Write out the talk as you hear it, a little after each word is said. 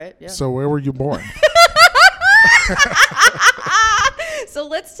Right? Yeah. So where were you born? So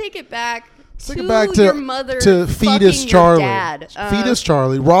let's take it back. Take it back to your mother to fetus Charlie. Your dad. Fetus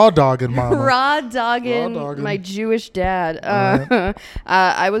Charlie, raw dogging mama. Raw dogging my Jewish dad.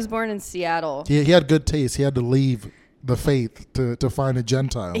 I was born in Seattle. He had good taste. He had to leave the faith to find a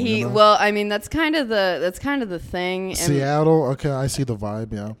Gentile. Well, I mean that's kind of the thing. Seattle, okay, I see the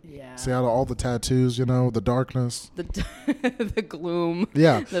vibe. Yeah. Seattle, all the tattoos, the darkness, the gloom.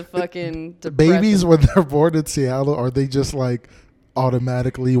 Yeah. The fucking babies when they're born in Seattle, are they just like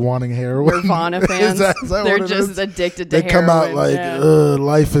automatically wanting heroin? Nirvana fans. is that they're just addicted to they heroin. Come out like,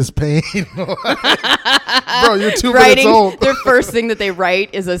 life is pain. Bro, you're 2 minutes old. Their first thing that they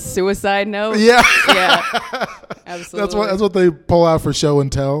write is a suicide note. Yeah. Absolutely. That's what they pull out for show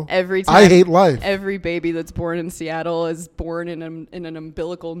and tell. Every time, I hate life. Every baby that's born in Seattle is born in an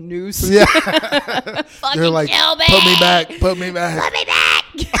umbilical noose. Yeah. Fucking they're like, kill me. Put me back. Put me back.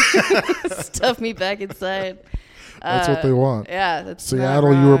 Stuff me back inside. That's what they want. Yeah, that's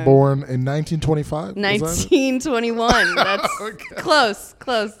Seattle. You were born in 1925. 1921. That's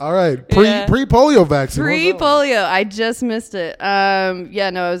close. All right, pre polio vaccine. Pre polio. I just missed it. I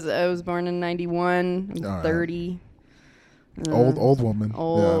was born in 91. I'm 30. Old woman.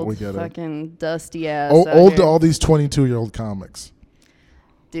 Old, yeah, we get fucking dusty ass. Old to all these 22-year-old comics.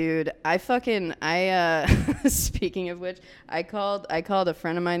 Dude, speaking of which, I called a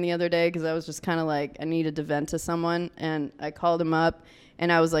friend of mine the other day because I was just kind of like, I needed to vent to someone, and I called him up and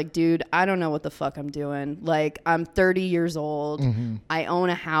I was like, dude, I don't know what the fuck I'm doing. Like, I'm 30 years old. Mm-hmm. I own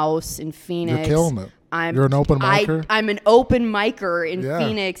a house in Phoenix. You're killing it. You're an open micer? I'm an open micer in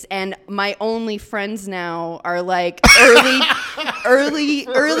Phoenix, and my only friends now are like early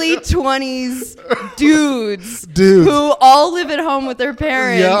 20s dudes who all live at home with their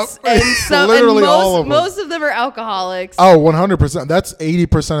parents. Yep. And most of them are alcoholics. Oh, 100%. That's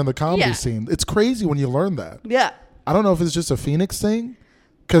 80% of the comedy scene. It's crazy when you learn that. Yeah. I don't know if it's just a Phoenix thing,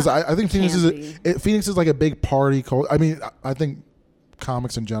 because I think Phoenix is like a big party culture. I mean, I think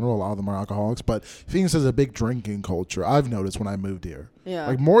comics in general, a lot of them are alcoholics, but Phoenix has a big drinking culture. I've noticed when I moved here,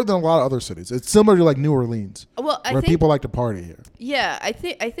 like more than a lot of other cities. It's similar to like New Orleans, where people like to party here. Yeah, I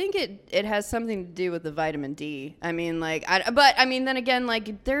think it has something to do with the vitamin D. I mean, then again,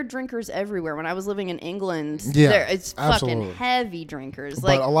 like there are drinkers everywhere. When I was living in England, it's fucking heavy drinkers.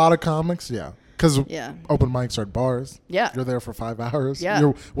 But a lot of comics, because open mics are at bars. Yeah. You're there for 5 hours. Yeah.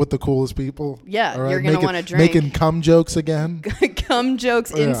 You're with the coolest people. Yeah. Right? You're going to want to drink. Making cum jokes again. Cum jokes,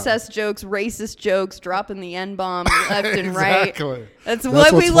 incest jokes, racist jokes, dropping the N-bomb left and right. Exactly. That's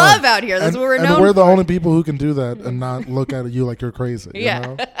what we love out here. That's what we're known for. And we're the only people who can do that and not look at you like you're crazy. Yeah.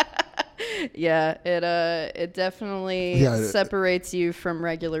 You know? Yeah. It definitely separates you from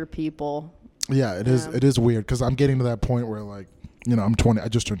regular people. Yeah, it is. It is weird because I'm getting to that point where like, I'm 20. I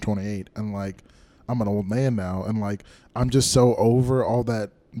just turned 28, and like, I'm an old man now, and like, I'm just so over all that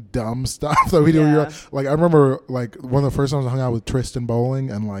dumb stuff that we do. Like, I remember like one of the first times I hung out with Tristan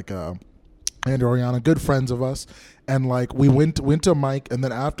Bowling and like Andrew Oriana, good friends of us, and like we went to Mike, and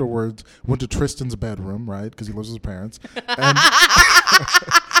then afterwards went to Tristan's bedroom, right, because he lives with his parents.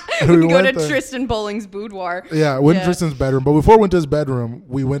 And we go to Tristan Bowling's boudoir. Yeah, went to Tristan's bedroom. But before we went to his bedroom,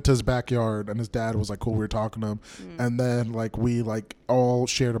 we went to his backyard, and his dad was like, cool, we were talking to him. And then like we like all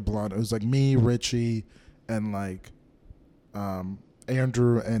shared a blunt. It was like me, Richie, and like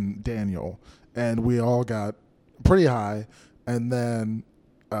Andrew and Daniel. And we all got pretty high. And then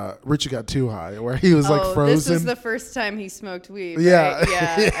Richie got too high, where he was like frozen. This was the first time he smoked weed. Yeah. Right?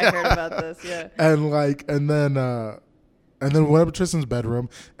 Yeah, I heard about this. Yeah. And then we went up to Tristan's bedroom,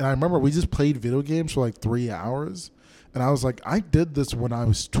 and I remember we just played video games for like 3 hours. And I was like, I did this when I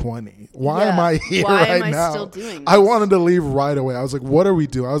was 20. Why am I here right now? Why am I still doing this? I wanted to leave right away. I was like, what are we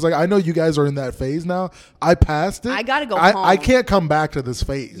doing? I was like, I know you guys are in that phase now. I passed it. I got to go home. I can't come back to this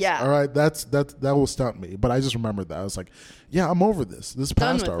phase. Yeah. All right? That will stump me. But I just remembered that. I was like, yeah, I'm over this. This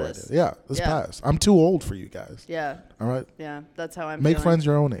passed already. Yeah, this passed. I'm too old for you guys. Yeah. All right? Yeah, that's how I'm Make feeling. friends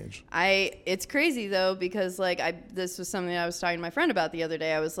your own age. It's crazy, though, because like this was something I was talking to my friend about the other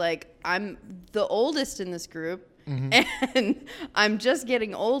day. I was like, I'm the oldest in this group. Mm-hmm. And I'm just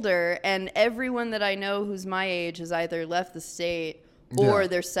getting older, and everyone that I know who's my age has either left the state or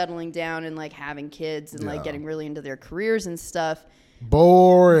they're settling down and like having kids and like getting really into their careers and stuff.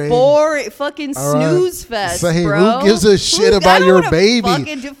 Boring. Fucking snooze fest, Say, bro. Who gives a shit about your baby?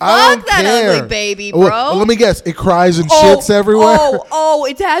 Fuck that care. ugly baby, bro. Well, let me guess. It cries and shits everywhere. Oh,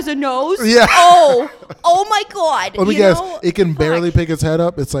 it has a nose? Yeah. Oh my God. Let me guess. It can barely pick its head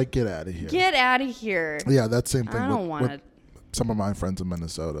up. It's like, get out of here. Get out of here. Yeah, that same thing I don't want with some of my friends in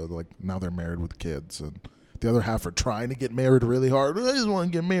Minnesota. Like, now they're married with kids, and the other half are trying to get married really hard. I just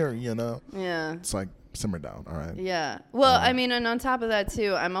want to get married, you know. Yeah. It's like, simmer down, all right. Yeah. Well, I mean, and on top of that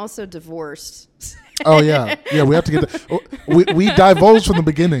too, I'm also divorced. Oh yeah, we have to get that. We divulged from the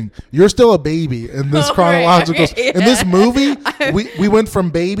beginning. You're still a baby in this chronological. Right. Yeah. In this movie, we went from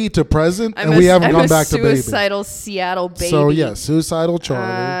baby to present, and we haven't gone back to baby. Suicidal Seattle baby. So yeah, suicidal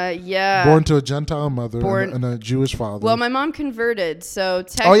Charlie. Yeah. Born to a Gentile mother and a Jewish father. Well, my mom converted, so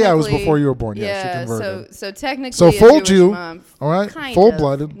technically. Oh yeah, it was before you were born. Yeah, she converted. So technically, so full Jew. Mom, all right, kind full of,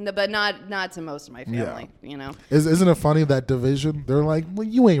 blooded, but not to most of my family. You know. Isn't it funny that division? They're like, well,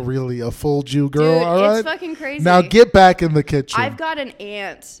 you ain't really a full Jew girl. Dude, all right, it's fucking crazy. Now get back in the kitchen. I've got an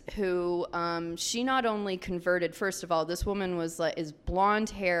aunt who she not only converted. First of all, this woman is blonde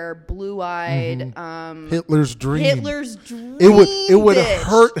hair, blue eyed. Hitler's dream. Hitler's dream. It would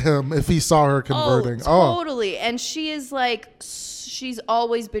hurt him if he saw her converting. Oh, totally. And she is like, she's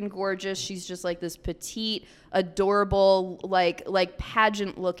always been gorgeous. She's just like this petite, adorable, like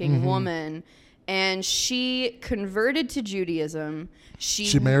pageant looking woman. And she converted to Judaism.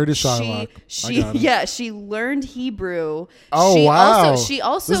 She married a Shylock. She learned Hebrew. Oh, wow. She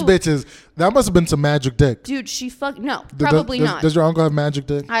also this bitch is, that must have been some magic dick. Dude, no, probably not. Does your uncle have magic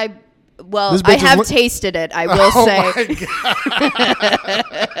dick? I have tasted it, I will say.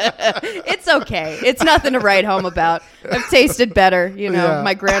 It's okay. It's nothing to write home about. I've tasted better,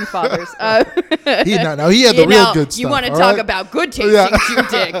 my grandfather's. He had the real good stuff. You want to talk about good tasting Jew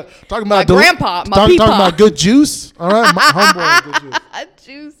dick. Talking about my grandpa, my talking about good juice. All right, homeboy, good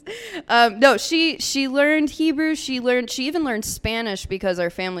juice. No, she learned Hebrew. She even learned Spanish because our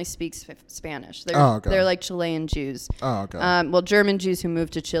family speaks Spanish. They're like Chilean Jews. Oh, okay. Well, German Jews who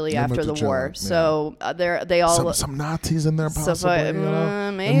moved to Chile after the war. So they all some Nazis in there possibly.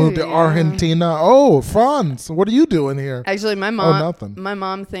 Maybe, they moved to Argentina. Oh, Franz, what are you doing here? Actually, my nothing.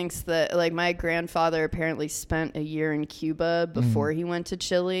 mom thinks that like my grandfather apparently spent a year in Cuba before he went to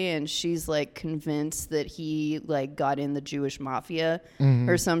Chile, and she's like convinced that he like got in the Jewish mafia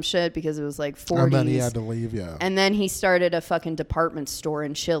or some shit because it was like 40s. And then he had to leave. Yeah. And then he started a fucking department store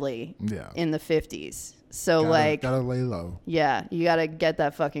in Chile. In the 50s. So gotta lay low. Yeah, you gotta get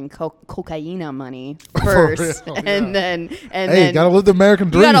that fucking cocaine money first, and then you gotta live the American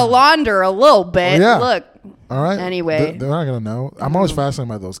dream. You gotta launder a little bit. Yeah. Look. All right. Anyway, they're not gonna know. I'm always fascinated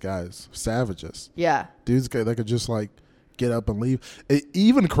by those guys, savages. Yeah. Dudes that could just like get up and leave.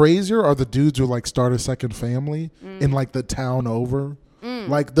 Even crazier are the dudes who like start a second family in like the town over.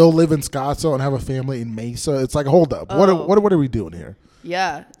 Like they'll live in Scottsdale and have a family in Mesa. It's like, hold up, what are we doing here?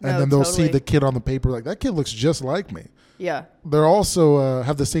 Yeah. And then they'll see the kid on the paper like, that kid looks just like me. Yeah. They're also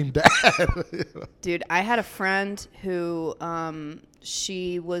have the same dad. Dude, I had a friend who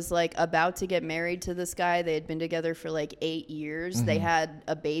she was like about to get married to this guy. They had been together for like 8 years. They had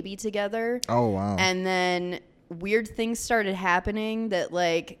a baby together. Oh, wow. And then weird things started happening that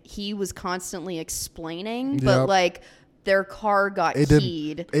like he was constantly explaining, but like their car got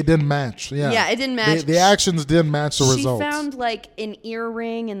keyed. It didn't match. Yeah, it didn't match. The actions didn't match the results. She found like an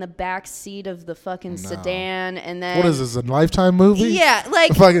earring in the back seat of the fucking sedan, and then what is this, a Lifetime movie? Yeah,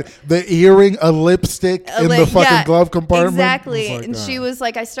 like fucking the earring, a lipstick in the fucking glove compartment. Exactly. Like, and she was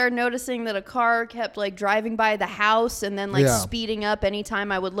like, I started noticing that a car kept like driving by the house and then like speeding up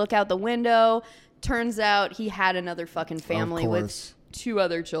anytime I would look out the window. Turns out he had another fucking family with 2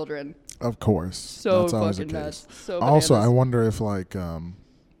 other children. Of course. So that's always fucking the case. nuts. So also, I wonder if like what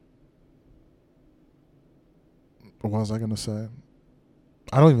was I gonna say?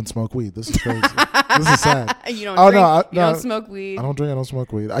 I don't even smoke weed. This is crazy. This is sad. You don't drink? You don't smoke weed? I don't drink. I don't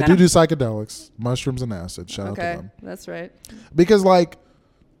smoke weed. I do psychedelics, mushrooms and acid. Shout out to them. That's right. Because like,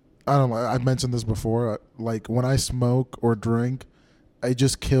 I don't know. I've mentioned this before. Like when I smoke or drink, it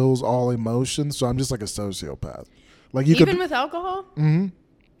just kills all emotions. So I'm just like a sociopath. Like even with alcohol. Mm-hmm.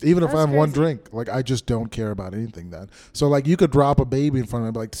 Even if I have one drink, like I just don't care about anything then. So like you could drop a baby in front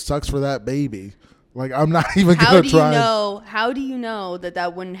of me, like sucks for that baby. Like I'm not even gonna try. How do you know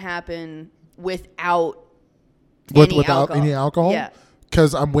that wouldn't happen without any alcohol? Yeah,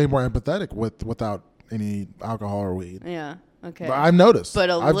 because I'm way more empathetic without any alcohol or weed. Yeah, okay. But I've noticed. But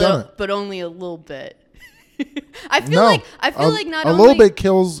I've done it. But only a little bit. I feel like not a only little bit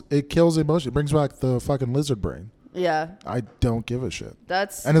kills emotion. It brings back the fucking lizard brain. Yeah. I don't give a shit.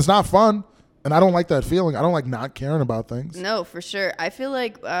 And it's not fun. And I don't like that feeling. I don't like not caring about things. No, for sure. I feel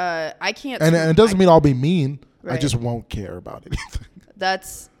like I can't. And it doesn't mean I'll be mean. Right. I just won't care about anything.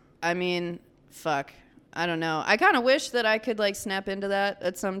 Fuck. I don't know. I kind of wish that I could like snap into that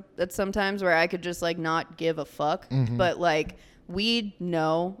at some times where I could just like not give a fuck. Mm-hmm. But like weed,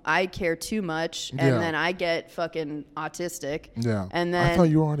 no, I care too much, and then I get fucking autistic. Yeah. And then I thought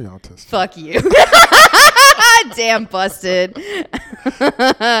you were already autistic. Fuck you. Damn, busted. Maybe.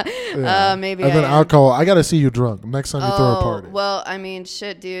 And then alcohol. I got to see you drunk next time you throw a party. Well, I mean,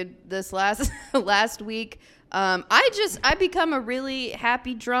 shit, dude. This last week, I become a really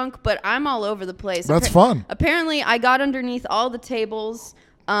happy drunk, but I'm all over the place. That's fun. Apparently, I got underneath all the tables.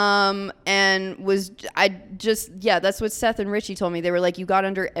 And that's what Seth and Richie told me. They were like, you got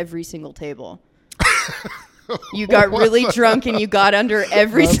under every single table. You got really drunk and you got under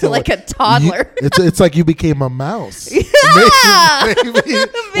every like a toddler. It's like you became a mouse. Yeah, maybe.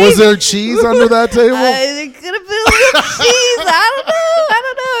 Was there cheese under that table? It could have been a little cheese. I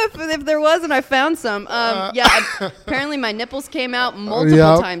don't know if there wasn't. I found some. Apparently my nipples came out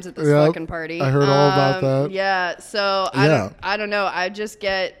multiple times at this fucking party. I heard all about that. Yeah, so I don't know. I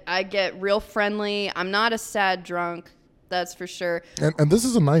get real friendly. I'm not a sad drunk. That's for sure. And this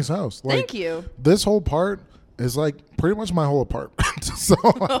is a nice house. Like, thank you. This whole part is like pretty much my whole apartment. So,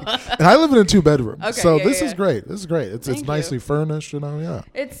 and I live in a 2-bedroom. Okay, so this is great. This is great. It's nicely furnished, Yeah.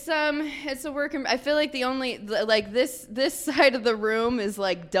 It's a work. I feel like this side of the room is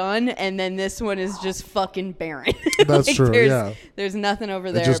like done, and then this one is just fucking barren. That's like true. There's nothing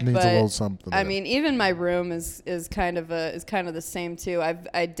over there. It just needs a little something. I mean, even my room is kind of the same too.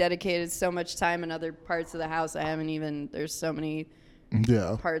 I dedicated so much time in other parts of the house. There's so many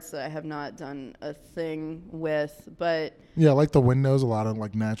parts that I have not done a thing with, but like the windows, a lot of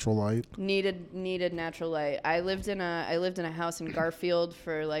like natural light. Needed natural light. I lived in a house in Garfield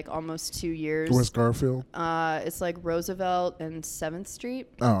for like almost 2 years. Where's Garfield? It's like Roosevelt and 7th Street.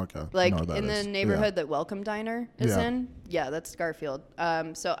 Oh, okay. Like in the neighborhood that Welcome Diner is in. Yeah, that's Garfield.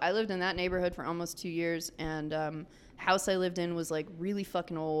 So I lived in that neighborhood for almost 2 years, and house I lived in was like really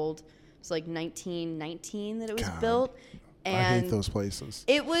fucking old. It was like 1919 that it was built. And I hate those places.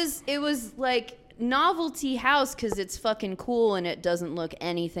 It was like novelty house because it's fucking cool and it doesn't look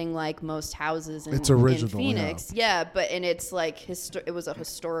anything like most houses in Phoenix. Yeah, and it's like it was a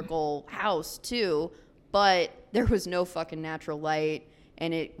historical house too, but there was no fucking natural light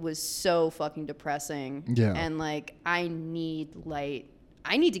and it was so fucking depressing. Yeah. And like I need light.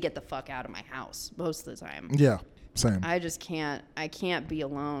 I need to get the fuck out of my house most of the time. Yeah, same. I can't be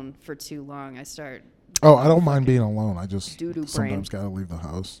alone for too long. I don't mind being alone. I just sometimes gotta leave the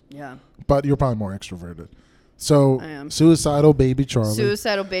house. Yeah. But you're probably more extroverted. So I am. Suicidal Baby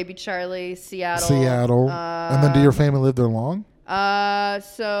Charlie, Seattle. And then, do your family live there long?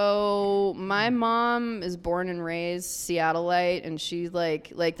 So my mom is born and raised Seattleite, and she's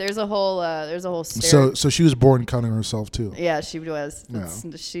like there's a whole So she was born cutting herself too. Yeah, she was.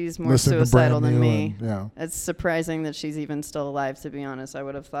 She's more suicidal than me. It's surprising that she's even still alive. To be honest, I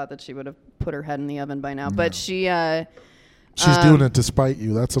would have thought that she would have put her head in the oven by now. But she's doing it to spite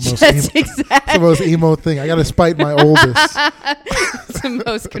you. That's the most emo thing. I got to spite my oldest. It's the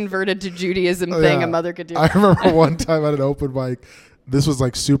most converted to Judaism thing a mother could do. I remember one time at an open mic, this was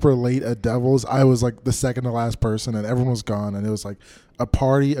like super late at Devil's. I was like the second to last person and everyone was gone. And it was like a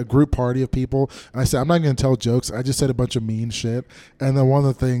group party of people. And I said, I'm not going to tell jokes. I just said a bunch of mean shit. And then one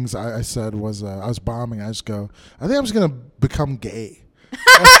of the things I said was, I was bombing. I just go, I think I'm just going to become gay.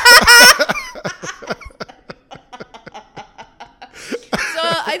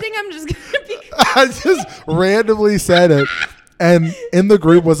 I think I'm just gonna be. I just randomly said it, and in the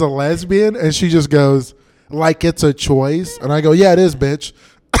group was a lesbian, and she just goes, "Like it's a choice," and I go, "Yeah, it is, bitch.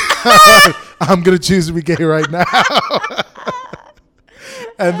 I'm gonna choose to be gay right now."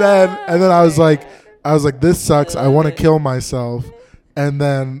 and then I was like, "This sucks. I want to kill myself." And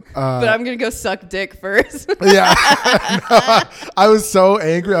then, but I'm gonna go suck dick first. Yeah, no, I was so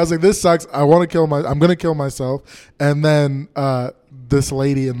angry. I was like, "This sucks. I'm gonna kill myself." And then this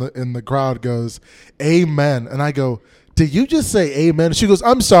lady in the crowd goes, "Amen," and I go, "Did you just say amen?" She goes,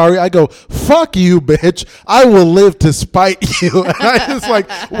 "I'm sorry." I go, "Fuck you, bitch. I will live to spite you." And I just like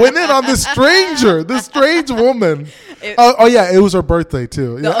went in on this strange woman. It was her birthday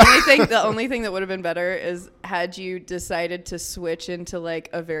too. The only thing that would have been better is had you decided to switch into like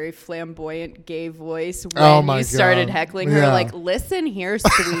a very flamboyant gay voice when you started heckling her. Like, listen here,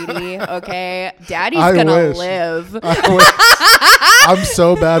 sweetie. Okay, Daddy's gonna live. I'm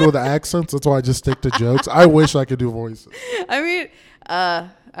so bad with accents. That's why I just stick to jokes. I wish I could do voices. I mean,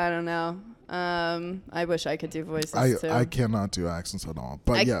 I don't know. I wish I could do voices too. I cannot do accents at all.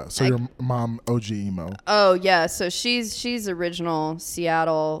 But your mom OG emo. Oh yeah, so she's original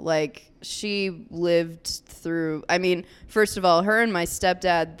Seattle. Like she lived through. I mean, first of all, her and my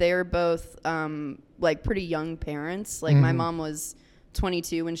stepdad, they're both like pretty young parents. Like my mom was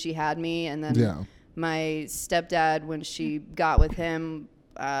 22 when she had me, and then my stepdad, when she got with him,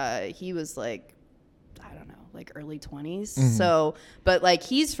 he was like, I don't know, like early 20s. So, but like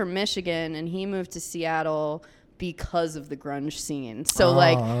he's from Michigan and he moved to Seattle because of the grunge scene. So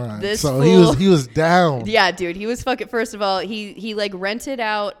this so fool, he was down. Yeah, dude, he was fucking. First of all, he like rented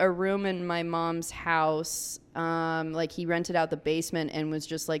out a room in my mom's house. Like he rented out the basement and was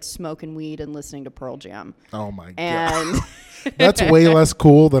just like smoking weed and listening to Pearl Jam. Oh my god. And that's way less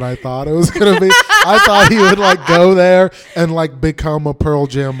cool than I thought it was gonna be. I thought he would like go there and like become a Pearl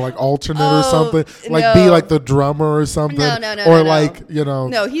Jam like alternate or something, like be like the drummer or something, or like you know.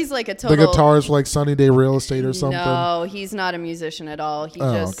 No, he's like a total. The guitarist for like Sunny Day Real Estate or something. No, he's not a musician at all. He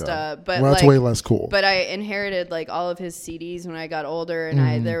just. Okay. But well, that's like, way less cool. But I inherited like all of his CDs when I got older,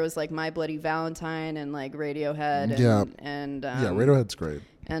 and there was like My Bloody Valentine and like Radiohead. And Radiohead's great.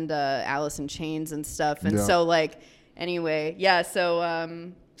 And Alice in Chains and stuff, and so like. Anyway, yeah. So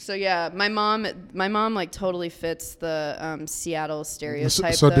yeah, my mom like totally fits the Seattle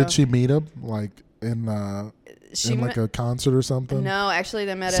stereotype. So did she meet him like in like a concert or something? No, actually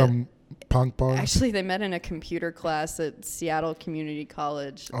they met some punk bar. Actually, they met in a computer class at Seattle Community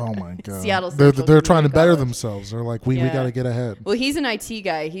College. Oh my god! Seattle. They're trying to better themselves. They're like, we got to get ahead. Well, he's an IT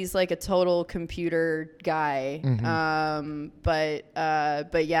guy. He's like a total computer guy. But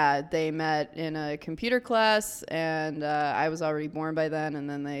yeah, they met in a computer class, and I was already born by then. And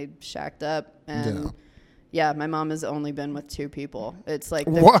then they shacked up, and yeah, my mom has only been with 2 people. It's like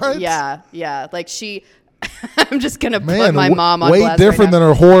what? Yeah, like she. I'm just gonna put my mom on way blast different right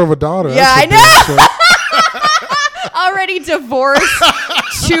than her whore of a daughter. Yeah, I know. Already divorced,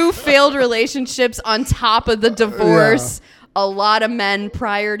 2 failed relationships on top of the divorce. A lot of men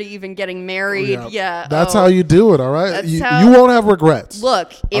prior to even getting married. That's how you do it. All right, you won't have regrets.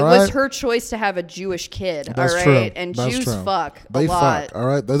 Look, it was her choice to have a Jewish kid. That's all right, true. and That's Jews true. fuck. They fuck. All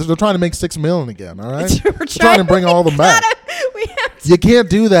right, they're trying to make $6 million again. All right, We're trying to bring all of them back. You can't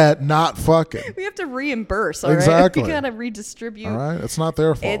do that not fucking. We have to reimburse, all right? Exactly. We got to redistribute. All right? It's not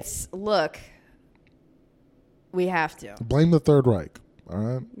their fault. Look, we have to. Blame the Third Reich, all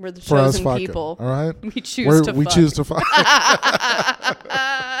right? We're the chosen people. All right? We choose to fuck. We choose to fuck.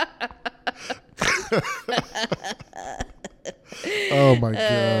 Oh, my God.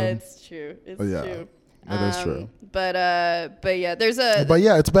 It's true. It's true. It is true. But yeah, there's a... But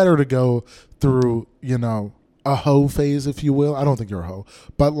yeah, it's better to go through, you know, a hoe phase, if you will. I don't think you're a hoe,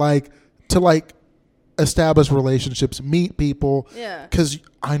 but like to like establish relationships, meet people. Yeah. Because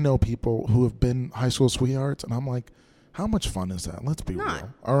I know people who have been high school sweethearts, and I'm like, how much fun is that? Let's be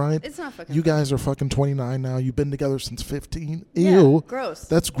real. All right. It's not fucking. You guys are fucking 29 now. You've been together since 15. Yeah, ew. Gross.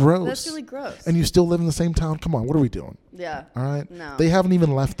 That's gross. That's really gross. And you still live in the same town. Come on, what are we doing? Yeah. All right. No. They haven't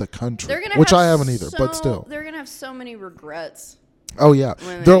even left the country, They're gonna which have I haven't either. But still, they're gonna have so many regrets. Oh yeah,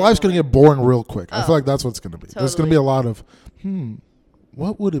 their life's gonna get boring real quick. I feel like that's what it's gonna be. Totally. There's gonna be a lot of,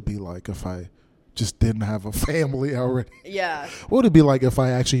 what would it be like if I just didn't have a family already? Yeah. What would it be like if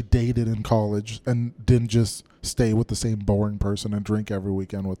I actually dated in college and didn't just stay with the same boring person and drink every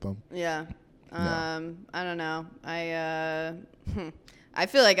weekend with them? Yeah. I don't know. I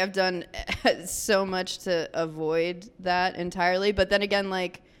feel like I've done so much to avoid that entirely, but then again,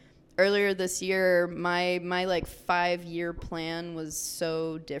 like earlier this year, my like 5-year plan was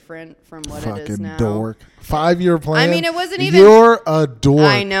so different from what it is now. Fucking dork. 5-year plan. I mean, it wasn't even. You're a dork.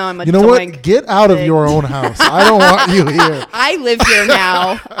 I know, I'm a You know doink. what? Get out of your own house. I don't want you here. I live here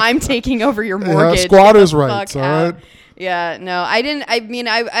now. I'm taking over your mortgage. Squatters' rights, all right? Yeah, no, I didn't. I mean,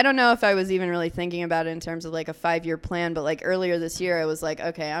 I don't know if I was even really thinking about it in terms of like a 5-year plan, but like earlier this year, I was like,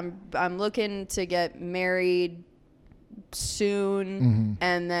 okay, I'm looking to get married soon,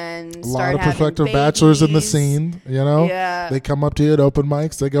 and then a start lot of having prospective babies. bachelors in the scene, you know? Yeah. They come up to you at open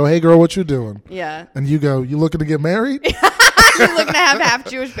mics. They go, hey, girl, what you doing? Yeah. And you go, you looking to get married? You're looking to have half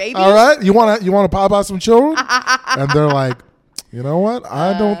Jewish babies? All right. You want to pop out some children? And they're like, you know what?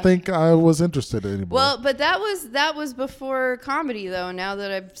 I don't think I was interested anymore. Well, but that was before comedy, though. Now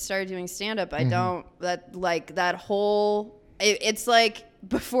that I've started doing stand-up, I don't... That whole... It's like...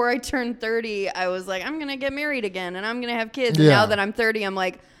 Before I turned 30, I was like, I'm gonna get married again and I'm gonna have kids. And now that I'm 30, I'm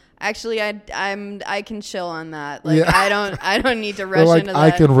like, actually, I can chill on that. Like, I don't need to rush into that. I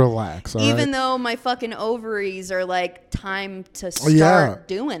can relax. Even though my fucking ovaries are like, time to start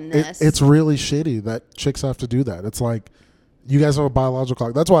doing this. It's really shitty that chicks have to do that. It's like, you guys have a biological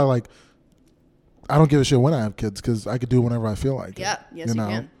clock. That's why, like, I don't give a shit when I have kids because I could do whenever I feel like it. Yeah, yes, you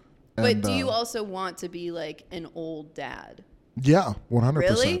can. But do you also want to be like an old dad? Yeah, 100%.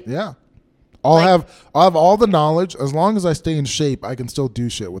 Really? Yeah. I'll have all the knowledge. As long as I stay in shape, I can still do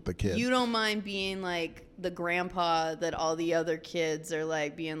shit with the kid. You don't mind being like the grandpa that all the other kids are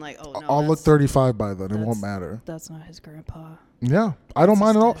like being like, oh no, I'll look 35 by then. It won't matter. That's not his grandpa. Yeah, I don't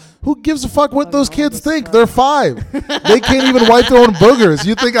mind at all. Who gives a fuck what those kids think? stuff. They're 5. They can't even wipe their own boogers.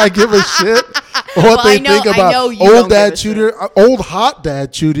 You think I give a shit what they think about old dad Chudier, old hot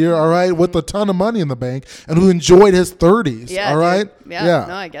dad Chudier, all right, with a ton of money in the bank and who enjoyed his 30s, all right? Yeah.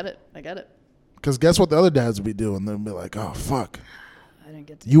 No, I get it. Because guess what the other dads would be doing? They'd be like, oh, fuck. I didn't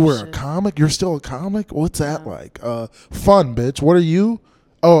get to You were a comic? You're still a comic? What's that like? Fun, bitch. What are you?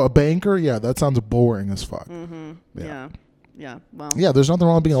 Oh, a banker? Yeah, that sounds boring as fuck. Mm-hmm. Yeah. Well. Yeah, there's nothing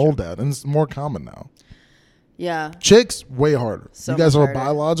wrong with being an old dad, and it's more common now. Yeah. Chicks, way harder. So you guys much are harder. a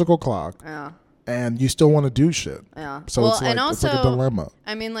biological clock. Yeah. And you still want to do shit. Yeah. So well, it's like, and also, it's like a dilemma.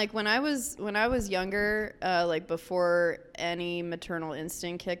 I mean, like when I was younger, like before any maternal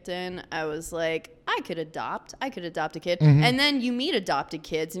instinct kicked in, I was like, I could adopt a kid. Mm-hmm. And then you meet adopted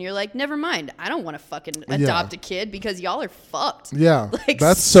kids and you're like, never mind. I don't want to fucking adopt a kid because y'all are fucked. Yeah. Like,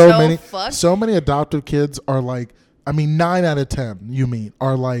 that's so many. fucked. So many adoptive kids are like, I mean, 9 out of 10 you meet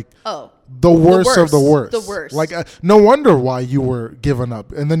are like, oh. The worst of the worst. The worst. Like, no wonder why you were given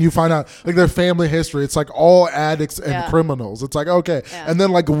up. And then you find out, like, their family history, it's like all addicts and criminals. It's like, okay. Yeah. And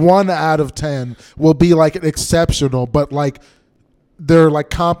then, like, 1 out of 10 will be, like, an exceptional, but, like, they're, like,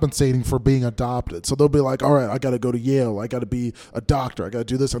 compensating for being adopted. So they'll be like, all right, I got to go to Yale. I got to be a doctor. I got to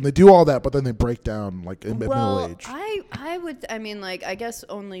do this. And they do all that, but then they break down, like, in middle age. I guess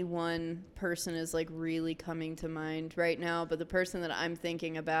only one person is like really coming to mind right now, but the person that I'm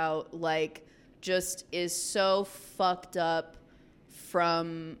thinking about like just is so fucked up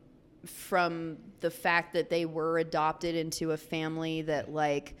from the fact that they were adopted into a family that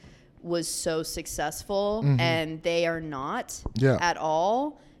like was so successful and they are not at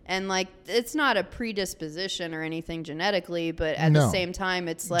all. And like, it's not a predisposition or anything genetically, but at the same time,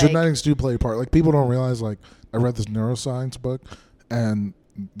 it's like genetics do play a part. Like, people don't realize, like, I read this neuroscience book and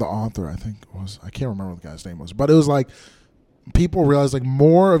the author, I can't remember what the guy's name was, but it was like, people realize like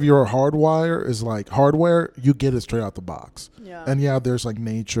more of your hardwire is like hardware, you get it straight out the box. Yeah. And there's like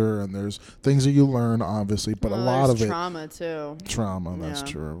nature and there's things that you learn, obviously, but a lot of it. Trauma too. Trauma, that's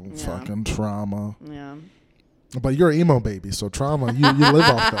true. Yeah. Fucking trauma. Yeah. But you're an emo baby, so trauma, you live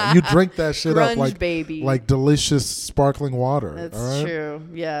off that. You drink that shit Grunge up like baby. Like delicious sparkling water. That's all right? true.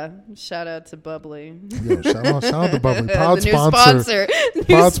 Yeah. Shout out to Bubbly. Yo, shout out to Bubbly. Proud the new sponsor.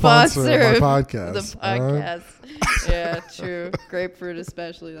 Proud sponsor of my podcast. The podcast. Right? Yeah, true. Grapefruit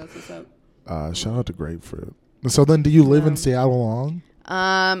especially. That's what's up. Shout out to Grapefruit. So then, do you live in Seattle long?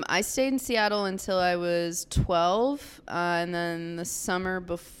 I stayed in Seattle until I was 12, and then the summer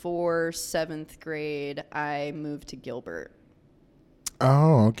before 7th grade, I moved to Gilbert.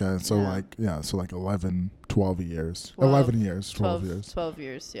 Oh, okay. So like 11, 12 years. 11 years, 12 years. 12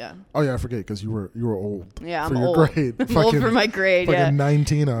 years, yeah. Oh yeah, I forget because you were old. Yeah, for I'm your old. grade. I'm old for my grade, yeah. Fucking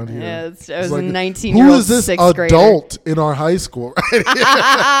 19 out here. Yeah, I was like, a 19-year-old who is this adult in our high school?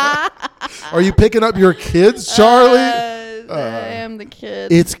 Are you picking up your kids, Charlie? I am the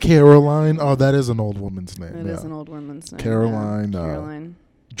kid. It's Caroline. Oh, that is an old woman's name. It is an old woman's name. Caroline. Caroline.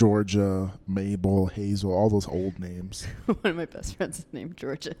 Georgia, Mabel, Hazel, all those old names. One of my best friends is named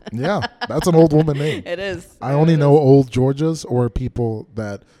Georgia. Yeah, that's an old woman name. It is. I only know old Georgias or people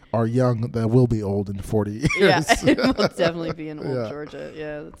that are young that will be old in 40 years. Yeah, it will definitely be an old Georgia.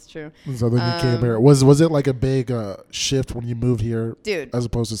 Yeah, that's true. So then you came here. Was it like a big shift when you moved here, dude? As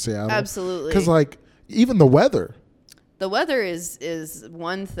opposed to Seattle? Absolutely. Because like even the weather. The weather is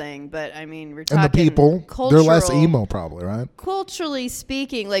one thing, but I mean, we're talking and the people, they're less emo probably, right? Culturally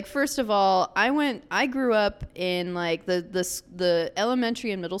speaking, like first of all, I grew up in like the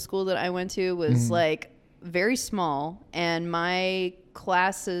elementary and middle school that I went to was like very small, and my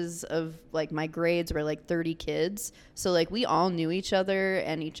classes of like my grades were like 30 kids, so like we all knew each other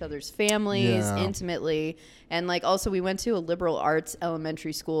and each other's families intimately. And like also we went to a liberal arts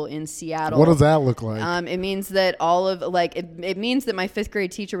elementary school in Seattle. What does that look like? It means that all of like it means that my 5th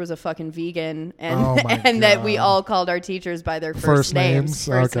grade teacher was a fucking vegan, and that we all called our teachers by their first names.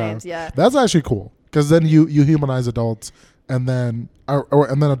 First names, yeah. That's actually cool because then you humanize adults, and then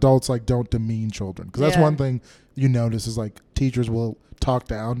and then adults like don't demean children, because that's one thing you notice is like teachers will talk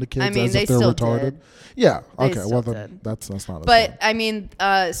down to kids I mean, as they if they're still retarded. did. Yeah. They Okay. still Well, then did. that's not. As But fun. I mean,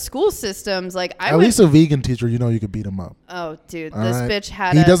 school systems like I At went. least a vegan teacher, you know, you could beat him up. Oh, dude, All this right? bitch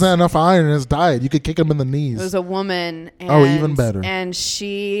had. He us- doesn't have enough iron in his diet. You could kick him in the knees. It was a woman. And, Oh, even better. And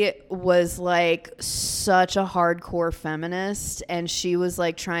she was like such a hardcore feminist, and she was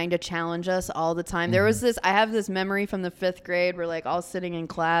like trying to challenge us all the time. There was this. I have this memory from the 5th grade. We're like all sitting in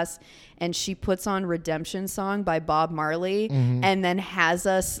class, and she puts on "Redemption Song" by Bob Marley, and then has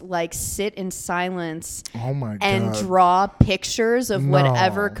us like sit in silence Oh my god. and draw pictures of No.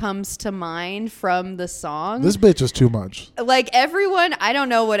 whatever comes to mind from the song. This bitch is too much. Like everyone, I don't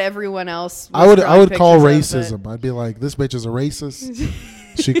know what everyone else. I would drawing call pictures of, racism. I'd be like, this bitch is a racist.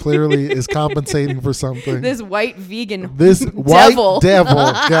 She clearly is compensating for something. but This white vegan This devil. white devil,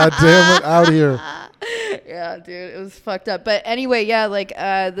 god damn it, out here. Yeah, dude, it was fucked up. But anyway, yeah, like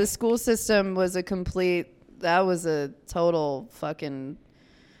the school system was that was a total fucking,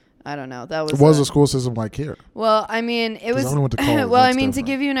 I don't know. That was It was a school system like here. Well, I mean, it was. I only went to college, Well, I that's mean, different.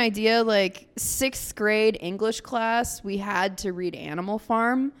 to give you an idea, like 6th grade English class, we had to read Animal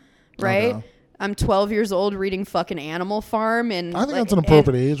Farm, right? Okay. I'm 12 years old reading fucking Animal Farm, and I think like, that's an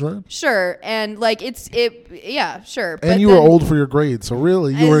appropriate age, right? Sure, and like yeah, sure. And you were old for your grade, so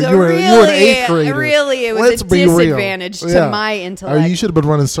really, you were an really, 8th grader. Really, it was Let's a be real. disadvantage to Yeah. my Oh, intellect. you should have been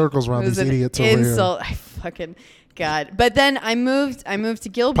running circles around It was these an idiots over here. insult. I fucking God. But then I moved to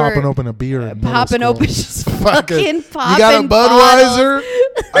Gilbert. Popping open a beer. in middle Popping school. open, just Fucking- fucking popping You got a Budweiser?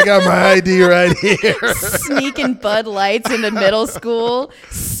 bottles. I got my ID right here. Sneaking Bud Lights into middle school,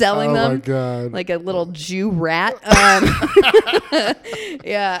 selling Oh them my god. like a little Jew rat.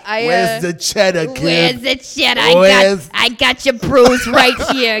 Yeah, Where's the cheddar, kid? Where's the shit? Where's- I got your bruise right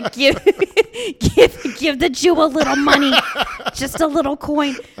here. Give the Jew a little money, just a little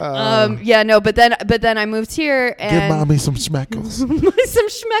coin. Yeah, no, but then I moved here Give and mommy some schmeckles. some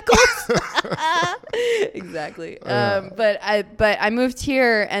schmeckles. Exactly. But I moved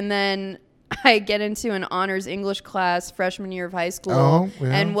here and then I get into an honors English class freshman year of high school. Oh,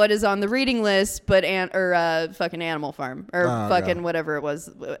 yeah. And what is on the reading list but fucking Animal Farm or Oh, fucking yeah. whatever it was.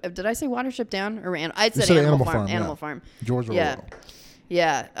 Did I say Watership Down or I said, said Animal Animal Farm. Farm, yeah. Animal Farm. George Yeah. Orwell.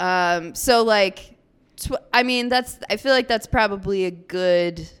 Yeah. So like, I mean, I feel like that's probably a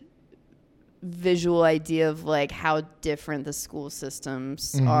good visual idea of like how different the school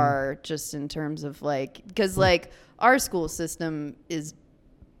systems Mm-hmm. are, just in terms of like, because like our school system is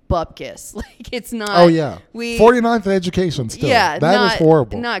bupkis. Like it's not. Oh yeah. We 49th in education still. Yeah, that was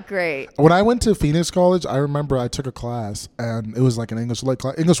horrible. Not great. When I went to Phoenix College, I remember I took a class and it was like an English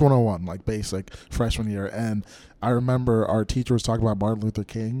 101, like basic freshman year. And I remember our teacher was talking about Martin Luther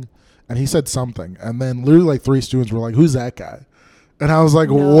King and he said something. And then literally like 3 students were like, who's that guy? And I was like,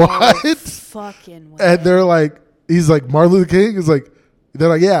 No what? fucking way. And they're like, he's like, Martin Luther King? He's like, they're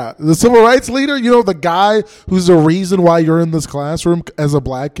like, yeah, the civil rights leader, you know, the guy who's the reason why you're in this classroom as a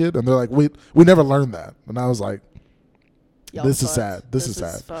black kid. And they're like, we never learned that. And I was like, Y'all this is fucked. sad. This is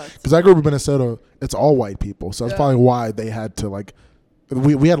sad. fucked. Because I grew up in Minnesota, it's all white people. So that's Yeah. probably why they had to like,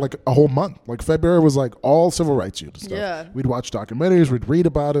 we had like a whole month. Like February was like all civil rights unit stuff. Yeah. We'd watch documentaries, we'd read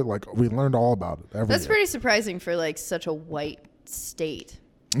about it. Like we learned all about it every That's year. pretty surprising for like such a white state.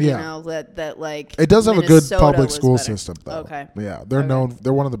 Yeah. You know, that like It does have a good Minnesota public was school better. system though. Okay. Yeah. They're Okay. known,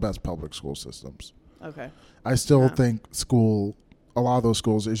 they're one of the best public school systems. Okay. I still think school, a lot of those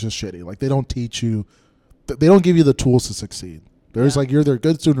schools is just shitty. Like they don't teach you, they don't give you the tools to succeed. There's like, you're either a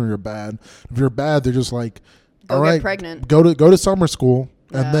good student or you're bad. If you're bad, they're just like, Go all get right, pregnant. go to summer school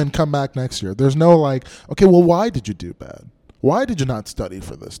and Yeah. then come back next year. There's no like, okay, well, why did you do bad? Why did you not study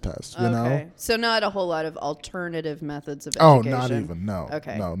for this test? You know? So not a whole lot of alternative methods of Oh, education. not even. No.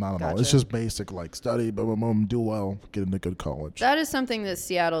 Okay. No, not at all. Gotcha. It's just basic like study, boom, boom, boom, do well, get into good college. That is something that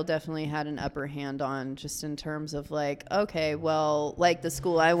Seattle definitely had an upper hand on, just in terms of like, okay, well, like the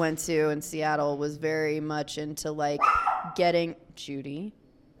school I went to in Seattle was very much into like getting Judy.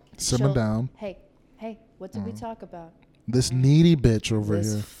 Simmer chill. down. Hey, what did we talk about? This needy bitch over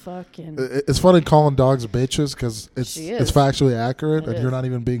This here. fucking. It's funny calling dogs bitches because She it's is. factually accurate It and is. you're not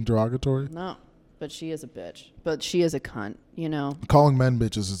even being derogatory. No, but she is a bitch. But she is a cunt. You know, Calling men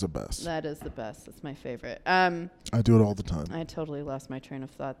bitches is the best. that is the best. That's my favorite. I do it all the time. I totally lost my train of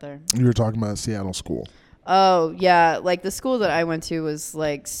thought there. You were talking about Seattle school. Oh yeah, like the school that I went to was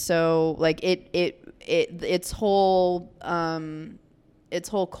like so like its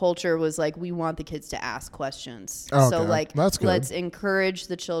whole culture was like, we want the kids to ask questions. Oh, So okay. like, That's good. let's encourage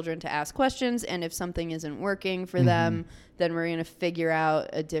the children to ask questions, and if something isn't working for them, then we're gonna figure out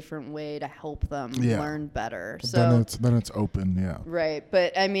a different way to help them Yeah. learn better. Then So it's open, yeah. right,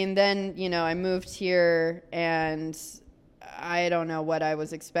 but I mean, then I moved here, and I don't know what I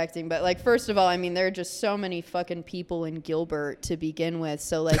was expecting, but like, first of all, I mean, there are just so many fucking people in Gilbert to begin with.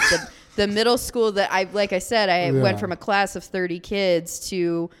 So like the middle school that like I said, I went from a class of 30 kids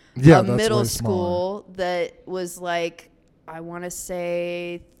to a middle school that was like, I want to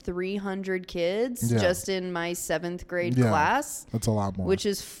say 300 kids just in my 7th grade class. That's a lot more. Which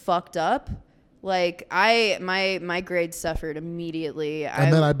is fucked up. Like my grades suffered immediately.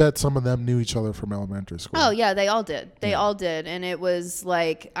 And then I bet some of them knew each other from elementary school. Oh yeah, they all did. They all did. And it was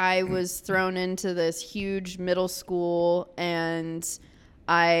like I was thrown into this huge middle school and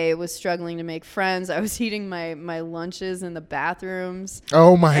I was struggling to make friends. I was eating my lunches in the bathrooms.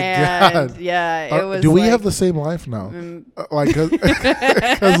 Oh my God. Yeah, it was. Do we have the same life now? Like,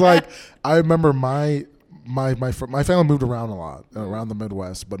 cause like I remember my family moved around a lot, around the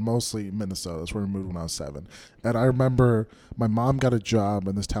Midwest, but mostly Minnesota. That's where we moved when I was 7. And I remember my mom got a job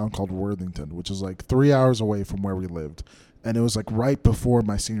in this town called Worthington, which is like 3 hours away from where we lived. And it was like right before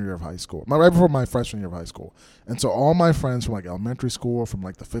my senior year of high school, right before my freshman year of high school. And so all my friends from like elementary school, from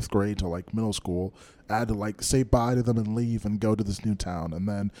like the 5th grade to like middle school, I had to like say bye to them and leave and go to this new town. And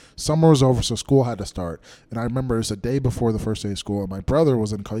then summer was over, so school had to start. And I remember it was a day before the first day of school, and my brother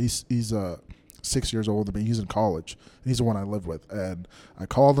was in college. He's 6 years older than me. He's in college. He's the one I live with. And I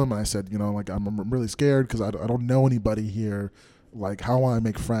called him and I said, you know, like I'm really scared because I don't know anybody here. Like, how will I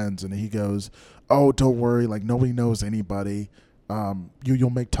make friends? And he goes, oh, don't worry. Like, nobody knows anybody. You'll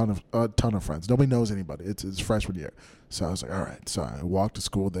make a ton of friends. Nobody knows anybody. It's freshman year. So I was like, all right. So I walked to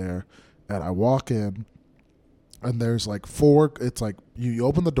school there, and I walk in, and there's like 4. It's like you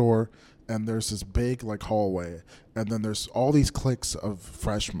open the door, and there's this big like hallway, and then there's all these cliques of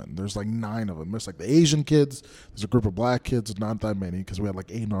freshmen. There's like 9 of them. There's like the Asian kids. There's a group of black kids, not that many because we had like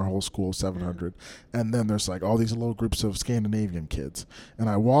 8 in our whole school, 700. And then there's like all these little groups of Scandinavian kids. And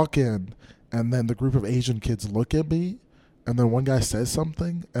I walk in, and then the group of Asian kids look at me, and then one guy says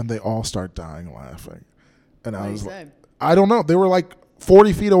something, and they all start dying laughing. And I was like, I don't know. They were like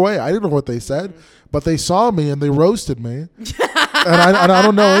 40 feet away. I didn't know what they said, but they saw me and they roasted me. And I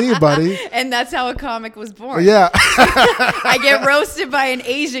don't know anybody. And that's how a comic was born. Yeah. I get roasted by an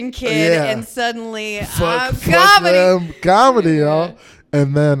Asian kid, and suddenly fuck comedy. Them. Comedy, y'all.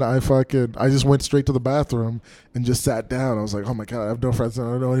 And then I just went straight to the bathroom and just sat down. I was like, oh my God, I have no friends. I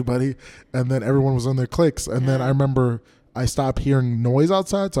don't know anybody. And then everyone was on their cliques. And then I remember I stopped hearing noise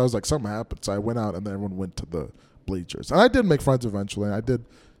outside. So I was like, something happened. So I went out, and then everyone went to the bleachers. And I did make friends eventually. I did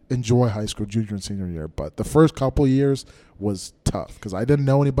enjoy high school, junior and senior year. But the first couple years was tough because I didn't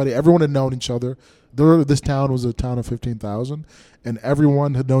know anybody. Everyone had known each other. This town was a town of 15,000, and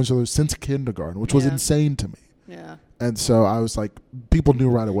everyone had known each other since kindergarten, which was insane to me. Yeah. And so I was like, people knew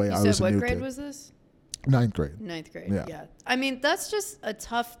right away I was a new kid. What grade was this? 9th grade. 9th grade, yeah. I mean, that's just a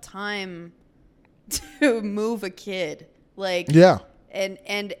tough time to move a kid. Like, yeah.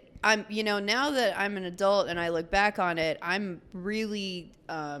 And I'm, you know, now that I'm an adult and I look back on it, I'm really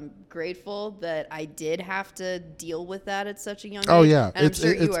grateful that I did have to deal with that at such a young age. Oh yeah, and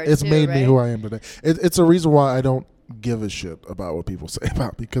it's made me who I am today. It's a reason why I don't give a shit about what people say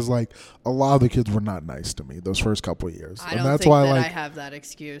about me, because like a lot of the kids were not nice to me those first couple of years. I don't think that I have that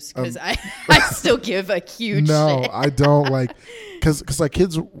excuse because I still give a huge no, shit. I don't like because like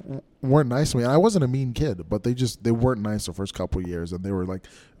kids weren't nice to me. I wasn't a mean kid, but they weren't nice the first couple of years, and they were like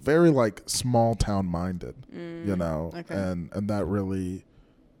very like small town minded, you know, and that really.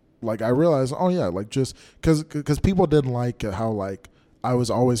 Like I realized, oh yeah, like just because people didn't like how like I was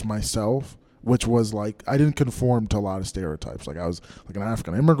always myself, which was like I didn't conform to a lot of stereotypes. Like I was like an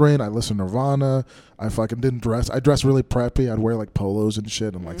African immigrant. I listened to Nirvana. I fucking didn't dress. I dressed really preppy. I'd wear like polos and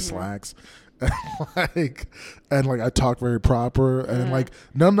shit and like slacks. And like I talked very proper, and like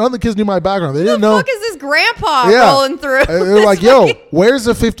none of the kids knew my background. They didn't know. What the fuck is this grandpa rolling through? And they're like, "Yo, where's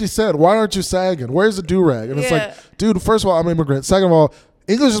the 50 Cent? Why aren't you sagging? Where's the do-rag?" And it's like, dude, first of all, I'm an immigrant. Second of all,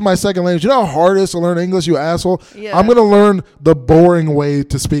 English is my second language. You know how hard it is to learn English, you asshole? Yeah. I'm going to learn the boring way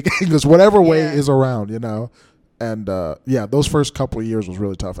to speak English, whatever way is around, you know? And, those first couple of years was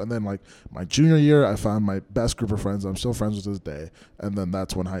really tough. And then, like, my junior year, I found my best group of friends. I'm still friends with this day. And then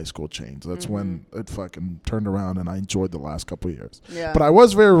that's when high school changed. That's when it fucking turned around, and I enjoyed the last couple of years. Yeah. But I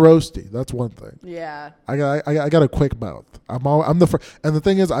was very roasty. That's one thing. Yeah. I got a quick mouth. I'm the first. And the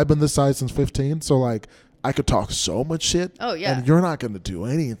thing is, I've been this size since 15, so, like, I could talk so much shit. Oh, yeah. And you're not going to do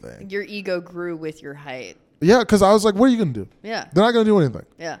anything. Your ego grew with your height. Yeah, because I was like, what are you going to do? Yeah. They're not going to do anything.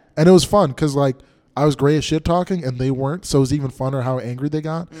 Yeah. And it was fun because, like, I was great at shit talking and they weren't, so it was even funner how angry they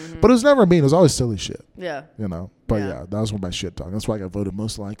got. But it was never mean. It was always silly shit. Yeah. You know? But yeah, that was one of my shit talking. That's why I got voted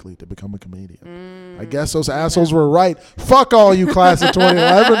most likely to become a comedian. I guess those assholes were right. Fuck all you class of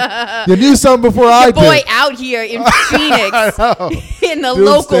 2011. You knew something before I did. Boy out here in Phoenix in the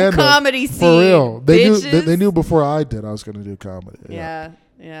local comedy scene. For real. They knew before I did I was going to do comedy. Yeah.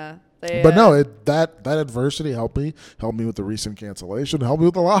 But no, that adversity helped me with the recent cancellation, helped me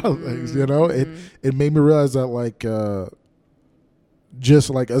with a lot of things, you know. It made me realize that like just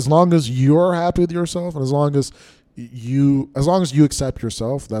like as long as you're happy with yourself and as long as you accept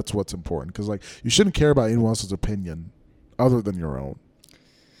yourself, that's what's important, because like you shouldn't care about anyone else's opinion other than your own.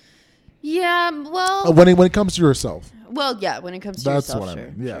 Yeah, well, when it comes to yourself. Well, yeah, when it comes to that's yourself, what sure. I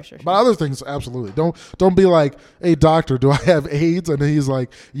mean. Yeah, sure. But other things, absolutely. Don't be like, "Hey, doctor, do I have AIDS?" And he's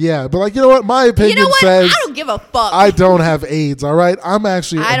like, "Yeah," but like, you know what? My opinion says I don't give a fuck. I don't have AIDS. All right, I'm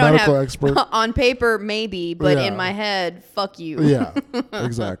actually a medical expert. On paper, maybe, but in my head, fuck you. Yeah,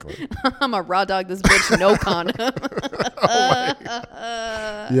 exactly. I'm a raw dog this bitch, no condom.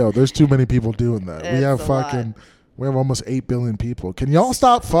 Yo, there's too many people doing that. We have we have almost 8 billion people. Can y'all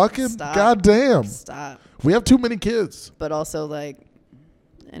stop fucking? Stop. God damn. Stop. We have too many kids. But also, like,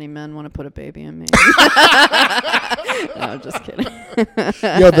 any men want to put a baby in me? No, I'm just kidding.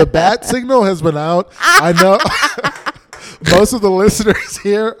 Yo, the bat signal has been out. I know. Most of the listeners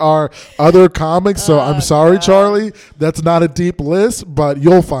here are other comics, so I'm sorry, God. Charlie. That's not a deep list, but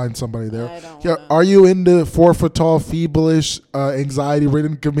you'll find somebody there. I don't know. Are you into 4 foot tall, feeblish,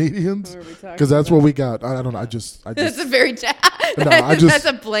 anxiety-ridden comedians? Because that's what we got. I don't know. I just. That's a very. That's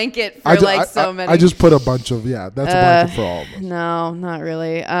a blanket for so many. I just put a bunch of that's a blanket for all of us. No, not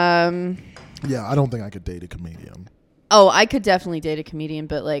really. Yeah, I don't think I could date a comedian. Oh, I could definitely date a comedian,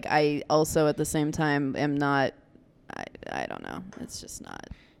 but like I also at the same time am not. I don't know. It's just not.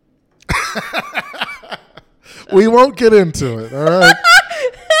 We won't get into it. All right.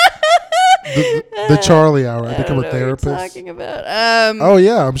 the Charlie hour. I become a therapist. What you're talking about. Oh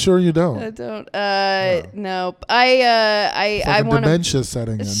yeah, I'm sure you don't. I don't. No. I want dementia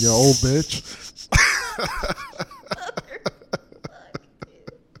setting in, you old bitch.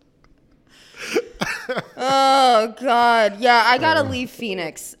 Oh God, yeah, I gotta leave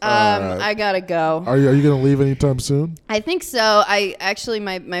Phoenix. Right. I gotta go. Are you gonna leave anytime soon? I think so. I actually,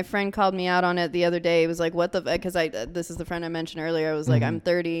 my friend called me out on it the other day. He was like, "What the?" Because this is the friend I mentioned earlier. I was like, "I'm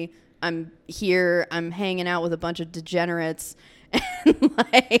 30. I'm here. I'm hanging out with a bunch of degenerates." And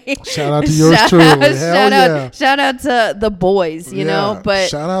like, shout out to yours truly. Shout out to the boys, you know. But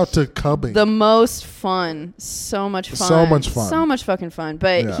shout out to Cubbing. The most fun, so much fucking fun.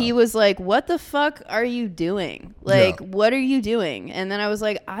 But he was like, "What the fuck are you doing? Like, what are you doing?" And then I was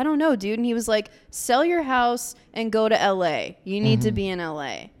like, "I don't know, dude." And he was like, "Sell your house and go to LA. You need to be in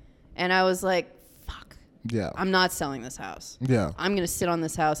LA." And I was like, yeah, I'm not selling this house. Yeah, I'm gonna sit on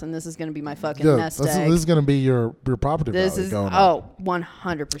this house, and this is gonna be my fucking nest egg. This is gonna be your property. This value is going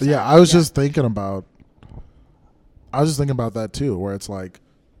 100%. Yeah, I was just thinking about. I was just thinking about that too, where it's like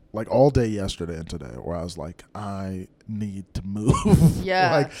all day yesterday and today, where I was like, I need to move.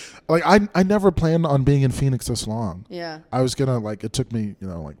 Yeah, like I never planned on being in Phoenix this long. Yeah, I was gonna it took me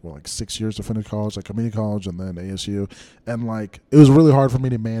 6 years to finish college, like community college and then ASU, and like it was really hard for me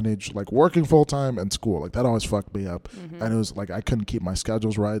to manage like working full time and school. Like that always fucked me up, and it was like I couldn't keep my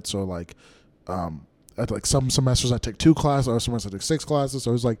schedules right. So like, at some semesters I take 2 classes, other semesters I take 6 classes.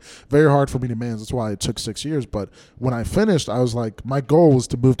 So it was like very hard for me to manage. That's why it took 6 years. But when I finished, I was like, my goal was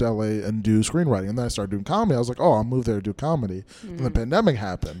to move to LA and do screenwriting. And then I started doing comedy. I was like, I'll move there to do comedy. And the pandemic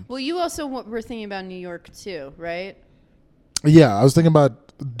happened. Well, you also were thinking about New York too, right? Yeah, I was thinking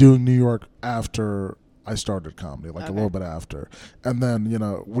about doing New York after I started comedy, a little bit after. And then,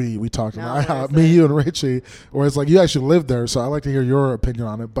 we talked about me, you, and Richie, where it's like, you actually lived there, so I like to hear your opinion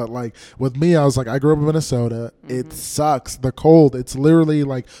on it. But like with me, I was like, I grew up in Minnesota. It sucks. The cold. It's literally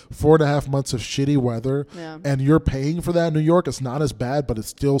like 4.5 months of shitty weather. Yeah. And you're paying for that in New York. It's not as bad, but it's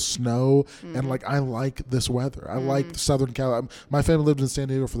still snow. And like, I like this weather. I like Southern California. My family lived in San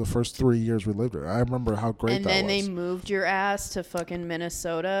Diego for the first 3 years we lived there. I remember how great that was. And then they moved your ass to fucking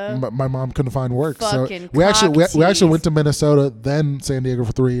Minnesota. My mom couldn't find work. We actually went to Minnesota, then San Diego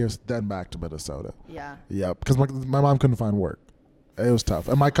for 3 years, then back to Minnesota. Yeah. Yeah, because my mom couldn't find work. It was tough.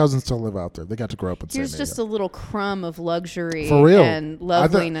 And my cousins still live out there. They got to grow up in San Diego. Here's just a little crumb of luxury for real. And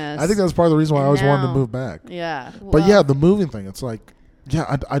loveliness. I think that's part of the reason why I always wanted to move back. Yeah. Well, but yeah, the moving thing, it's like,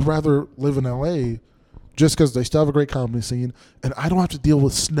 I'd rather live in LA just because they still have a great comedy scene and I don't have to deal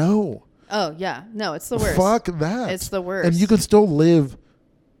with snow. Oh, yeah. No, it's the worst. Fuck that. It's the worst. And you can still live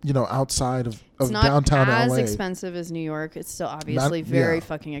outside of It's of not downtown as LA. expensive as New York. It's still obviously very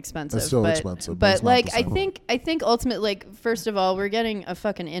fucking expensive. It's still but, expensive, but But it's not like, the I same. think ultimately, like, first of all, we're getting a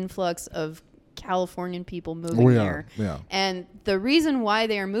fucking influx of Californian people moving here. Yeah. And the reason why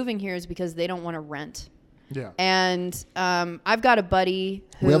they are moving here is because they don't want to rent. Yeah. And I've got a buddy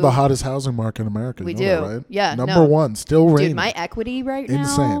who... We have the hottest housing market in America. We you know do. that, right? Yeah. Number one, still reigning. Dude, my equity right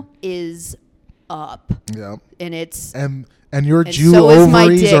Insane. now is up. Yeah. And it's... And your and Jew so is my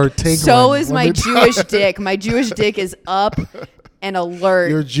ovaries dick. are tingling. So is my Jewish dick. My Jewish dick is up and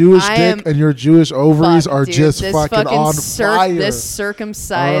alert. Your Jewish dick and your Jewish ovaries are dude, just this fucking on fire. This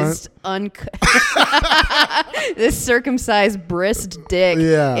circumcised, this circumcised brisket dick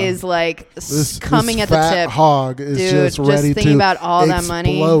is like coming this at the fat tip. hog is Dude, just ready think to about all that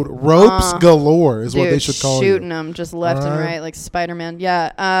money. explode. Ropes galore is Dude, what they should call shooting you. them just left and right like Spider-Man.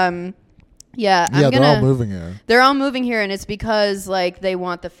 Yeah. Yeah, they're all moving here. They're all moving here, and it's because like they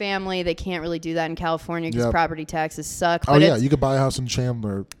want the family. They can't really do that in California because property taxes suck. Oh yeah, you could buy a house in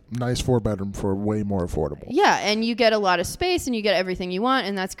Chandler, nice 4-bedroom for way more affordable. Yeah, and you get a lot of space and you get everything you want,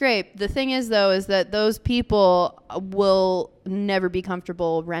 and that's great. The thing is, though, is that those people will never be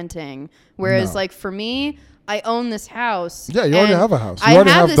comfortable renting. Whereas, like for me, I own this house. Yeah, you already have a house. You I already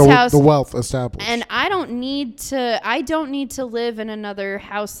have have this house, the wealth established. and I don't need to live in another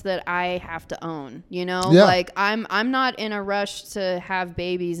house that I have to own. You know, like I'm not in a rush to have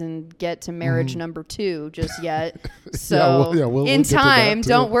babies and get to marriage number 2 just yet. So we'll in get to time, that,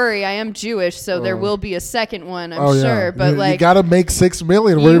 don't worry, I am Jewish, so there will be a second one, I'm sure. Yeah. But you gotta make $6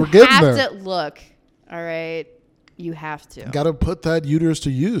 million. We're getting there. Look, all right. You have to. Got to put that uterus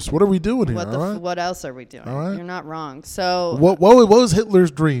to use. What are we doing here? What else are we doing? All right. You're not wrong. So what was Hitler's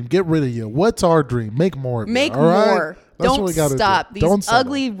dream? Get rid of you. What's our dream? Make more. Make all right? more. Don't stop. Do. These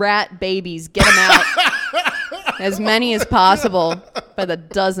ugly rat babies. Get them out. As many as possible by the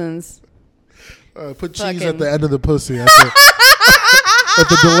dozens. Put cheese at the end of the pussy. At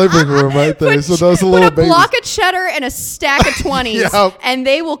the delivery room right there. So those little babies. Put a block of cheddar and a stack of 20s, and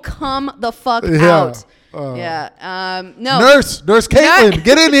they will come the fuck out. No. Nurse Caitlin,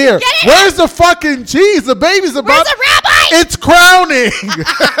 get in here. Where's the fucking cheese? The baby's about. Where's the rabbi? It's crowning.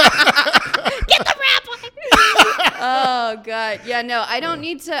 Get the rabbi. Oh God, yeah, no, I don't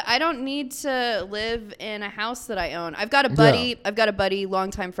need to live in a house that I own. I've got a buddy,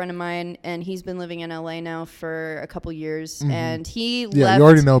 longtime friend of mine, and he's been living in LA now for a couple years, and he left. Yeah, you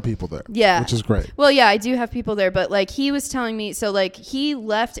already know people there. Yeah, which is great. Well, yeah, I do have people there, but like he was telling me, so like he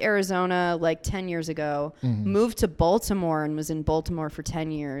left Arizona like 10 years ago, moved to Baltimore, and was in Baltimore for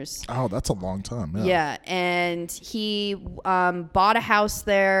 10 years. Oh, that's a long time. Yeah, and he bought a house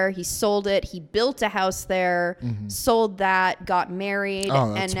there. He sold it. He built a house there, sold that, got married,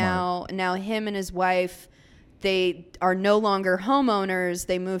 and now him and his wife, they are no longer homeowners.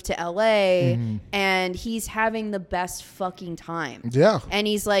 They moved to LA, and he's having the best fucking time. Yeah. And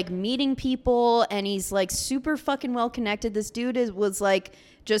he's like meeting people, and he's like super fucking well connected. This dude was like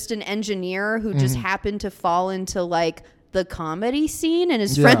just an engineer who just happened to fall into like the comedy scene and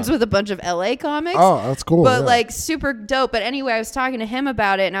is friends with a bunch of LA comics. Oh, that's cool. But like super dope. But anyway, I was talking to him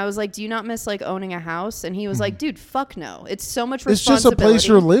about it, and I was like, do you not miss like owning a house? And he was like, dude, fuck no. It's so much responsibility. It's just a place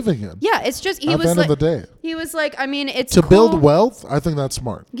you're living in. Yeah, it's just, at the end of the day. He was like, I mean, it's to cool. build wealth. I think that's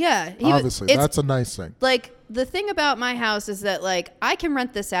smart. Yeah. Obviously, that's a nice thing. Like, the thing about my house is that like I can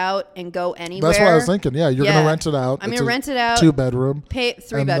rent this out and go anywhere. That's what I was thinking. Yeah, you're gonna rent it out. I'm gonna rent it out. 2-bedroom. Pay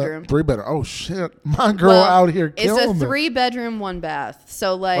 3-bedroom. 3-bedroom. Oh shit, my girl out here killing It's a it. 3-bedroom, 1-bath.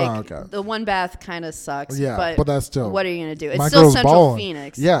 So like the 1-bath kind of sucks. Yeah, but that's still. What are you gonna do? It's my still girl's Central balling.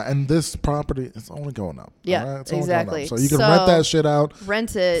 Phoenix. Yeah, and this property is only going up. Yeah, it's only exactly. Going up. So you can rent that shit out.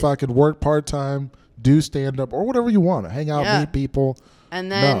 Rent it. Fucking work part time. Do stand up or whatever you want. Hang out, meet people. And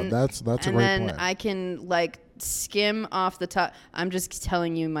then that's a great plan. And then I can like skim off the top. I'm just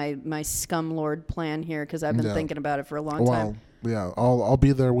telling you my scum lord plan here because I've been thinking about it for a long time. Yeah, I'll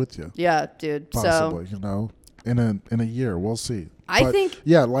be there with you. Yeah, dude. Possibly, in a year, we'll see. I think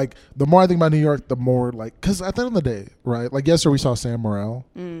like the more I think about New York, the more like because at the end of the day, right? Like yesterday we saw Sam Morril,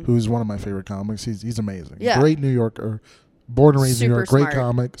 who's one of my favorite comics. He's amazing. Yeah, great New Yorker. Born and raised in New York, great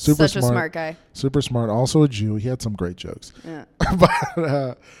comic, super Such a smart guy, super smart. Also a Jew. He had some great jokes. Yeah,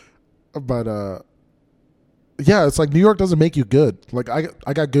 but yeah, it's like New York doesn't make you good. Like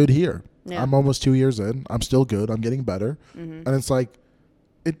I got good here. Yeah. I'm almost 2 years in. I'm still good. I'm getting better, and it's like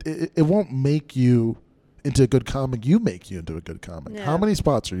it won't make you into a good comic. You make you into a good comic. Yeah. How many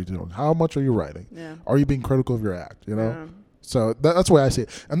spots are you doing? How much are you writing? Yeah. Are you being critical of your act? You know. Yeah. So that's the way I see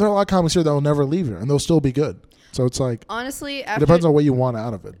it. And there are a lot of comics here that will never leave here, and they'll still be good. So it's like, honestly, it depends on what you want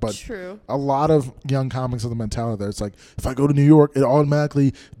out of it. But true. A lot of young comics have the mentality there. It's like, if I go to New York, it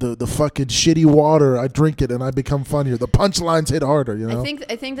automatically, the fucking shitty water, I drink it and I become funnier. The punchlines hit harder, you know? I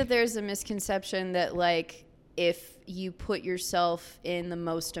think that there's a misconception that, like, if you put yourself in the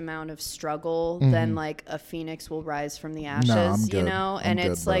most amount of struggle, then like a phoenix will rise from the ashes, you know? And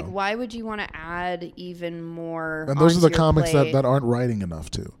it's like, why would you want to add even more? And those are the comics that aren't writing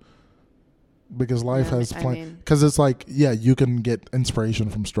enough too. Because life has plenty. Because it's like, yeah, you can get inspiration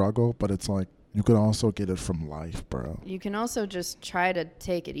from struggle, but it's like, you can also get it from life, bro. You can also just try to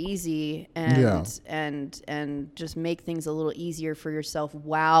take it easy and just make things a little easier for yourself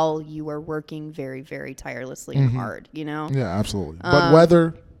while you are working very, very tirelessly and hard, you know? Yeah, absolutely. But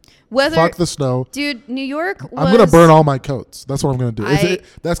weather, fuck the snow. Dude, New York was... I'm going to burn all my coats. That's what I'm going to do.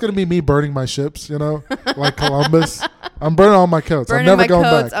 That's going to be me burning my ships, you know? Like Columbus. I'm burning all my coats. I'm never going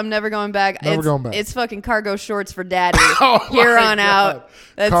back. I'm never going back. Never going back. It's fucking cargo shorts for daddy here on out.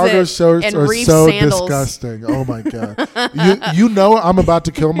 That's cargo shorts and are so sandals. Disgusting. Oh my god. you know I'm about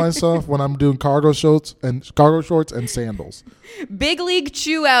to kill myself when I'm doing cargo shorts and sandals. Big League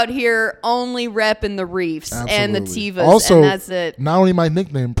Chew out here only repping the reefs and the Tevas, also, and that's it. Not only my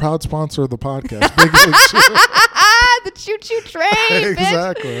nickname, proud sponsor of the podcast, Big League Chew. The Choo Choo Train.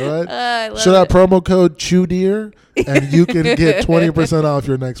 Exactly, right? Should have promo code ChewDeer, and you can get 20% off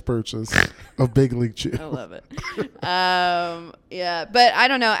your next purchase of Big League Chew. I love it. Yeah, but I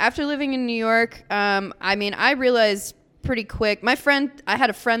don't know. After living in New York, I mean, I realized pretty quick. I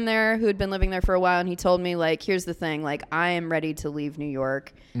had a friend there who had been living there for a while, and he told me, like, here's the thing, like, I am ready to leave New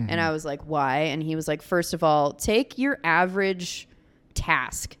York. And I was like, why? And he was like, first of all, take your average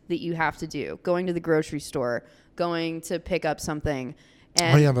task that you have to do, going to the grocery store, going to pick up something.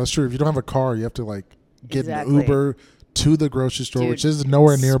 And oh yeah, that's true. If you don't have a car, you have to like get an Uber to the grocery store, which is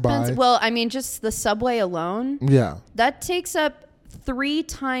nowhere nearby. Well, I mean, just the subway alone. Yeah. That takes up 3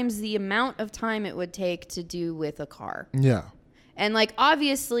 times the amount of time it would take to do with a car. Yeah. And like,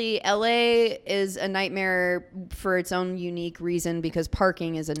 obviously, LA is a nightmare for its own unique reason because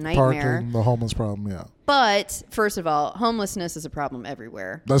parking is a nightmare. Parking, the homeless problem, yeah. But first of all, homelessness is a problem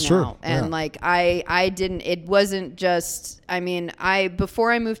everywhere. That's true. And like, it wasn't just, I mean,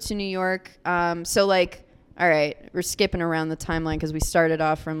 before I moved to New York, so like, all right, we're skipping around the timeline because we started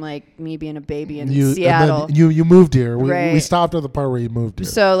off from like me being a baby in Seattle. And then you moved here. We stopped at the part where you moved here.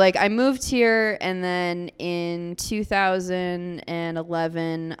 So like I moved here, and then in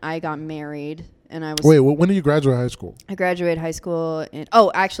 2011 I got married, and I was. Wait, when did you graduate high school? I graduated high school in.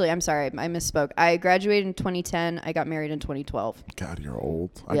 Oh, actually, I'm sorry, I misspoke. I graduated in 2010. I got married in 2012. God, you're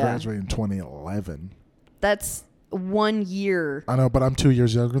old. I graduated in 2011. That's 1 year. I know, but I'm 2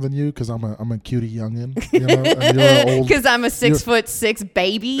 years younger than you because I'm a cutie youngin. You know, because I'm a 6'6"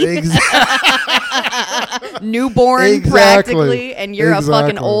 baby, newborn practically, and you're a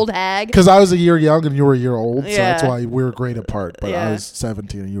fucking old hag. Because I was a year young and you were a year old, so that's why we were great apart. But I was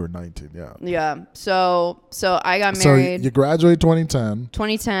 17 and you were 19. Yeah. Yeah. So I got married. So you graduated 2010.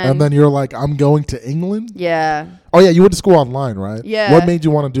 2010, and then you're like, I'm going to England. Yeah. Oh yeah, you went to school online, right? Yeah. What made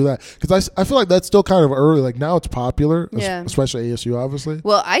you want to do that? Because I feel like that's still kind of early. Like now it's popular, especially ASU, obviously.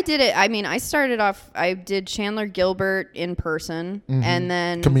 Well, I did it. I mean, I started off. I did Chandler Gilbert in person, and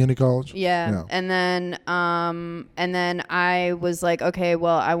then community college. Yeah, and then I was like, okay,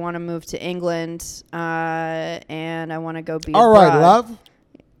 well, I want to move to England, and I want to go be. All abroad. right, love.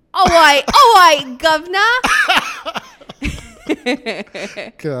 All right, governor.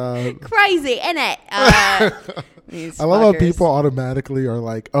 God. Crazy, innit? I love how people automatically are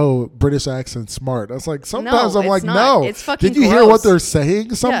like, "Oh, British accent, smart." I was like, sometimes I'm like, not. "No, it's fucking did you hear what they're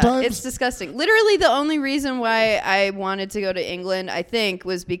saying?" Sometimes it's disgusting. Literally, the only reason why I wanted to go to England, I think,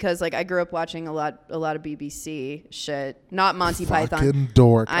 was because like I grew up watching a lot of BBC shit, not Monty Python. Fucking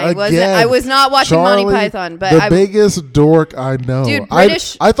dork. I was not watching Charlie, Monty Python, but the biggest dork I know. Dude,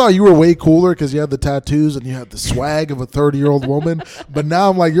 British. I thought you were way cooler because you had the tattoos and you had the swag of a 30-year-old woman, but now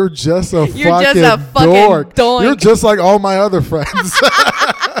I'm like, you're just a fucking dork. Doink. You're just like all my other friends.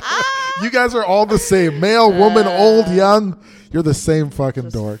 You guys are all the same. Male, woman, old, young. You're the same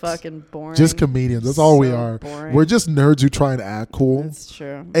fucking dorks. Fucking boring. Just comedians. That's all we are. Boring. We're just nerds who try and act cool. That's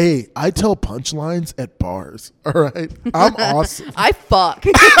true. Hey, I tell punchlines at bars. All right. I'm awesome. I fuck.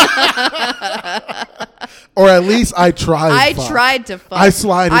 Or at least I tried. I tried to fuck. I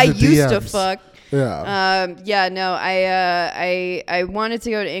slide into DMs. I used to fuck. Yeah. No, I wanted to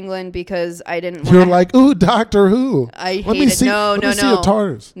go to England because I didn't. You're like, ooh, Doctor Who. I hate it. See a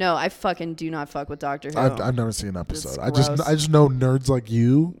TARDIS. No, I fucking do not fuck with Doctor Who. I've never seen an episode. It's I just know nerds like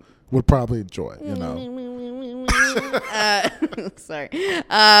you would probably enjoy it. You know. Sorry.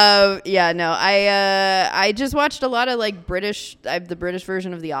 Yeah, no. I just watched a lot of like the British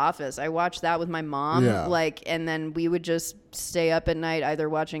version of The Office. I watched that with my mom. Yeah. Like, and then we would just stay up at night either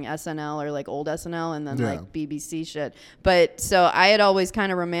watching SNL or like old SNL and then like BBC shit. But so I had always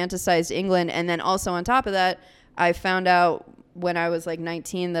kind of romanticized England, and then also on top of that, I found out when I was like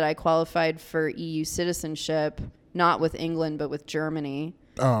 19 that I qualified for EU citizenship, not with England but with Germany.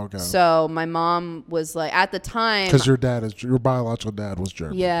 Oh, okay. So my mom was like, at the time, because your biological dad was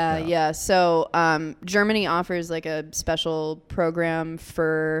German. Yeah. So Germany offers like a special program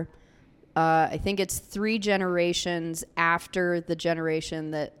for I think it's 3 generations after the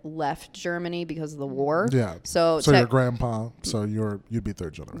generation that left Germany because of the war. Yeah. So your grandpa. So you'd be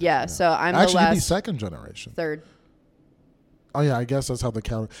 3rd generation. Yeah. So I'm actually the last. You'd be 2nd generation. 3rd. Oh yeah, I guess that's how the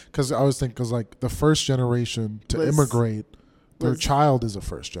count. Because I was thinking, because like the first generation to immigrate, their child is a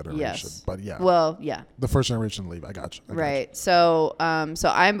first generation. Yes. But yeah. Well, yeah. The first generation leave. I got you. Right. So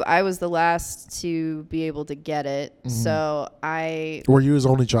I was the last to be able to get it. Mm-hmm. So Were you his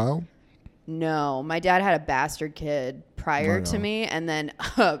only child? No, my dad had a bastard kid prior to me, and then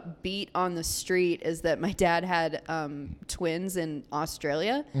beat on the street is that my dad had twins in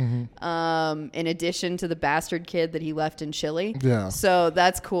Australia, in addition to the bastard kid that he left in Chile. Yeah. So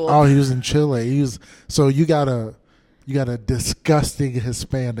that's cool. Oh, he was in Chile. So you got a disgusting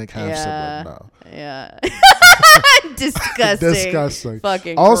Hispanic half sibling now. Yeah. Disgusting.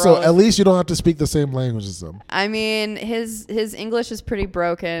 Fucking also, gross. at least you don't have to speak the same language as them. I mean, his English is pretty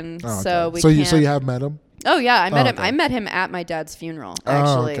broken, Oh, okay. so we so can't. you have met him? Oh yeah, I met him. Okay. I met him at my dad's funeral.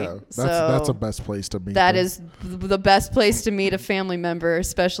 Actually, Oh, okay. So That's the best place to meet. That them. is the best place to meet a family member,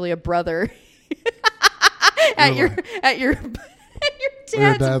 especially a brother. at your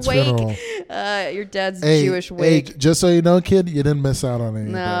dad's wake. funeral. Your dad's Jewish wake. Hey, just so you know, kid, you didn't miss out on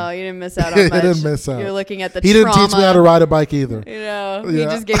anything. No, you didn't miss out on much. You didn't miss out. You're looking at the He trauma. didn't teach me how to ride a bike either. You know, Yeah. he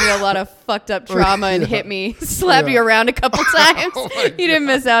just gave me a lot of fucked up trauma and hit me, slapped me around a couple times. You didn't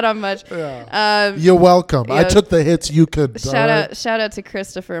miss out on much. Yeah. You're welcome. I took the hits you could. Shout out to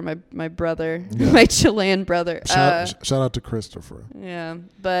Christopher, my brother, my Chilean brother. Shout out to Christopher. Yeah,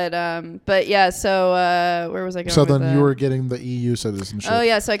 but yeah. So where was I going? So with then that? you were getting the EU citizenship. Oh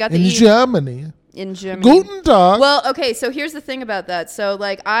yeah, so I got the in EU Germany. In Germany. Guten Tag. Well, okay, so here's the thing about that. So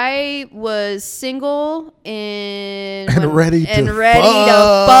like I was single ready to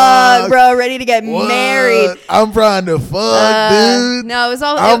fuck, bro, ready to get married. I'm trying to fuck, dude. No, it was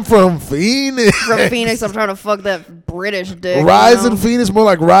all I'm from Phoenix. From Phoenix. I'm trying to fuck that British dick. Rising Phoenix, more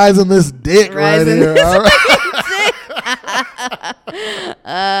like rising this dick right here. All right.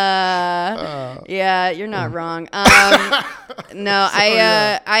 Yeah, you're not wrong. No,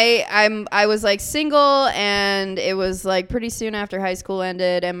 I was like single, and it was like pretty soon after high school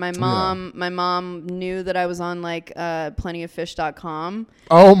ended, and my mom knew that I was on like plentyoffish.com.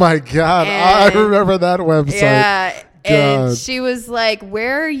 Oh my God, I remember that website. Yeah. And she was like,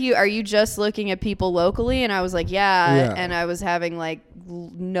 "Where are you? Are you just looking at people locally?" And I was like, "Yeah." And I was having like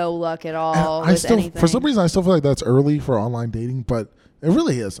no luck at all with anything. For some reason, I still feel like that's early for online dating, but it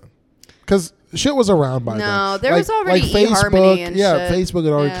really isn't, because shit was around by then. No, there was already like eHarmony and shit. Facebook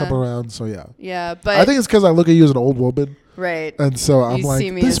had already come around, so yeah. Yeah, but I think it's because I look at you as an old woman. Right. And so I'm like, see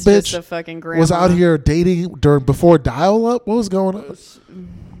me this as bitch just a fucking grandma. was out here dating before dial-up? What was going on?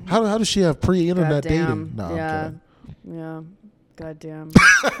 How does she have pre-internet dating? No, yeah. Yeah. Goddamn.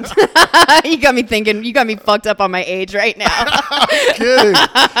 You got me thinking. You got me fucked up on my age right now. I'm kidding.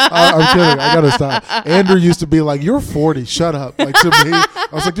 I'm kidding. I gotta stop. Andrew used to be like, "You're 40. Shut up." Like to me, I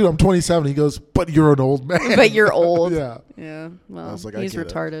was like, "Dude, I'm 27." He goes, "But you're an old man." But you're old. Yeah. Yeah. Well, I was like, he's I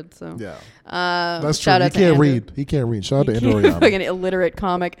get retarded. it. So yeah. Shout That's true. out He to can't Andrew. read. He can't read. Shout out to Andrew Oriana. Fucking illiterate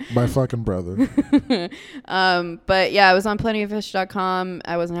comic. My fucking brother. But yeah, I was on plentyoffish.com.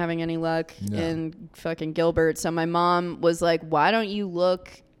 I wasn't having any luck in fucking Gilbert. So my mom was like, "Why don't you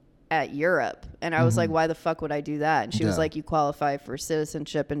look at Europe?" And I was like, "Why the fuck would I do that?" And she was like, "You qualify for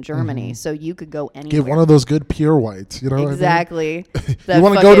citizenship in Germany, so you could go anywhere." Get one of those good pure whites. You know exactly. what I mean? You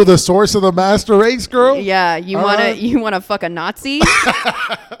want to go to the source of the master race, girl? Yeah, you want to fuck a Nazi?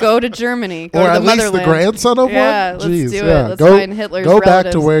 Go to Germany. Go or to at the least motherland. the grandson of one? Yeah, let's Jeez, do it. yeah. Let's find Hitler's Go relatives.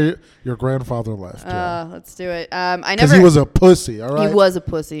 back to where your grandfather left. Let's do it. I never. Because he was a pussy, all right? He was a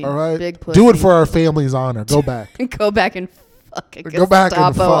pussy. All right? Big pussy. Do it for our family's honor. Go back. Go back and fuck a Go back and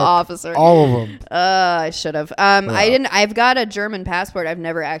Gestapo fuck officer. all of them. I should have. I didn't. I've got a German passport. I've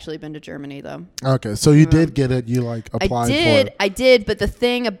never actually been to Germany though. Okay, so you did get it. You like applied for it. I did. But the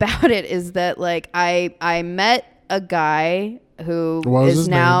thing about it is that like I met a guy who What was is his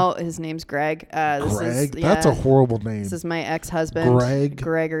now his name's Greg. Greg? That's a horrible name. This is my ex-husband,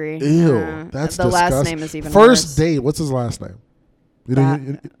 Gregory. Ew, that's the disgusting. last name is even First worse. date. What's his last name? You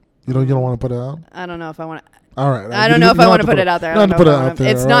don't want to put it out. I don't know if I want to. All right. I don't know if I want to put it out there. Not to put it out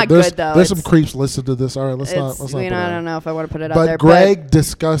there. It's not There's, good though. There's some creeps listen to this. All right, let's not. I don't know if I want to put it out but there. Greg,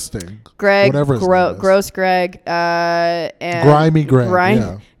 disgusting. Greg, whatever his name is. gross Greg, and Grimy Greg.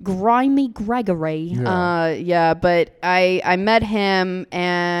 Yeah. Grimy Gregory. Yeah. But I met him,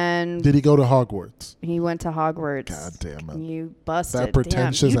 and did he go to Hogwarts? He went to Hogwarts. God damn it! You busted. That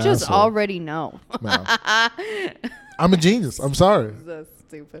pretentious You just asshole. already know. No. I'm a genius. I'm sorry. So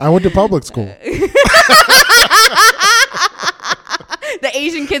stupid. I went to public school. The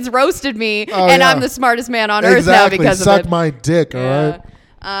Asian kids roasted me, Oh, and yeah. I'm the smartest man on earth now because Suck of it. my dick, all right?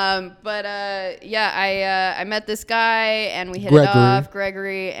 I met this guy and we hit Gregory. it off,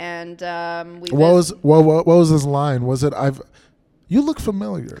 Gregory, and we. What was his line? Was it you look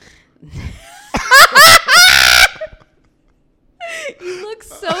familiar? You look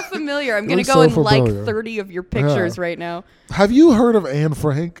so familiar. I'm gonna look go so and familiar. like 30 of your pictures right now. Have you heard of Anne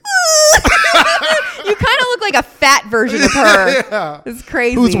Frank? You kind of look like a fat version of her. Yeah. It's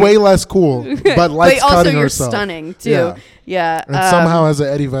crazy. Who's way less cool, but likes but also cutting you're herself. stunning too. Yeah. And somehow has an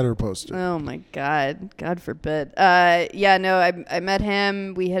Eddie Vedder poster. Oh my God forbid. I met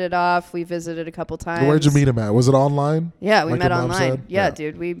him. We hit it off. We visited a couple times. Where'd you meet him at? Was it online? Yeah, we like met your mom online. said? Yeah,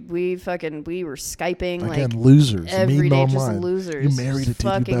 dude. We were Skyping. Again, like losers. every Meeting day, online. just losers. You married a dude you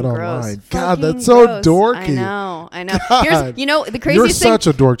Fucking met gross. online. God, Fucking that's so gross. dorky. I know. God. Here's, the craziest You're thing. such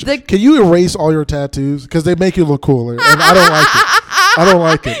a dork. Can you erase all your tattoos? Because they make you look cooler. And I don't like it. I don't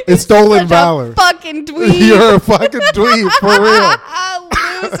like it. It's stolen Such valor. a fucking dweeb. You're a fucking dweeb, for real.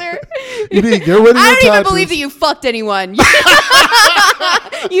 Loser. You need to get rid of your I don't even tattoos. believe that you fucked anyone.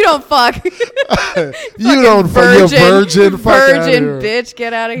 You don't fuck. You don't fuck. You're virgin. Fuck outta Virgin here. bitch.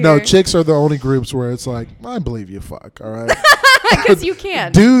 Get out of here. No, chicks are the only groups where it's like, I believe you fuck, all right? Because you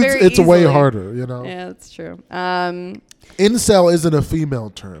can. Dudes, very it's way easily. harder, you know? Yeah, that's true. Incel isn't a female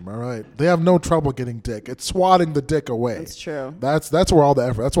term, all right? They have no trouble getting dick. It's swatting the dick away. That's true. That's where all the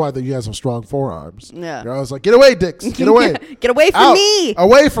effort. That's why you guys have strong forearms. Yeah. You're always like, get away, dicks. Get away. Get away from Out. me.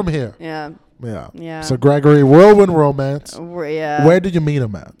 Away from here. Yeah. Yeah. So Gregory, whirlwind romance. Yeah. Where did you meet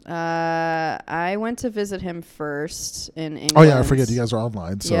him at? I went to visit him first in England. Oh yeah, I forget you guys are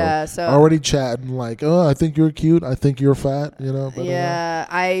online. So Yeah, so- already chatting like, oh, I think you're cute. I think you're fat. You know. Yeah,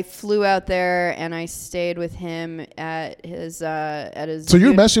 I flew out there and I stayed with him at his. So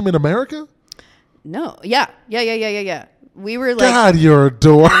you met him in America? No. Yeah. We were like. God, you're a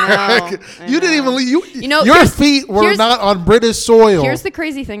dork. I You didn't even leave. Your here's- feet were here's- not on British soil. Here's the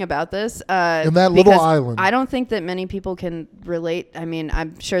crazy thing about this. In that little because island. I don't think that many people can relate. I mean,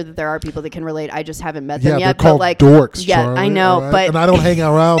 I'm sure that there are people that can relate. I just haven't met them yeah, yet. they're called but like, dorks. yeah, Charlie, I know, all right? but and I don't hang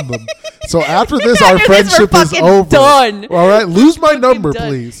around them. So after this, our After this, we're friendship is fucking over. done. All right, lose my number, done.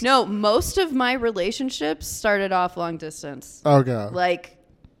 please. No, most of my relationships started off long distance. Oh god. Like,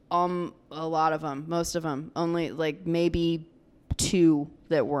 a lot of them, most of them, only like maybe 2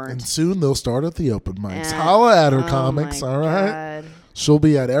 that weren't. And soon they'll start at the open mics. And- Holla at her, oh comics. my All right. God. She'll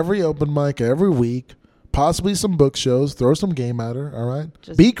be at every open mic every week. Possibly some book shows. Throw some game at her. All right.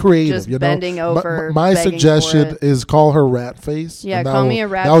 Just- Be creative. just you know. bending over, My begging suggestion for it. is call her rat face. Yeah, and call me a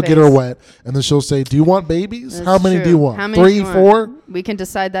rat That'll get her face. wet, and then she'll say, "Do you want babies? That's How many true. do you want? How many do 3, you want? 4? We can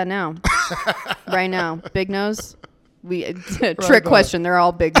decide that now. Right now. Big nose. Trick Right, question. They're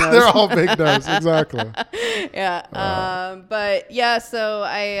all big nose. They're all big nose. Exactly. Yeah. But yeah. So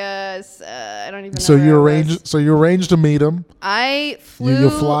I don't even. know So where you I was. arranged. So you arranged to meet him. I flew. You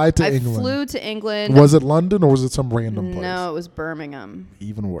fly to I England. flew to England. Was it London or was it some random place? No, it was Birmingham.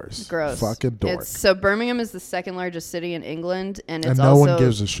 Even worse. Gross. Fucking dork. So Birmingham is the second largest city in England, and it's And no also one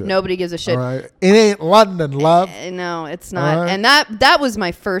gives a shit. Nobody gives a shit. All right. It ain't London, love. No, it's not. All right. And that was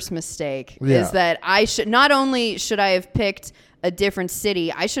my first mistake. Yeah. Is that I should not only should I have picked a different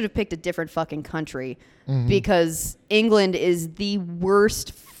city, I should have picked a different fucking country Mm-hmm. because England is the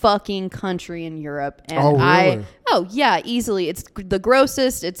worst fucking country in Europe. And Oh, really? Yeah, easily. It's the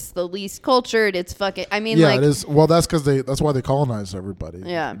grossest. It's the least cultured. It's fucking. I mean, Yeah, like it is. Well, that's because that's why they colonized everybody.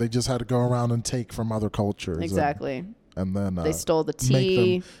 Yeah. They just had to go around and take from other cultures. exactly. And then They stole the make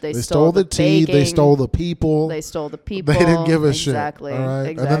tea. them- They stole the tea. They baking. stole the people. They stole the people. They didn't give a exactly. shit. All right.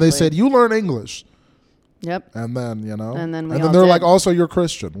 Exactly. And then they said, "You learn English." "Yep, And then And then we all they're did. like, "Also, you're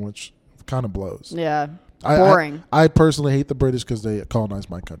Christian," which kind of blows. yeah, I- boring." I personally hate the British because they colonized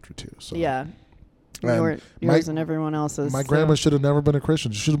my country too. So Yeah, And yours and everyone else's. my so- grandma should have never been a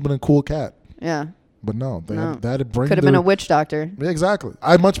Christian. She should have been a cool cat. Yeah, But no, No. that'd bring Could have been a witch doctor. Yeah, exactly.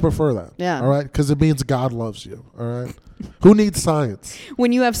 I much prefer that. Yeah. All right, because it means God loves you. All right. Who needs science?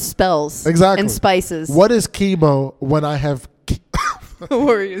 When you have spells. Exactly. And spices. What is chemo when I have What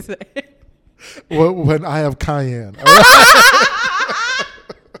were you saying? when I have cayenne? All right?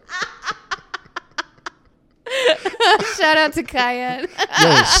 Shout out to Cayenne.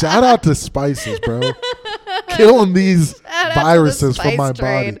 Yo, shout out to spices, bro. Killing these Shout out to the viruses from spice my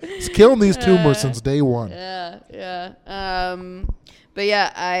train. body. It's killing these tumors since day one. Yeah. But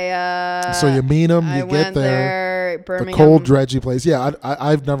yeah, So you meet them, I you went get there. there, Birmingham. The cold, dredgy place. Yeah,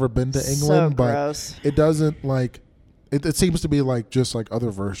 I've never been to England, So but gross. it doesn't like. It seems to be like just like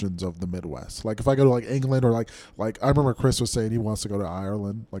other versions of the Midwest. Like if I go to like England or like I remember Chris was saying he wants to go to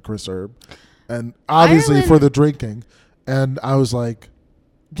Ireland, like Chris Erb, and obviously Ireland- for the drinking. And I was like,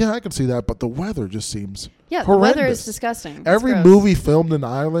 yeah, I can see that, but the weather just seems Yeah, horrendous. the weather is disgusting. It's Every gross. movie filmed in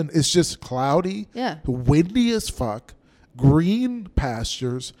Ireland is just cloudy, Yeah. windy as fuck, green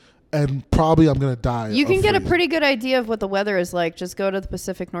pastures, and probably I'm gonna die. You of can get a freezing. pretty good idea of what the weather is like. Just go to the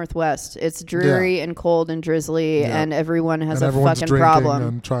Pacific Northwest. It's dreary and cold and drizzly, Yeah. and everyone has and a everyone's fucking drinking problem.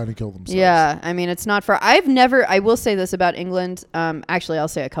 and trying to kill themselves. Yeah, I mean, it's not for. I will say this about England. Actually, I'll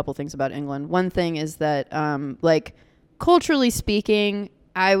say a couple things about England. One thing is that, like, culturally speaking,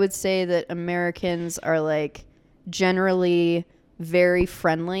 I would say that Americans are like generally very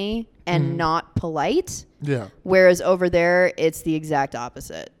friendly and not polite. Yeah. Whereas over there, it's the exact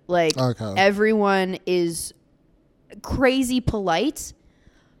opposite. Like, Okay. everyone is crazy polite,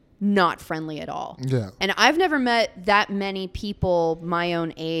 not friendly at all. Yeah. And I've never met that many people my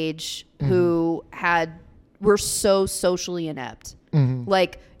own age who were so socially inept.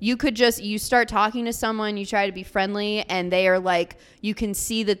 Like, you start talking to someone, you try to be friendly, and they are like, you can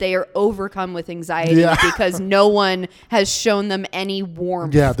see that they are overcome with anxiety because no one has shown them any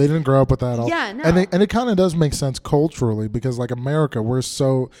warmth. Yeah, they didn't grow up with that at all. Yeah, no. And it kind of does make sense culturally because, like, America,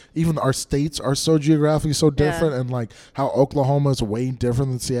 even our states are so geographically so different, and, like, how Oklahoma is way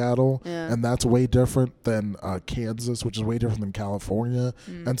different than Seattle, and that's way different than Kansas, which is way different than California.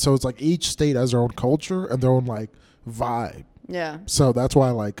 And so it's like each state has their own culture and their own, like, vibe. Yeah. So that's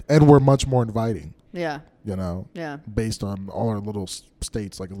why, like, and we're much more inviting, Yeah. you know, Yeah. based on all our little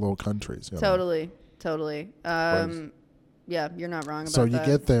states, like little countries. You know? Totally. Yeah, you're not wrong about So that. you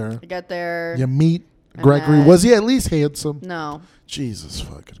get there. I get there. You meet And Gregory. then- Was he at least handsome? No. Jesus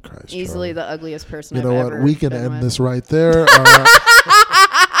fucking Christ. Easily Charlie. the ugliest person You I've know ever what? We can been end with. this right there.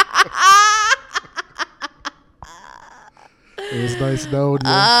 It was nice knowing you.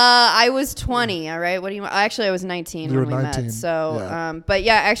 I was 20, all right? What do you want? Actually, I was 19 You when were we 19, met. So, yeah. but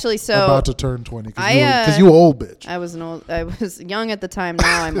yeah, actually, so About to turn 20 I, because you old bitch. I was young at the time.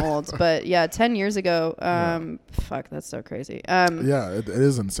 Now I'm old. But yeah, 10 years ago. Fuck, that's so crazy. Yeah, it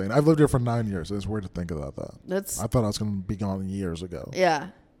is insane. I've lived here for 9 years. It's weird to think about that. That's I thought I was going to be gone years ago. yeah.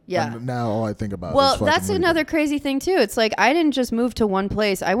 And now all I think about Well, is fucking that's leaving. another crazy thing too. It's like I didn't just move to one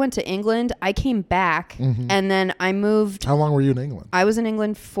place. I went to England. I came back, and then I moved. How long were you in England? I was in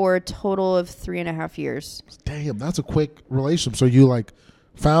England for a total of 3.5 years. Damn, that's a quick relationship. So you like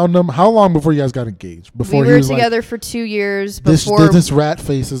found him. How long before you guys got engaged? Before We he were was together for 2 years like, before. this rat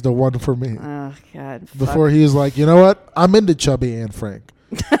face is the one for me. Oh God! Before he was like, you know what? I'm into chubby Anne Frank.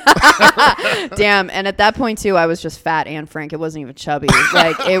 Damn. And at that point too, I was just fat Anne Frank. It wasn't even chubby.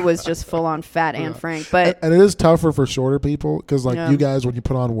 Like it was just full on fat Anne Frank. But And it is tougher for shorter people because like Yeah. you guys, when you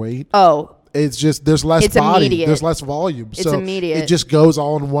put on weight, oh, it's just there's less It's body, immediate. there's less volume. It's so immediate. It just goes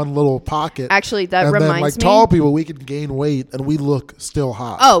all in one little pocket. actually, that and then reminds like me. tall people, we can gain weight and we look still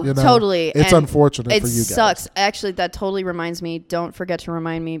hot. Oh, you know? totally. It's And unfortunate It for you guys. sucks. Actually, that totally reminds me. Don't forget to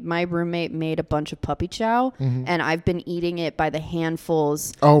remind me. My roommate made a bunch of puppy chow, and I've been eating it by the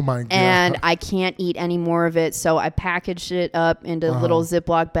handfuls. Oh my god! And I can't eat any more of it, so I packaged it up into little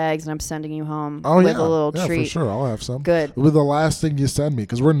Ziploc bags, and I'm sending you home oh with yeah, a little yeah, treat. for sure. I'll have some. Good. With the last thing you send me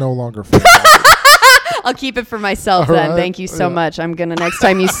because we're no longer friends. I'll keep it for myself All then. right. Thank you so Yeah. much. I'm gonna next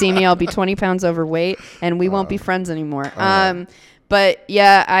time you see me, I'll be 20 pounds overweight, and we won't be friends anymore. But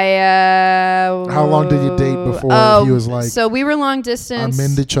yeah, I. How long did you date before he was like, So we were long distance. I'm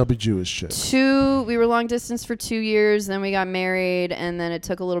into chubby Jewish shit? We were long distance for 2 years. Then we got married, and then it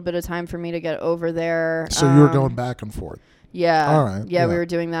took a little bit of time for me to get over there. So you were going back and forth. Yeah. All right, Yeah, we yeah. were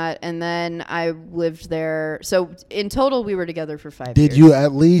doing that, and then I lived there. So in total, we were together for 5 years. Did you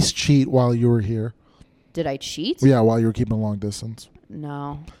at least cheat while you were here? Did I cheat? Yeah, while you were keeping long distance.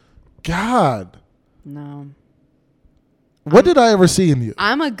 No. God, No. what did I ever see in you?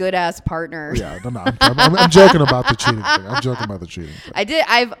 I'm a good ass partner. Yeah, no, I'm joking about the cheating thing. I'm joking about the cheating thing. I did.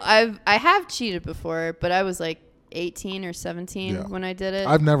 I have cheated before, but I was like 18 or 17 Yeah. when I did it.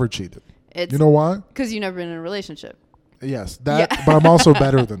 I've never cheated. It's You know why? because you've never been in a relationship. Yes, that. But I'm also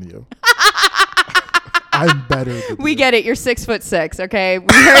better than you. I'm better than We you. get it. You're 6'6". Okay,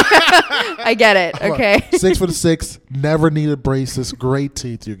 I get it. Okay. 6'6", never needed braces. Great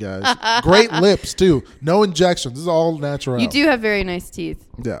teeth, you guys. Great lips too. No injections. This is all natural. You do have very nice teeth.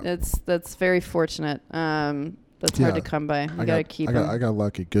 Yeah. That's very fortunate. That's hard to come by. You gotta keep them. I got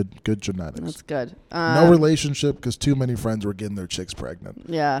lucky. Good genetics. That's good. No relationship because too many friends were getting their chicks pregnant.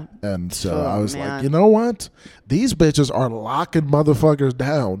 Yeah. And so Oh, I was man. like, you know what? These bitches are locking motherfuckers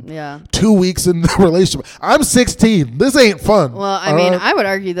down. Yeah. 2 weeks in the relationship. I'm 16. This ain't fun. Well, I mean, I would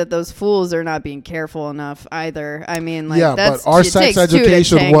argue that those fools are not being careful enough either. I mean, like, yeah, that's, but our it sex takes two to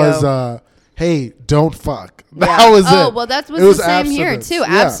education tango. was, hey, don't fuck. Yeah. That was it. Oh, well, that was It was the same here, abstinence.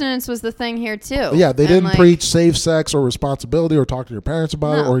 too. Yeah. Abstinence was the thing here, too. Yeah, they And, didn't like, preach safe sex or responsibility or talk to your parents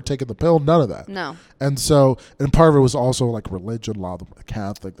about it No. or taking the pill. None of that. No. And so, and part of it was also like religion, law, the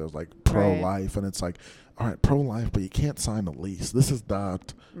Catholic. There's like pro-life, and it's like, all right, pro-life, but you can't sign a lease. This is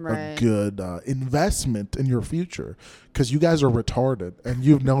not a good investment in your future because you guys are retarded and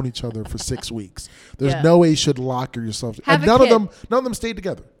you've known each other for 6 weeks. There's Yeah. no way you should lock yourself. Have And a none of kid. them stayed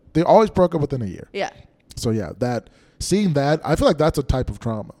together. They always broke up within a year. Yeah. So yeah, seeing that, I feel like that's a type of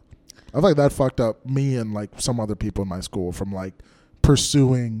trauma. I feel like that fucked up me and like some other people in my school from like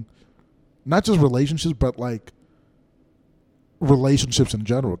pursuing not just relationships, but like relationships in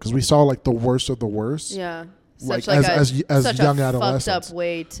general. Because we saw like the worst of the worst. Yeah. Like, Such as such young a adolescents. fucked up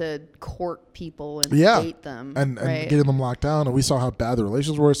way to court people and Yeah. date them. And right? getting them locked down, and we saw how bad the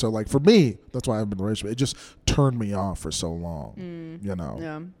relations were. So like for me, that's why I haven't been in a relationship. It just turned me off for so long. You know.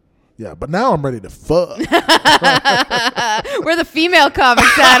 Yeah. Yeah, but now I'm ready to fuck. Where the female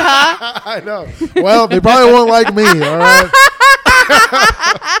comics at, huh? I know. Well, they probably won't like me, all right?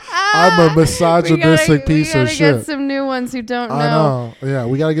 I'm a misogynistic piece of We gotta shit. get some new ones who don't know. I know. Yeah,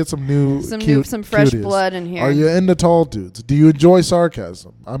 we got to get some new Some fresh cuties. blood in here. Are you into tall dudes? Do you enjoy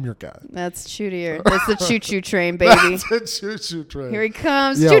sarcasm? I'm your guy. That's choo-choo. That's the choo-choo train, baby. That's a choo-choo train. Here he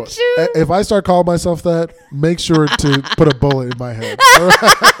comes. Yo, Choo-choo. if I start calling myself that, make sure to put a bullet in my head.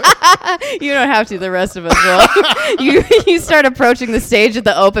 You don't have to. The rest of us will. You start approaching the stage at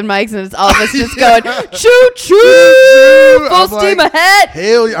the open mics, and it's all of us just going choo-choo, full I'm steam like, ahead.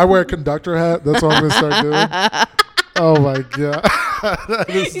 Hell, I wear a conductor hat. That's what I'm gonna start doing. Oh my god! That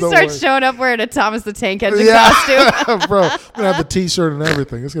is You the start worst. showing up wearing a Thomas the Tank Engine costume. bro. I'm gonna have the T-shirt and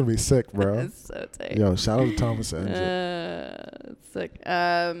everything. It's gonna be sick, bro. It's so tight. Yo, shout out to Thomas Engine. It's sick.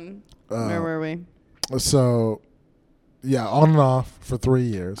 Where were we? So, yeah, on and off for 3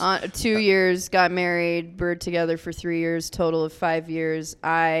 years. 2 years, got married. We're together for 3 years, total of 5 years.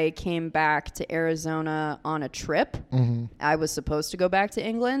 I came back to Arizona on a trip. Mm-hmm. I was supposed to go back to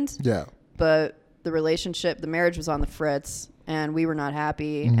England, Yeah. but the marriage was on the fritz, and we were not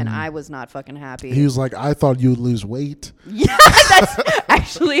happy, and I was not fucking happy. He was like, I thought you'd lose weight. Yeah, that's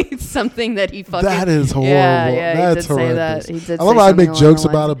actually something that he fucking. That is horrible. Yeah, That's he did say that. horrendous. He did I love say how I something make along jokes the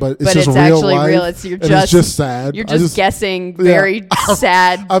about lines. it, but it's But just it's real actually life. real. It's just sad. You're I just guessing very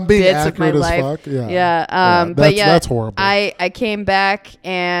sad I'm being bits of my accurate as life. fuck. Yeah. Yeah. Yeah, But yeah, that's horrible. I came back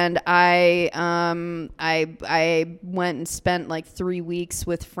and I went and spent like 3 weeks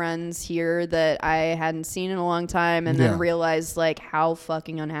with friends here that I hadn't seen in a long time, and then Yeah. realized like how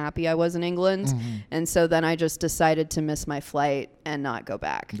fucking unhappy I was in England, Mm-hmm. and so then I just decided to miss my flight and not go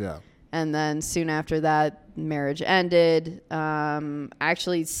back. Yeah. And then soon after that, marriage ended.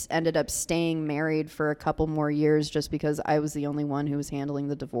 Actually ended up staying married for a couple more years just because I was the only one who was handling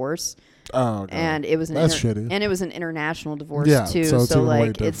the divorce. Oh, God. And it was That's shitty. and it was an international divorce Yeah, too. so it's even way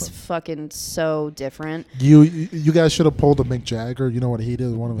like it's different. fucking so different. You guys should have pulled a Mick Jagger. You know what he did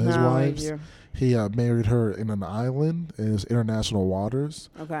with one of his No, wives? you- He married her in an island in his international waters.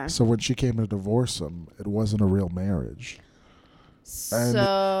 Okay. So when she came to divorce him, it wasn't a real marriage. And,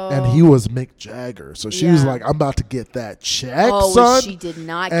 So and he was Mick Jagger. So she was Yeah. like, I'm about to get that check, Oh, son. she did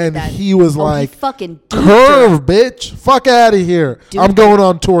not get And that. he was Oh, like, he fucking duped her. curve, bitch. Fuck out of here. Duped I'm going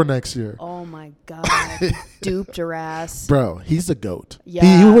on tour next year. Oh my god, duped her ass. Bro, he's a goat. Yeah.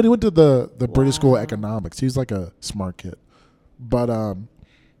 He went to the British School of Economics. He's like a smart kid. But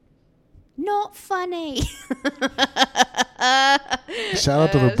Not funny. shout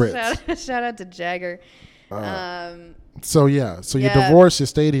out to the Brits. Shout out to Jagger. So yeah, so you Yeah. divorced, you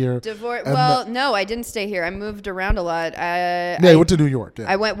stayed here. and Well, no, I didn't stay here. I moved around a lot. you went to New York. Yeah.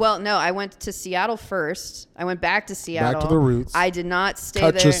 I went to Seattle first. I went back to Seattle. Back to the roots. I did not stay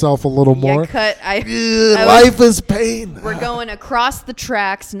Cut there. yourself a little more. I Life is pain. We're going across the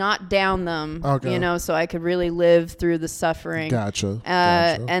tracks, not down them. Okay. You know, so I could really live through the suffering. Gotcha.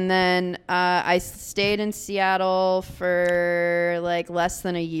 And then I stayed in Seattle for like less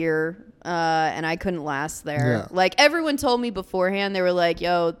than a year. And I couldn't last there. Yeah. Like everyone told me beforehand, they were like,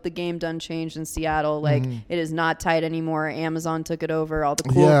 "Yo, the game done changed in Seattle. Like it is not tight anymore. Amazon took it over. All the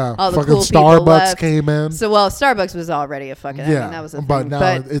cool, all the fucking cool people Starbucks left." came in. So Starbucks was already a fucking. Yeah, I mean, that was a but thing.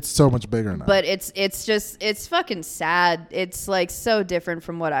 now it's so much bigger now. But it's fucking sad. It's like so different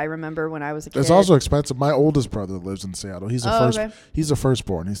from what I remember when I was a kid. It's also expensive. My oldest brother lives in Seattle. He's the first. Okay. He's the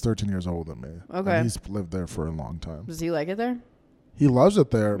firstborn. He's 13 years older than me. Okay. And he's lived there for a long time. Does he like it there? He loves it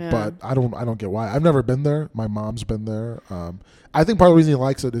there, Yeah. but I don't get why. I've never been there. My mom's been there. I think part of the reason he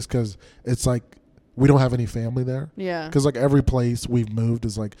likes it is because it's like we don't have any family there. Yeah. Because like every place we've moved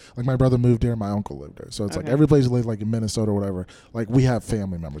is like my brother moved there, my uncle lived there. So it's like Okay. every place you live, like in Minnesota or whatever, like we have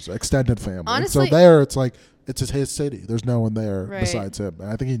family members, extended family. Honestly- and so there it's like it's his city. There's no one there Right. besides him, and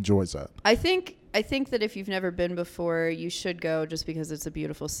I think he enjoys that. I think that if you've never been before, you should go just because it's a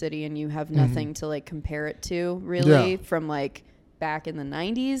beautiful city and you have nothing to like compare it to really Yeah. from like back in the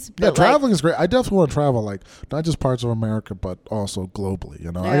 90s. Yeah, But, traveling is great. I definitely want to travel, like not just parts of America, but also globally.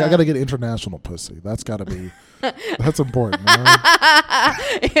 You know, Yeah. I got to get international pussy. That's got to be, that's important. Man.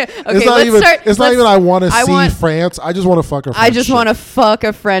 okay, It's not even. It's not even. I want to see France. I just want to fuck a French I just want to fuck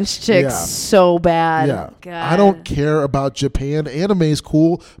a French chick Yeah. so bad. Yeah, God. I don't care about Japan. Anime is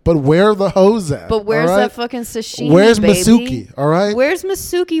cool, but where the hoes at? But where's all right? that fucking sashimi? Where's baby? Masuki? All right. Where's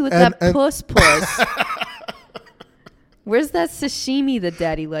Masuki with And- that puss? Where's that sashimi that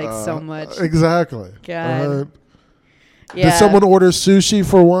daddy likes so much? Exactly. God. All right. Yeah. Did someone order sushi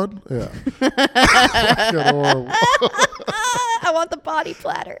for one? Yeah. Fucking horrible. I want the body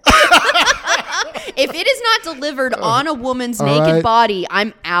platter. If it is not delivered on a woman's All naked right. body,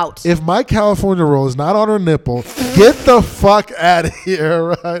 I'm out. If my California roll is not on her nipple, get the fuck out of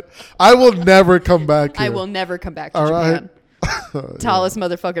here, right? I will never come back here. I will never come back to All Japan. right. Tallest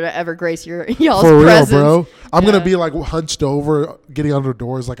motherfucker to ever grace y'all's For real, presence. bro. I'm Yeah. going to be like hunched over, getting under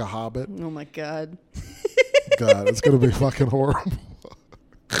doors like a hobbit. Oh my god. God, it's going to be fucking horrible.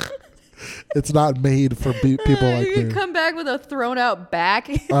 It's not made for people like You could me. come back with a thrown out back.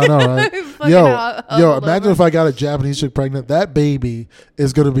 I know, right? Fucking Yo, huddled imagine over. if I got a Japanese chick pregnant. That baby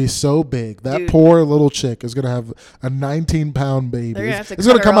is going to be so big. That Dude. poor little chick is going to have a 19-pound baby. They're gonna have to It's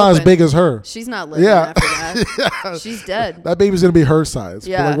going to cut her come out as open. big as her. She's not living Yeah. after that. Yeah. She's dead. That baby's going to be her size. But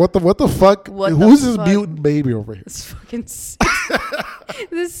Yeah. like, what the fuck? What the Who's this fuck? mutant baby over here? This fucking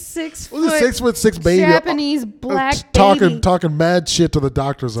this 6 Who's foot this 6'6" baby? Japanese black baby. Talking mad shit to the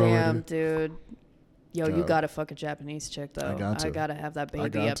doctors Damn, already. dude. Yo, you God. gotta fuck a Japanese chick though. I got to. gotta have that I baby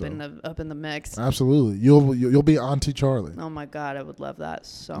got up to. in the mix. Absolutely. You'll be Auntie Charlie. Oh my god, I would love that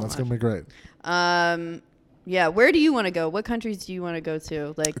so That's much. going to be great. Yeah, where do you want to go? What countries do you want to go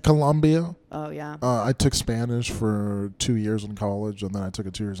to? Like, Colombia. oh yeah. I took Spanish for 2 years in college, and then I took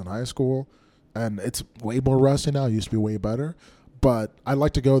it 2 years in high school. And it's way more rusty now. It used to be way better. But I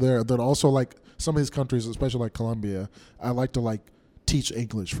like to go there. And then also, like, some of these countries, especially like Colombia, I like to, like, teach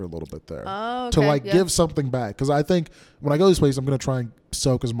English for a little bit there. Oh, To, okay, like, yeah. give something back. Because I think when I go to these places, I'm going to try and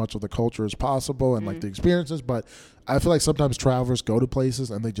soak as much of the culture as possible and, like, the experiences. But I feel like sometimes travelers go to places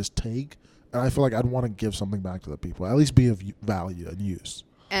and they just take. And I feel like I'd want to give something back to the people. At least be of value and use.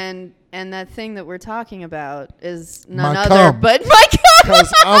 And that thing that we're talking about is none My other cum. but my cum.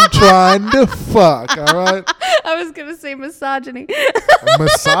 Because I'm trying to fuck, all right? I was gonna say misogyny.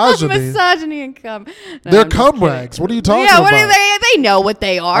 Misogyny? Misogyny and cum. No, They're I'm just cum kidding. rags. What are you talking Yeah, about? what are they? They know what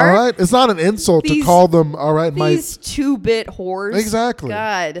they All are. right? It's not an insult to These- call them, all right, These 2-bit whores. Exactly.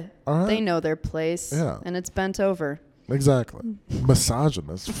 God. All right. They know their place. Yeah. And it's bent over. Exactly.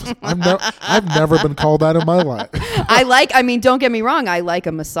 Misogynist. I've never been called that in my life. I mean, don't get me wrong. I like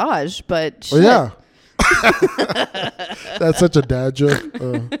a massage, but shit. Well, yeah. That's such a dad joke.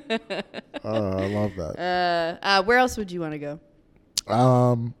 I love that. Where else would you want to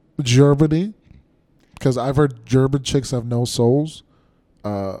go? Germany. Because I've heard German chicks have no souls.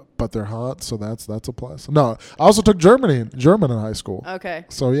 But they're hot, so that's a plus. No, I also took German in high school. Okay.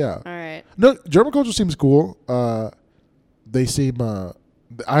 So yeah. All right. No, German culture seems cool. They seem.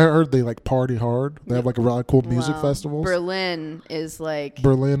 I heard they like party hard. They have like a really cool music Wow. festivals. Berlin is like.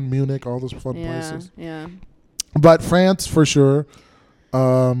 Berlin, Munich, all those fun Yeah. places. Yeah. But France for sure.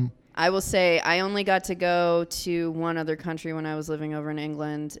 I I will say I only got to go to one other country when I was living over in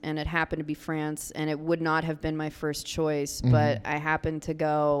England, and it happened to be France, and it would not have been my first choice, but I happened to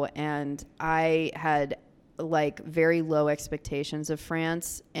go, and I had like very low expectations of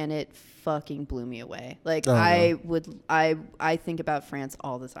France, and it fucking blew me away. Like I think about France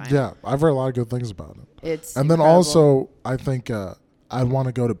all the time. Yeah, I've heard a lot of good things about it. It's and incredible. then also I think I'd want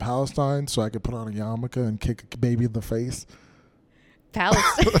to go to Palestine so I could put on a yarmulke and kick a baby in the face.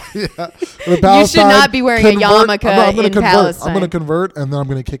 Palestine. You should not be wearing a yarmulke in Palestine. I'm going to convert, and then I'm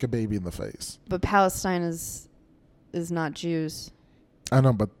going to kick a baby in the face. But Palestine is not Jews. I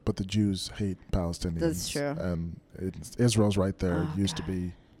know, but the Jews hate Palestinians. That's true. And Israel's right there. Oh, it used to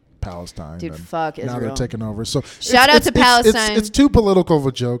be Palestine. Dude, and fuck now Israel. they're taking over. So Shout out to Palestine. It's too political of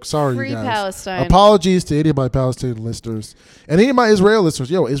a joke. Sorry, Free you guys. Palestine. Apologies to any of my Palestinian listeners and any of my Israeli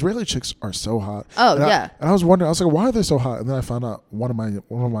listeners. Yo, Israeli chicks are so hot. Oh, and yeah. I was wondering. I was like, why are they so hot? And then I found out one of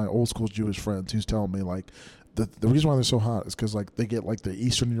my old school Jewish friends who's telling me like the reason why they're so hot is because like they get like the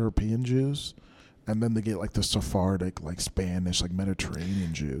Eastern European Jews. And then they get like the Sephardic, like Spanish, like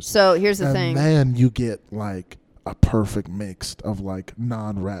Mediterranean Jews. So here's the thing. And then you get like a perfect mix of like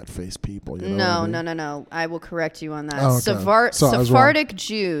non-rat face people. You know No. I will correct you on that. Oh, okay. Sephardic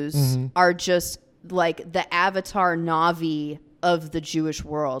Jews are just like the Avatar Na'vi of the Jewish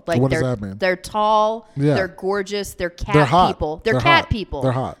world. Like what does that mean? They're tall, Yeah. they're gorgeous, they're cat They're hot. people. They're cat hot. people.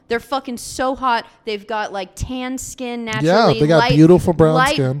 They're hot. They're fucking so hot. They've got like tan skin naturally. Yeah, they got beautiful brown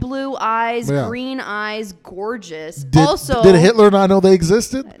light skin. blue eyes, Yeah. green eyes, gorgeous. Did Hitler not know they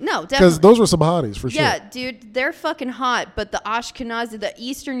existed? No, definitely. Because those were some hotties for sure. Yeah, dude, they're fucking hot. But the Ashkenazi, the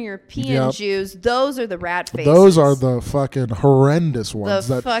Eastern European Jews, those are the rat faces. Those are the fucking horrendous ones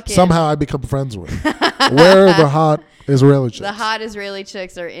that fucking- somehow I become friends with. Where are the hot Israeli chicks? The hot Israeli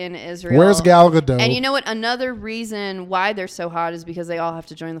chicks are in Israel. Where's Gal Gadot? And you know what? Another reason why they're so hot is because they all have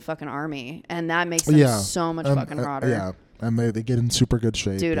to join the fucking army, and that makes them so much fucking hotter. Yeah, and they get in super good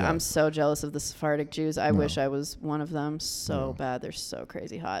shape. Dude, yeah. I'm so jealous of the Sephardic Jews. I wish I was one of them so bad. They're so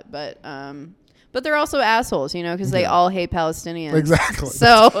crazy hot. But they're also assholes, you know, because they all hate Palestinians. Exactly.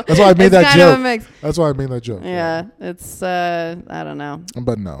 So that's why I made that kind joke. Of a mix. That's why I made that joke. Yeah, it's I don't know.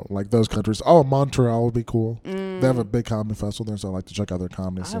 But no, like those countries. Oh, Montreal would be cool. They have a big comedy festival there, so I like to check out their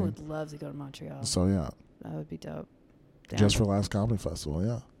comedy scene. I would love to go to Montreal. So yeah, That would be dope. Damn. Just for Last Comedy Festival,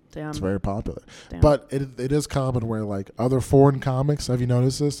 yeah. Damn. It's very popular. Damn. But it is common where like other foreign comics, have you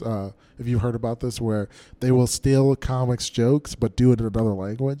noticed this? Have you heard about this where they will steal comics jokes but do it in another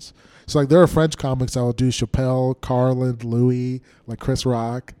language? So like there are French comics that will do Chappelle, Carlin, Louis, like Chris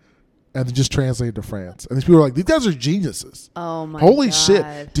Rock, and then just translate it to France. And these people are like, these guys are geniuses. Oh my Holy God.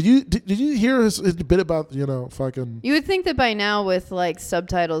 shit. Did you hear his bit about, fucking... You would think that by now with like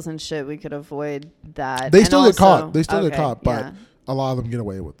subtitles and shit we could avoid that. They And still get also- caught. They still get okay, caught, but yeah. a lot of them get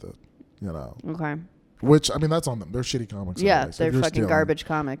away with it, Okay. Which, I mean, that's on them. They're shitty comics. Yeah, anyway, so if they're you're fucking stealing- garbage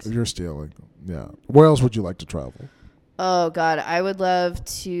comics. If you're stealing, yeah. Where else would you like to travel? Oh God, I would love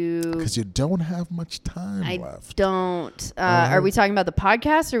to. Because you don't have much time I left. don't. Are we talking about the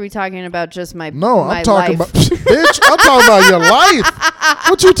podcast, or are we talking about just my? No, my I'm talking life? about, bitch. I'm talking about your life.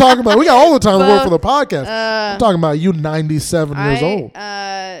 What you talking about? We got all the time to work for the podcast. I'm talking about you, 97 years old.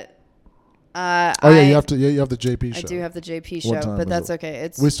 You have the JP show. I do have the JP What show, time but is that's it? okay.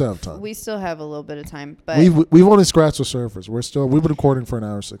 We still have time. We still have a little bit of time, but We've only scratched the surface. We've been recording for an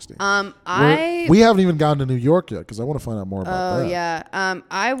hour 60. We haven't even gotten to New York yet because I want to find out more about that. Oh yeah.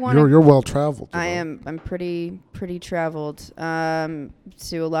 I want. You're well traveled. I am. I'm pretty traveled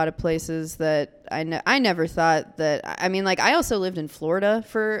to a lot of places that I never thought that. I mean, like I also lived in Florida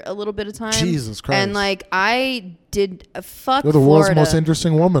for a little bit of time. Jesus Christ! And like I did fuck. You're the Florida. world's most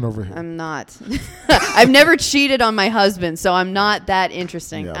interesting woman over here. I'm not. I've never cheated on my husband, so I'm not that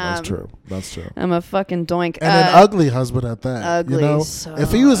interesting. Yeah, that's true. That's true. I'm a fucking doink. And an ugly husband at that. Ugly. So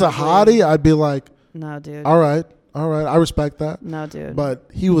if he was a hottie, I'd be like, no, dude. All right, I respect that. No, dude. But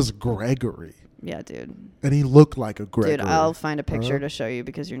he was Gregory. Yeah, dude. And he looked like a Gregory. Dude, I'll find a picture to show you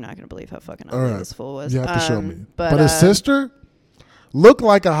because you're not going to believe how fucking ugly this fool was. You have to show me. But his sister looked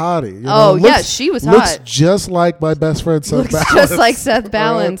like a hottie. Yeah, she was looks hot. just like my best friend Seth Looks Balance. just like Seth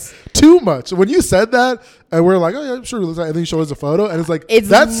Balance. Too much. When you said that, and we're like, oh yeah, I'm sure. And then you show us a photo, and it's like, It's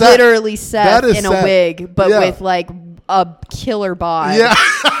that's literally Seth in Seth. a wig, but Yeah. with like a killer bod. Yeah.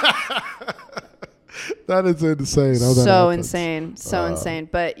 That is insane. How that So happens. insane.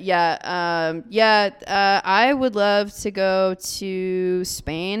 But I would love to go to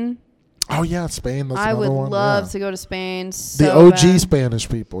Spain. Oh yeah, Spain. That's I would another one. love Yeah. to go to Spain. The So OG bad. Spanish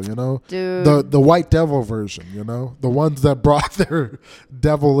people, Dude. the white devil version, the ones that brought their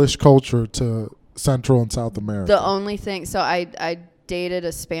devilish culture to Central and South America. The only thing, so I dated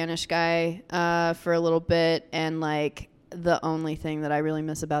a Spanish guy for a little bit, and like the only thing that I really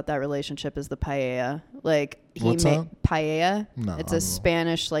miss about that relationship is the paella. Like he made paella. No, it's a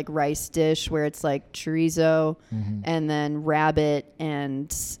Spanish like rice dish where it's like chorizo and then rabbit,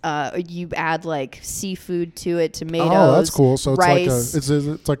 and you add like seafood to it, tomatoes. Oh, that's cool. So rice. It's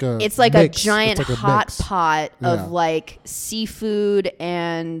like a a giant hot pot of like seafood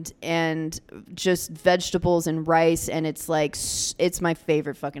and just vegetables and rice, and it's like it's my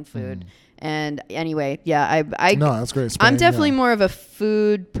favorite fucking food. And anyway, yeah, no, that's great. I'm definitely more of a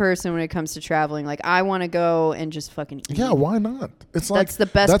food person when it comes to traveling. Like, I want to go and just fucking eat. Yeah, why not? It's like that's the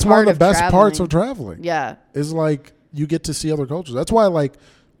best. That's part one of the best traveling. parts of traveling. Yeah, is like you get to see other cultures. That's why, like,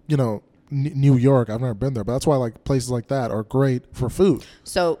 you know, New York. I've never been there, but that's why like places like that are great for food.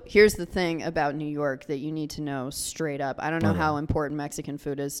 So here's the thing about New York that you need to know straight up. I don't know how important Mexican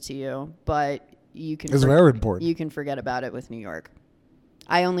food is to you, but you can. It's very important. You can forget about it with New York.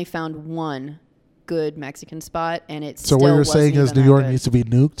 I only found one good Mexican spot, and it's so what you're saying is New York needs to be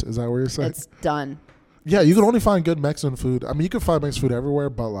nuked. Is that what you're saying? It's done. Yeah, you can only find good Mexican food. I mean, you can find Mexican food everywhere,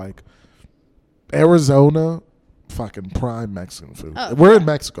 but like Arizona, fucking prime Mexican food. We're in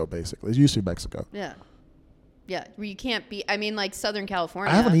Mexico, basically. It used to be Mexico. Yeah. Yeah, where you can't be. I mean, like Southern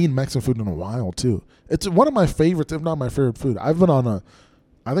California. I haven't eaten Mexican food in a while too. It's one of my favorites, if not my favorite food. I've been on a.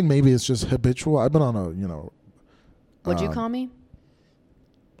 I think maybe it's just habitual. I've been on a, you know. What'd you call me?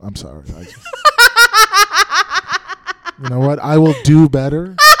 I'm sorry. You know what? I will do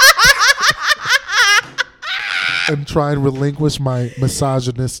better and try and relinquish my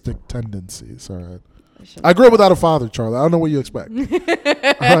misogynistic tendencies. All right. I grew up without a father, Charlie. I don't know what you expect. All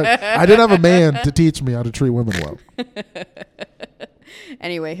right. I didn't have a man to teach me how to treat women well.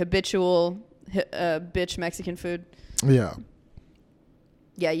 Anyway, habitual bitch Mexican food. Yeah.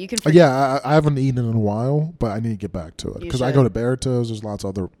 Yeah, you can. I haven't eaten in a while, but I need to get back to it because I go to Barritos. There's lots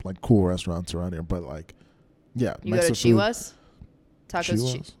of other like cool restaurants around here, but like, yeah, you go to Chihuas,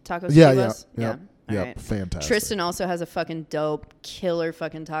 tacos, Chihuas? Yeah. Right. Fantastic. Tristan also has a fucking dope, killer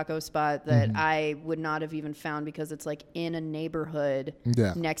fucking taco spot that I would not have even found because it's like in a neighborhood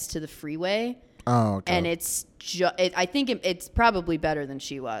next to the freeway. Oh, okay. And it's I think it's probably better than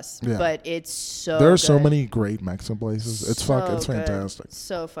Chihuas, but it's so there are good. So many great Mexican places. It's it's fantastic.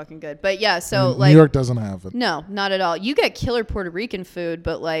 So fucking good. But yeah, so New like York doesn't have it. No, not at all. You get killer Puerto Rican food,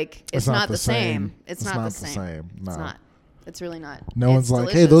 but like it's not the same. It's not the same. No. It's not. It's really not. No one's like,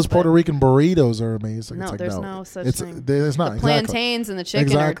 hey, those Puerto Rican burritos are amazing. No, it's like, there's no such thing. There's not. The plantains and the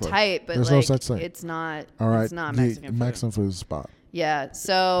chicken are tight, but there's like, no such thing. It's not. All right, it's not Mexican food. Mexican food is spot. Yeah,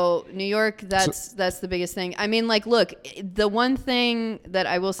 so New York, that's the biggest thing. I mean, like, look, the one thing that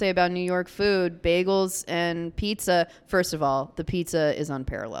I will say about New York food, bagels and pizza, first of all, the pizza is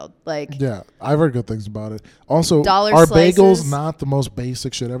unparalleled. Like, yeah, I've heard good things about it. Also, dollar are slices, bagels not the most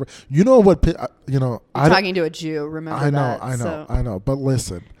basic shit ever? You know what, you know, I'm talking to a Jew, remember that. I know. But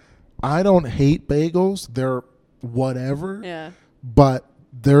listen, I don't hate bagels. They're whatever. Yeah. But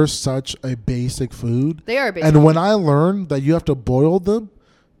they're such a basic food. They are basic. And when I learned that you have to boil them,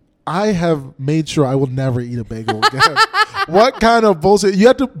 I have made sure I will never eat a bagel again. What kind of bullshit? You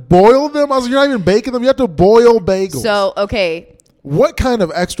have to boil them? I was like, you're not even baking them. You have to boil bagels. So, okay. What kind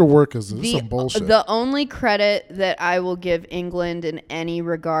of extra work is this? This is some bullshit. The only credit that I will give England in any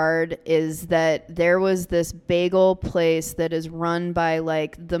regard is that there was this bagel place that is run by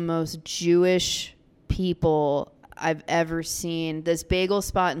like the most Jewish people I've ever seen. This bagel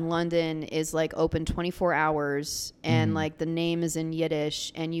spot in London is like open 24 hours and like the name is in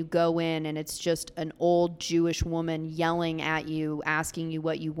Yiddish, and you go in and it's just an old Jewish woman yelling at you, asking you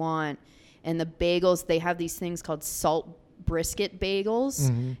what you want. And the bagels, they have these things called salt brisket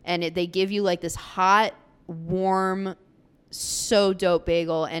bagels, and they give you like this hot, warm, so dope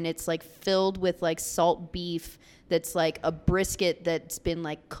bagel, and it's like filled with like salt beef that's like a brisket that's been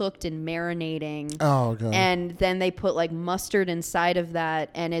like cooked and marinating. Oh, okay. And then they put like mustard inside of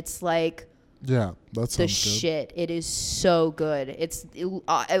that, and it's like yeah, that's the shit. It is so good.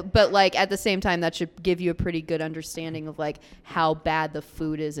 But like at the same time, that should give you a pretty good understanding of like how bad the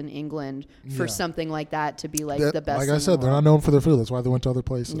food is in England for something like that to be like the best. Like I said, they're not known for their food. That's why they went to other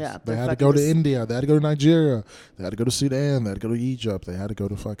places. Yeah, they had to go to India. They had to go to Nigeria. They had to go to Sudan. They had to go to Egypt. They had to go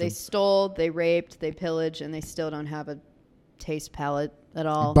to fucking. They stole, they raped, they pillaged, and they still don't have a taste palette at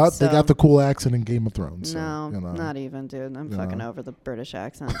all. But they got the cool accent in Game of Thrones. No, so, you know, not even, dude. I'm fucking over the British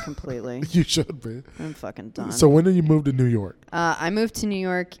accent completely. You should be. I'm fucking done. So when did you move to New York? I moved to New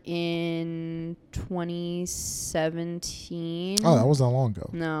York in 2017. Oh, that wasn't that long ago.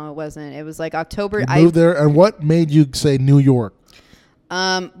 No, it wasn't. It was like October. You moved there, and what made you say New York?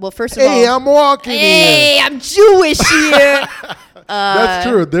 Well, first of all, hey, I'm walking here. I'm Jewish here. That's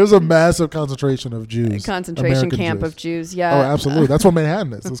true. There's a massive concentration of Jews. Concentration American camp Jews. of Jews. Yeah. Oh, absolutely. That's what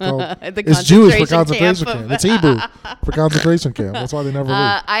Manhattan is. It's called. The It's Jewish for concentration concentration camp camp. It's Hebrew for concentration camp. That's why they never leave.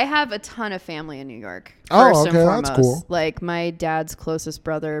 I have a ton of family in New York. Oh, First and okay, that's foremost. cool. Like my dad's closest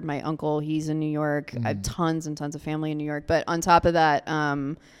brother, my uncle, he's in New York. I Mm. have tons and tons of family in New York. But on top of that,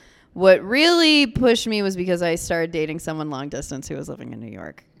 what really pushed me was because I started dating someone long distance who was living in New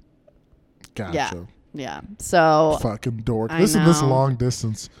York. Gotcha. Yeah. So Fucking dork. I Listen to this know. long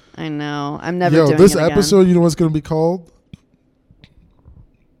distance. I know. I'm never Yo, doing this it again. episode, you know what's going to be called?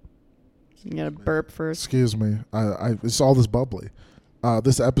 You gotta burp first. Excuse me. It's all this bubbly.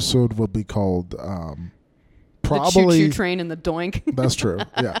 This episode will be called The probably. choo-choo train and the doink. That's true.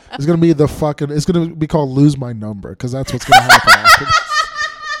 Yeah. It's going to be it's going to be called Lose My Number because that's what's going to happen after this.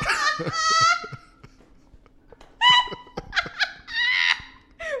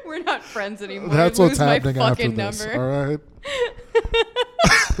 We're not friends anymore. That's Lose what's my happening after fucking this. number. All right.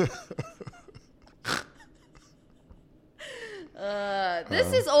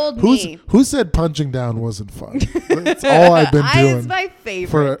 This is old me. Who said punching down wasn't fun? That's all I've been doing It's my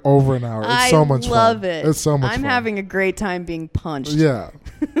favorite. for over an hour. It's so much fun. I love it. It's so much I'm fun. having a great time being punched. Yeah.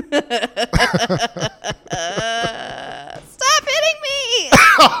 Stop hitting me!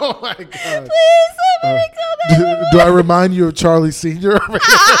 Oh my god. Please, somebody call that. Do I remind you of Charlie Senior?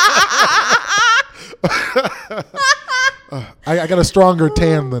 I got a stronger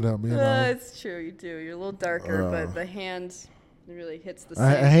tan than him. You know, It's true, you do. You're a little darker, but the hand really hits the a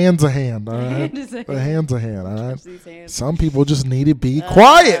same. hand's a hand. All right, hand is a a hand. hand's a hand. All right. Touch these hands. Some people just need to be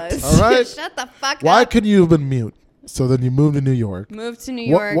quiet. All right. Shut the fuck Why up. couldn't you have been mute? So then you moved to New York. Move to New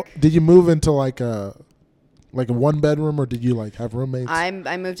York. What, did you move into like a one bedroom, or did you like have roommates? I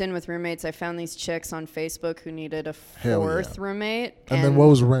moved in with roommates. I found these chicks on Facebook who needed a Hell yeah. fourth roommate. and then what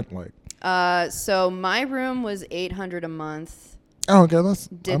was rent like? So my room was $800 a month. Oh, okay, that's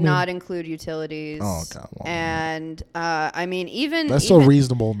Did not include utilities. Oh, God, well, and I mean, even that's still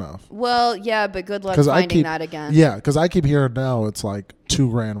reasonable enough. Well, yeah, but good luck 'Cause I finding keep- that again. Yeah, because I keep hearing now it's like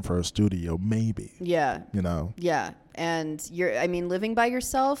 $2,000 for a studio, maybe. Yeah. You know. Yeah. And living by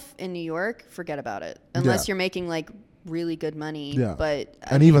yourself in New York, forget about it. Unless Yeah. you're making like really good money. Yeah. But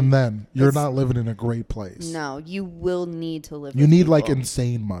And even then, you're it's- not living in a great place. no, you will need to live. You with need like people.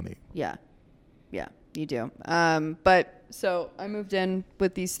 insane money. Yeah. Yeah, you do. But so I moved in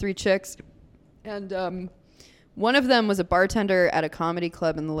with these three chicks, and one of them was a bartender at a comedy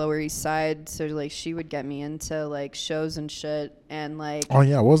club in the Lower East Side. So like she would get me into like shows and shit, and like Oh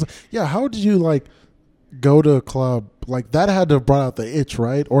yeah, how did you like go to a club like that? Had to have brought out the itch,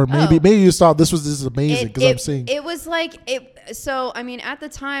 right? Or maybe you thought this is amazing because I'm seeing. It was like it. So I mean, at the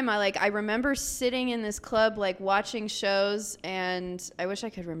time, I remember sitting in this club, like watching shows, and I wish I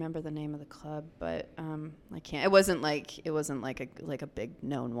could remember the name of the club, but I can't. It wasn't like a big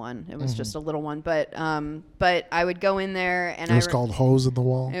known one. It was just a little one, but I would go in there, and it was called Hose in the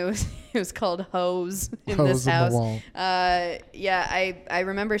Wall. It was called Hose in Hose this in the house. Wall. Yeah, I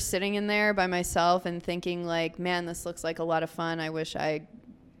remember sitting in there by myself and thinking like, man, this looks like a lot of fun. I wish I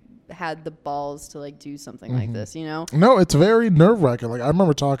had the balls to like do something like this, you know? No, it's very nerve wracking. Like I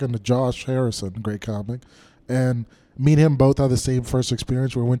remember talking to Josh Harrison, great comic, and me and him both had the same first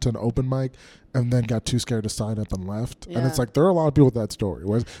experience. We went to an open mic and then got too scared to sign up and left. And it's Yeah. like there are a lot of people with that story.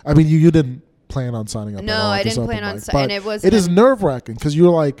 Whereas I mean, you didn't plan on signing up. No, at all at I this didn't open plan on mic, and but it was it is nerve wracking because you're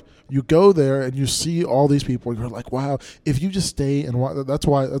like you go there and you see all these people. You're like, wow, if you just stay and that's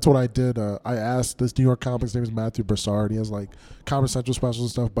what I did. I asked this New York comic. His name is Matthew Broussard. He has like Comedy Central specials and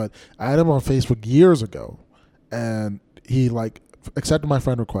stuff. But I had him on Facebook years ago, and he like accepted my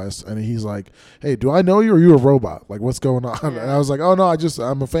friend request, and he's like, hey, do I know you or are you a robot? Like, what's going on? Yeah. And I was like, oh no,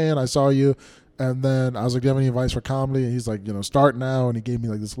 I'm a fan. I saw you. And then I was like, do you have any advice for comedy? And he's like, start now. And he gave me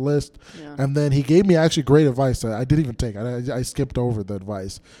like this list. Yeah. And then he gave me actually great advice that I didn't even take. I skipped over the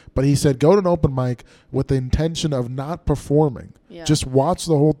advice. But he said, go to an open mic with the intention of not performing. Yeah. Just watch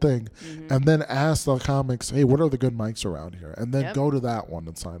the whole thing and then ask the comics, hey, what are the good mics around here? And then Yep. go to that one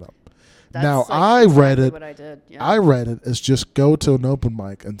and sign up. That's Now, like I exactly read it. What I did. Yeah. I read it as just go to an open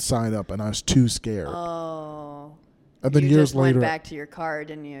mic and sign up. And I was too scared. Oh. and then you years just later. went back to your car,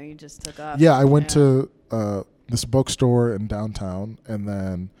 didn't you? You just took off. Yeah, I went to this bookstore in downtown, and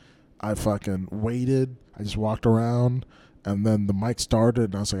then I fucking waited. I just walked around, and then the mic started,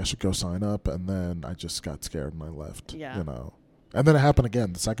 and I was like, I should go sign up, and then I just got scared and I left. Yeah. And then it happened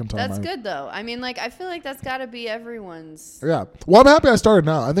again the second time. That's good though. I mean, like I feel like that's got to be everyone's. Yeah. Well, I'm happy I started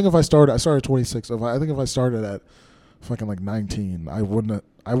now. I think if I started at 26. I think if I started at fucking like 19, I wouldn't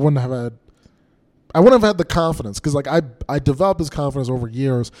have had I wouldn't have had the confidence because like I developed this confidence over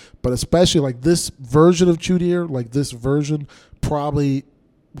years, but especially like this version of Chewed Ear, like this version probably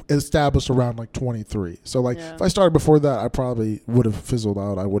established around like 23. So like if I started before that, I probably would have fizzled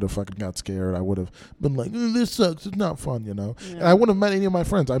out. I would have fucking got scared. I would have been like, this sucks. It's not fun, you know. And I wouldn't have met any of my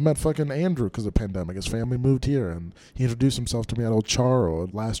friends. I met fucking Andrew because of the pandemic. His family moved here and he introduced himself to me at Old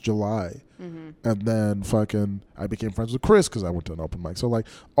Charo last July. And then fucking I became friends with Chris because I went to an open mic. So like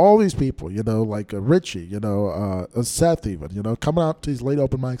all these people, you know, like Richie, you know, Seth even, you know, coming out to these late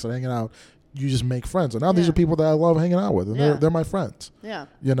open mics and hanging out. You just make friends, and now these are people that I love hanging out with, and they're my friends. Yeah,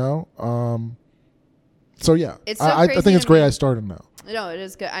 you know. So yeah, it's so I think it's great. I started now. No, it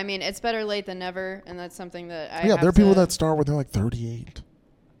is good. I mean, it's better late than never, and that's something that I. Yeah, there are people that start when they're like 38.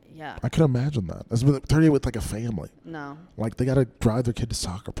 Yeah, I could imagine that. As 38 with like a family. No, like they got to drive their kid to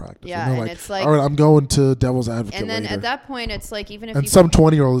soccer practice. Yeah, and, and like, it's like, all right, I'm going to Devil's Advocate. And then later. at that point, it's like even if and some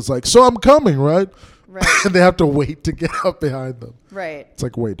 20-year-old is like, so I'm coming, right? Right. And they have to wait to get up behind them. Right. It's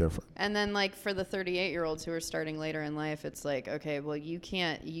like way different. And then like for the 38-year-olds who are starting later in life, it's like, okay, well you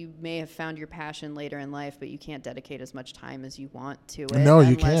may have found your passion later in life, but you can't dedicate as much time as you want to it. No,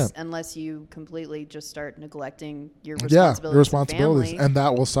 you can't. Unless you completely just start neglecting your responsibilities. Yeah, your responsibilities. And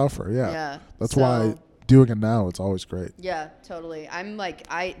that will suffer. Yeah. Yeah. That's why doing it now, it's always great. Yeah, totally. I'm like,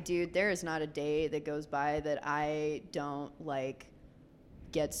 dude, there is not a day that goes by that I don't like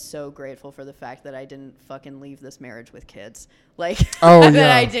get so grateful for the fact that I didn't fucking leave this marriage with kids. Like, that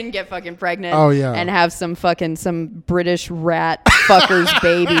I didn't get fucking pregnant and have some British rat fuckers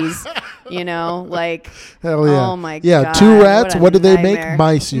babies, you know? Like, hell yeah. Oh my God. Yeah, 2 rats, what do they make?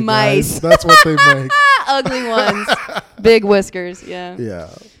 Mice, you guys. That's what they make. Ugly ones. Big whiskers, yeah. Yeah.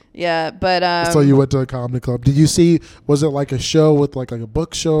 Yeah, but so you went to a comedy club. Did you see? Was it like a show with like a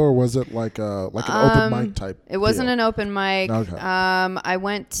book show, or was it like an open mic type? It wasn't deal? an open mic. Okay. I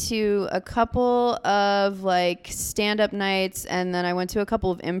went to a couple of like stand-up nights, and then I went to a couple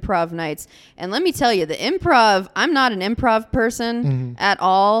of improv nights. And let me tell you, the improv. I'm not an improv person at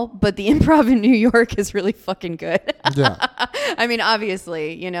all, but the improv in New York is really fucking good. Yeah. I mean,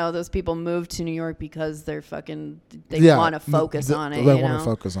 obviously, you know, those people moved to New York because they want to focus on it. They want to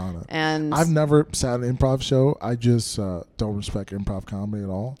focus on it. And I've never sat an improv show. I just don't respect improv comedy at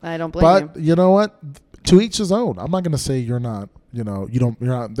all. I don't blame you. But you know what? To each his own. I'm not going to say you're not. You know, you're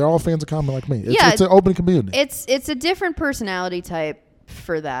not. They're all fans of comedy like me. It's an open community. It's a different personality type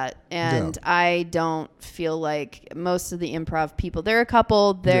for that, and I don't feel like most of the improv people. There are a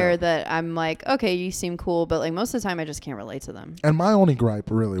couple there that I'm like, okay, you seem cool, but like most of the time I just can't relate to them. And my only gripe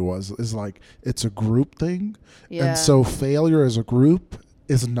really is like it's a group thing, and so failure as a group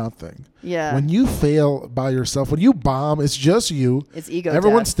is nothing. Yeah. When you fail by yourself, when you bomb, it's just you. It's ego.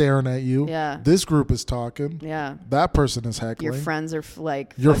 Everyone's staring at you. Yeah. This group is talking. Yeah. That person is heckling. Your friends are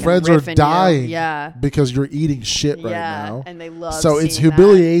like. Your friends are dying. Yeah. Because you're eating shit right now. And they love. So it's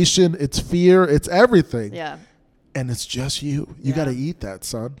humiliation. It's fear. It's everything. Yeah. And it's just you. You got to eat that,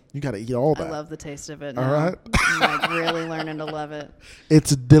 son. You got to eat all that. I love the taste of it now. All right? I'm like really learning to love it.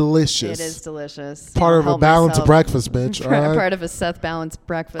 It's delicious. It is delicious. Part of a balanced breakfast, bitch. All right? Part of a Seth balanced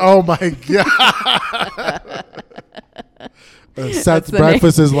breakfast. Oh, my God. Seth's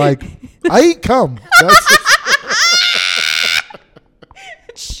breakfast is like, I eat cum.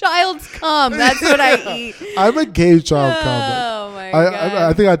 Child's cum. That's what I eat. I'm a gay child comic. Oh, my God.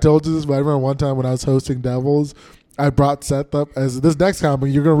 I think I told you this, but I remember one time when I was hosting Devils, I brought Seth up as this next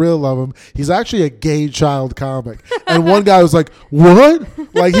comic. You're going to really love him. He's actually a gay child comic. And one guy was like, what?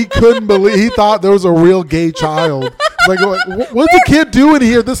 Like, he couldn't believe. He thought there was a real gay child. Like, what's the kid doing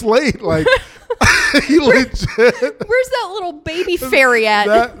here this late? Like, he legit. Where's that little baby fairy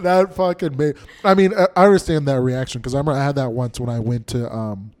at? That fucking baby. I mean, I understand that reaction because I remember I had that once when I went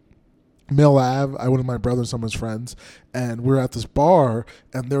to Mill Ave. I went with my brother and some of his friends, and we were at this bar,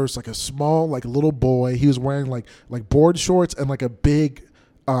 and there was like a small, like little boy. He was wearing like board shorts and like a big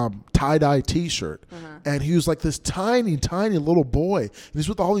tie-dye t-shirt. And he was like this tiny little boy, and he's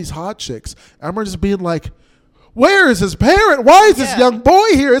with all these hot chicks. I remember just being like, where is his parent? Why is this young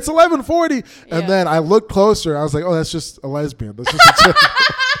boy here? It's 11:40. And then I looked closer. I was like, oh, that's just a lesbian. That's just a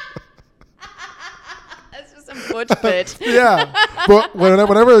that's just a butch bitch. Yeah. But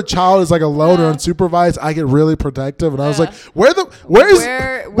whenever a child is like alone or unsupervised, I get really protective. And I was like, what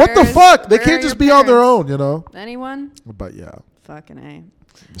the fuck? They can't just be on their own, you know? Anyone? But yeah. Fucking A.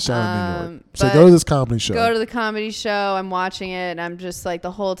 Shout out New York. So go to this comedy show. Go to the comedy show. I'm watching it, and I'm just like,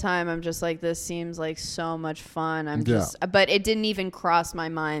 the whole time, I'm just like, this seems like so much fun. But it didn't even cross my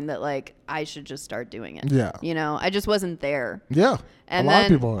mind that like I should just start doing it. Yeah. You know, I just wasn't there. Yeah. And a lot of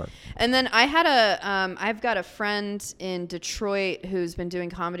people are. And then I've got a friend in Detroit who's been doing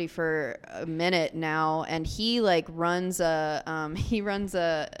comedy for a minute now, and he like runs an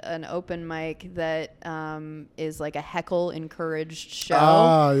open mic that is like a heckle encouraged show.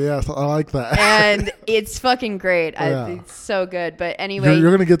 Ah, yes, I like that. And it's fucking great. Yeah. It's so good. But anyway,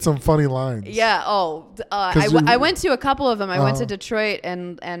 you're gonna get some funny lines. yeah. I went to a couple of them. I went to Detroit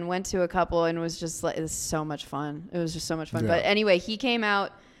and went to a couple, and it was just like, it was so much fun. It was just so much fun. Yeah. But anyway, he came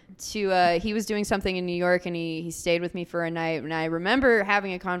out to he was doing something in New York, and he stayed with me for a night. And I remember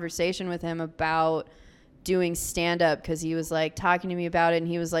having a conversation with him about doing stand-up, because he was like talking to me about it, and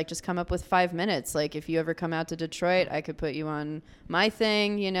he was like, just come up with 5 minutes. Like, if you ever come out to Detroit, I could put you on my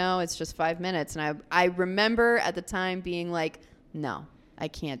thing, you know, it's just 5 minutes. And I remember at the time being like, no, I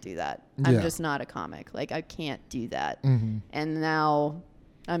can't do that. I'm just not a comic. Like, I can't do that. Mm-hmm. And now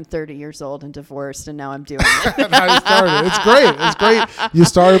I'm 30 years old and divorced, and now I'm doing it. Now you started. It's great. It's great. You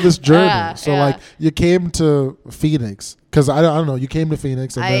started this journey. Like, you came to Phoenix. Because I don't know, you came to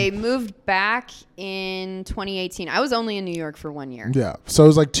Phoenix. And I moved back in 2018. I was only in New York for 1 year. Yeah. So it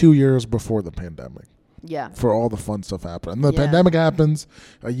was like 2 years before the pandemic. Yeah. For all the fun stuff happened. And the pandemic happens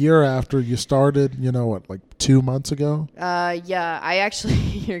a year after you started, you know what, like 2 months ago? Yeah. I actually,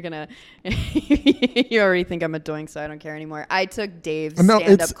 you already think I'm a doink, so I don't care anymore. I took Dave's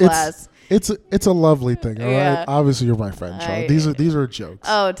stand-up class. It's a lovely thing, all right? Yeah. Obviously, you're my friend, Charlie. These are jokes.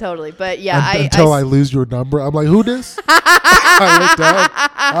 Oh, totally. But yeah, until I lose your number, I'm like, who this? I looked up.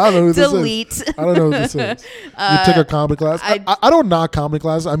 I don't know who delete. This is. I don't know who this is. You took a comedy class. I don't knock comedy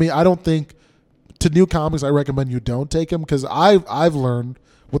classes. I mean, I don't think to new comics I recommend you don't take them, because I've learned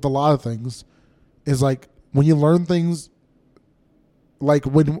with a lot of things is like when you learn things. Like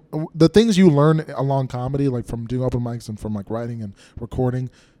when the things you learn along comedy, like from doing open mics and from like writing and recording,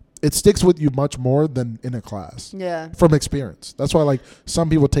 it sticks with you much more than in a class. Yeah. From experience. That's why like some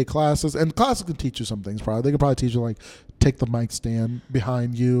people take classes, and classes can teach you some things. Probably they can probably teach you like take the mic stand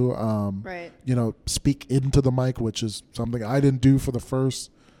behind you. Right. You know, speak into the mic, which is something I didn't do for the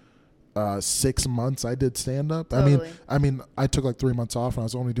first 6 months I did stand up. Totally. I mean, I took like 3 months off, and I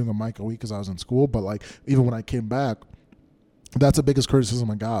was only doing a mic a week because I was in school. But like even when I came back. That's the biggest criticism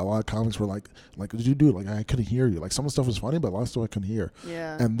I got. A lot of comics were like, what did you do? Like, I couldn't hear you. Like, some of the stuff was funny, but a lot of stuff I couldn't hear.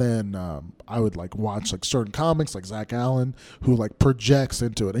 Yeah. And then I would, like, watch, like, certain comics, like Zach Allen, who, like, projects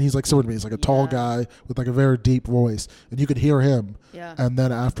into it. And he's, like, similar to me. He's, like, a tall guy with, like, a very deep voice. And you could hear him. Yeah. And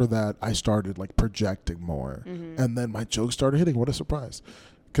then after that, I started, like, projecting more. Mm-hmm. And then my jokes started hitting. What a surprise.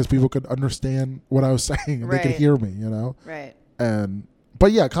 Because people could understand what I was saying. And they could hear me, you know? Right.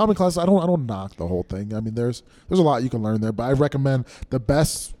 But yeah, comedy classes, I don't knock the whole thing. I mean, there's a lot you can learn there, but I recommend the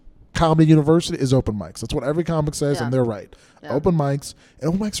best comedy university is open mics. That's what every comic says, and they're right. Yeah. Open mics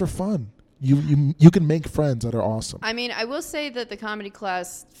are fun. You can make friends that are awesome. I mean, I will say that the comedy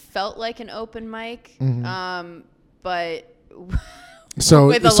class felt like an open mic, but with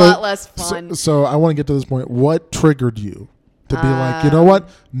a lot less fun. So I want to get to this point. What triggered you to be like, you know what?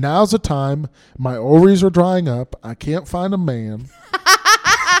 Now's the time. My ovaries are drying up. I can't find a man.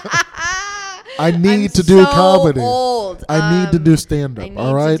 I need to do comedy. Old. I need to do stand up.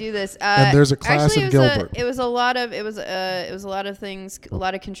 All right. I need to do this. And there's a class in Gilbert. It was a lot of things, a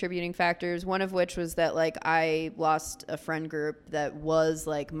lot of contributing factors. One of which was that like I lost a friend group that was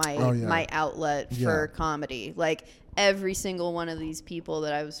like my outlet for comedy. Like every single one of these people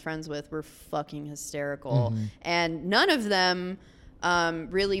that I was friends with were fucking hysterical, and none of them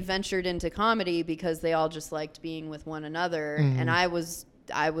really ventured into comedy because they all just liked being with one another, and I was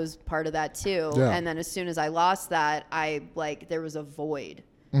part of that too. Yeah. And then as soon as I lost that, there was a void.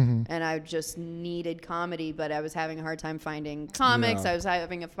 And I just needed comedy, but I was having a hard time finding comics. I was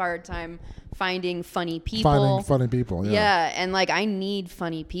having a hard time finding funny people. Yeah. And like, I need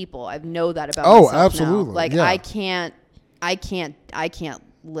funny people. I know that about myself absolutely. Now. Like I can't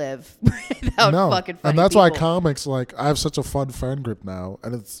live without fucking funny And that's people. why comics, like, I have such a fun friend group now,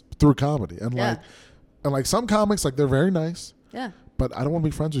 and it's through comedy. And like some comics, like, they're very nice. Yeah. But I don't want to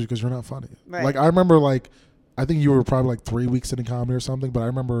be friends with you because you're not funny. Right. Like, I remember, like, I think you were probably like 3 weeks into comedy or something, but I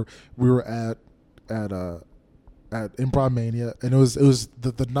remember we were at Improv Mania, and it was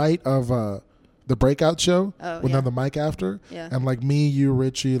the night of the breakout show when they're on the mic after. Yeah. And like me, you,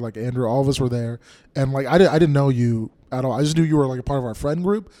 Richie, like Andrew, all of us were there. And like I didn't know you at all. I just knew you were like a part of our friend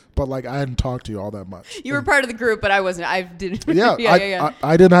group, but like I hadn't talked to you all that much. You were part of the group, but I wasn't. I didn't.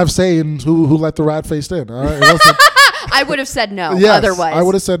 I didn't have say in who let the rat faced in. All right. I would have said no. Yes, otherwise, I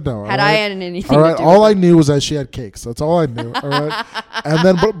would have said no. Had I had anything all right, to do all with I knew was that she had cakes. That's all I knew. All right, and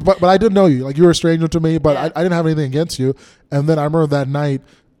then but I didn't know you. Like you were a stranger to me, but I didn't have anything against you. And then I remember that night,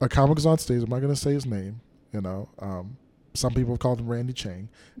 a comic was on stage. I'm not going to say his name. Some people have called him Randy Chang,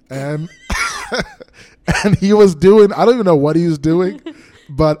 and and he was doing. I don't even know what he was doing,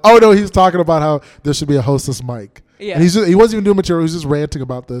 but he was talking about how there should be a hostess mic. Yeah. And he wasn't even doing material. He was just ranting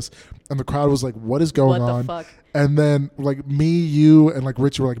about this, and the crowd was like, "What is going on?" What the fuck? And then like me, you, and like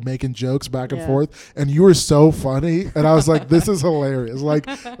Richie were like making jokes back and forth, and you were so funny, and I was like, "This is hilarious!" Like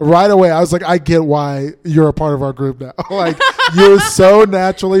right away, I was like, "I get why you're a part of our group now." Like you're so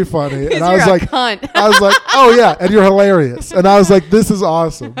naturally funny, and I was like, "Oh yeah," and you're hilarious, and I was like, "This is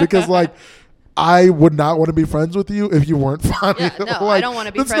awesome," because like. I would not want to be friends with you if you weren't funny. Yeah, no, like, I don't want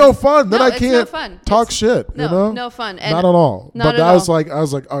to be friends. It's no fun. Then I it's can't no fun. talk shit. No, no fun. And not at all. Not but at I was all. like,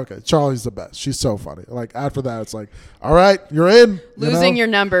 okay, Charlie's the best. She's so funny. Like after that, it's like, all right, you're in. Losing your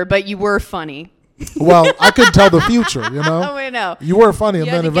number, but you were funny. Well, I couldn't tell the future, Oh, I know. You were funny, and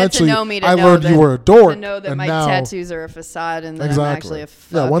then eventually I learned you were a dork. To know that and my now, tattoos are a facade and that I'm actually a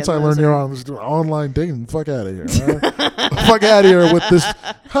fuck. Yeah, once I learned you're on doing online dating, fuck out of here. Right? Fuck out of here with this.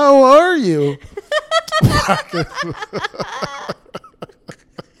 How are you?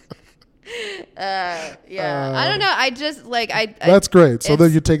 I don't know. I just like That's great. So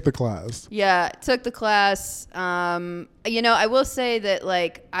then you take the class. Yeah, took the class. I will say that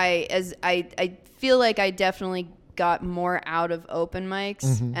like I feel like I definitely got more out of open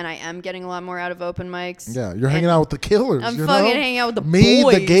mics, and I am getting a lot more out of open mics. Yeah, you're hanging out with the killers. I'm fucking hanging out with the Me,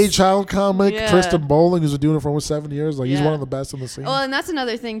 boys. the gay child comic, Yeah. Tristan Bowling, who's been doing it for almost 7 years. Like he's one of the best in the scene. Well, and that's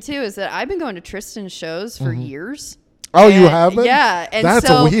another thing too, is that I've been going to Tristan's shows for years. Oh, you haven't? Yeah, and that's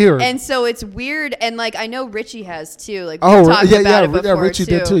so weird. And so it's weird, and like I know Richie has too. Like we talked about it before Richie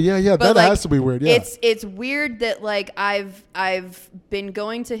did too. Yeah, but that like, has to be weird. Yeah, it's weird that like I've been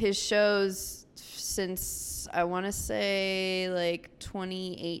going to his shows since I want to say like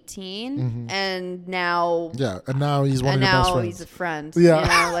 2018, and now and now he's one of your best friends. He's a friend.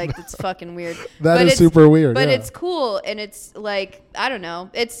 Yeah, like it's fucking weird. That is super weird. But it's cool, and it's like I don't know.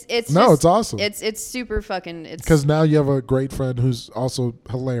 It's it's awesome. It's super fucking. It's because now you have a great friend who's also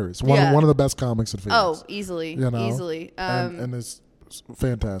hilarious. One of the best comics in Phoenix. Oh, easily, easily. And it's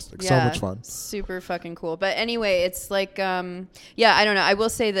fantastic. Yeah, So much fun. Super fucking cool. But anyway, it's like I don't know. I will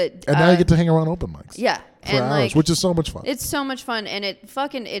say that. And now you get to hang around open mics. Yeah. For hours, like, which is so much fun. It's so much fun, and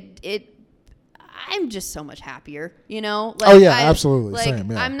I'm just so much happier, Like, absolutely. Like,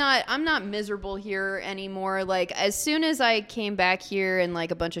 same. Yeah. I'm not miserable here anymore. Like as soon as I came back here and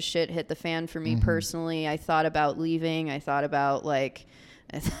like a bunch of shit hit the fan for me personally, I thought about leaving. I thought about like.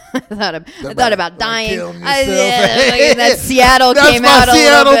 I thought about dying. That Seattle came out a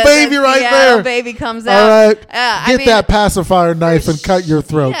Seattle little bit. baby that right Seattle there. Baby comes out. All right, get that pacifier knife and cut your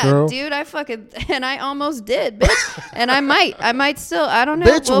throat, girl. Dude, I almost did, bitch. And I might still. I don't know.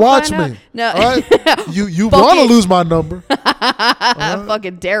 Bitch, we'll watch me. out. No, all right? you want to lose my number? I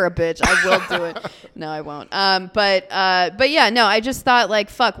fucking dare a bitch. I will do it. No, I won't. But yeah, no. I just thought like,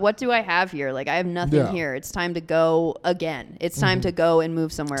 fuck. What do I have here? Like, I have nothing here. It's time to go again. It's time to go and move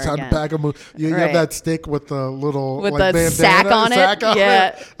somewhere again. Time to pack a move. You have that stick with the little with like the bandana, sack on it.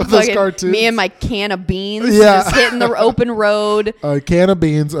 Yeah, with those cartoons. Me and my can of beans. Just hitting the open road. A can of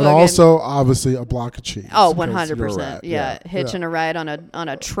beans and also obviously a block of cheese. Oh, 100%. Yeah, hitching a ride on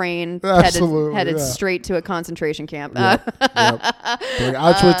a train headed straight to a concentration camp.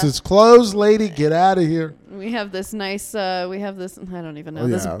 Auschwitz is closed, lady. Get out of here. We have this nice. I don't even know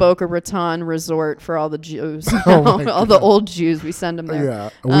this Boca Raton resort for all the Jews. All the old Jews. We send them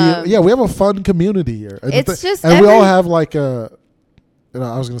there. Yeah, we have a fun community here. And it's just we all have like a.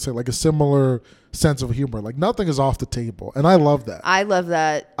 I was gonna say like a similar sense of humor. Like nothing is off the table, and I love that. I love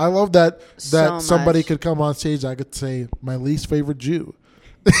that. I love that so somebody much. could come on stage. I could say my least favorite Jew.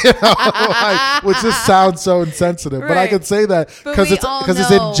 Which just sounds so insensitive, but I can say that because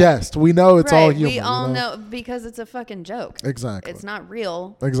it's in jest. We know it's all humor. We all know because it's a fucking joke. Exactly, it's not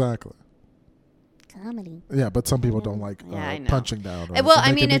real. Exactly, comedy. Yeah, but some people don't like punching down. Well,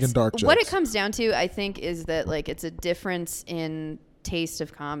 I mean, it's what it comes down to. I think is that like it's a difference in taste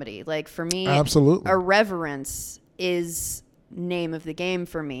of comedy. Like for me, absolutely, irreverence is name of the game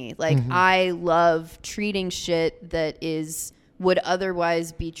for me. Like I love treating shit that would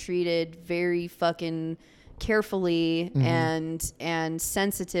otherwise be treated very fucking carefully and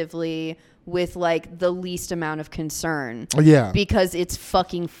sensitively with like the least amount of concern. Yeah. Because it's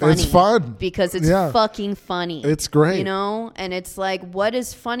fucking funny. It's fun. Because it's fucking funny. It's great. And it's like, what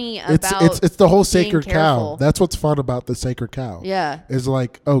is funny about it's the whole sacred cow. That's what's fun about the sacred cow. Yeah. Is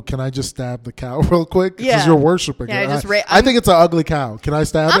like, oh, can I just stab the cow real quick? Yeah. Because you're worshiping it. I think it's an ugly cow. Can I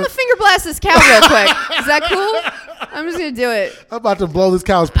stab it? I'm going to finger blast this cow real quick. Is that cool? I'm just going to do it. I'm about to blow this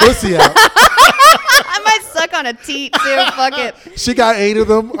cow's pussy out. I might suck on a teat too. Fuck it. She got 8 of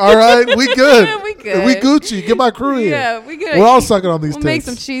them. All right, we good. We good. We Gucci. Get my crew here. Yeah, we good. We're all sucking on these We'll make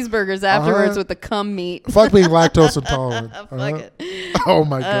tits. some cheeseburgers afterwards Uh-huh. with the cum meat. Fuck being lactose intolerant. Fuck Uh-huh. it. Oh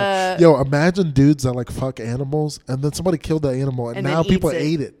my god. Yo, imagine dudes that like fuck animals and then somebody killed the animal and And now then people eats it.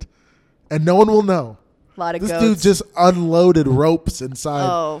 ate it. And no one will know. A lot of This goats. dude just unloaded ropes inside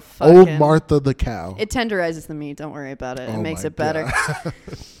Oh, old fucking- Martha the cow. It tenderizes the meat. Don't worry about it. It Oh makes my it better. God.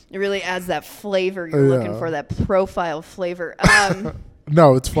 It really adds that flavor you're looking Yeah. for, that profile flavor.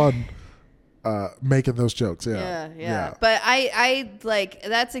 No, it's fun making those jokes. Yeah. yeah. But I like,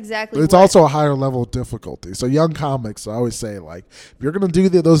 that's exactly It's what, also a higher level of difficulty. So young comics, I always say, like, if you're gonna do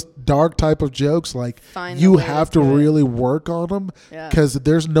those dark type of jokes, like, Find the you way have to to do it. really work on them Yeah. because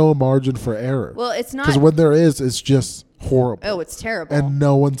there's no margin for error. well, it's not. Because when there is, it's just horrible. Oh, it's terrible. And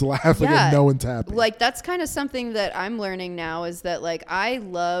no one's laughing Yeah. and no one's happy. Like, that's kind of something that I'm learning now, is that, like, I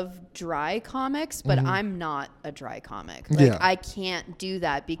love dry comics, but I'm not a dry comic. Like, Yeah. I can't do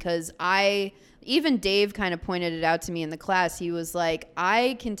that because even Dave kind of pointed it out to me in the class. He was like,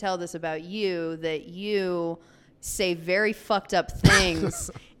 I can tell this about you, that you say very fucked up things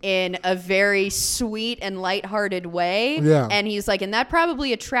in a very sweet and lighthearted way. Yeah. And he's like, and that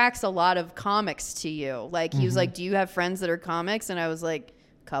probably attracts a lot of comics to you. Like, he was like, do you have friends that are comics? And I was like,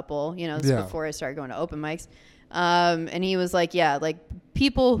 couple, you know, this is Yeah. before I started going to open mics. And he was like, yeah, like,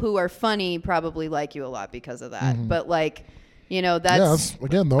 people who are funny probably like you a lot because of that. But, like, you know, that's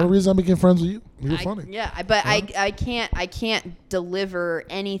again, the only reason I became friends with you. You were funny. but I can't deliver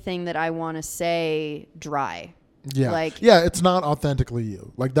anything that I want to say dry. Yeah. Like- yeah, it's not authentically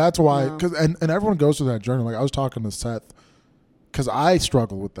you. Like, that's why, No. and everyone goes through that journey. Like, I was talking to Seth, because I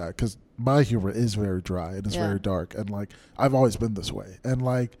struggle with that, because my humor is very dry and it's Yeah. very dark. And, like, I've always been this way. And,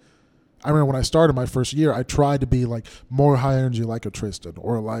 like, I remember when I started my first year, I tried to be, like, more high energy like a Tristan,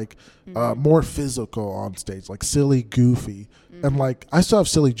 or, like, more physical on stage, like, silly, goofy. And, like, I still have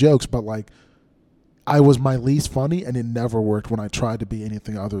silly jokes, but, like, I was my least funny, and it never worked when I tried to be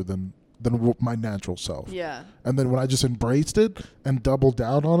anything other than my natural self. Yeah. And then when I just embraced it and doubled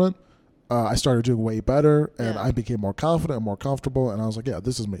down on it, I started doing way better, and Yeah. I became more confident and more comfortable. And I was like, yeah,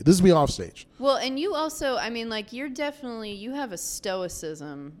 this is me. This is me off stage. Well, and you also, I mean, like, you have a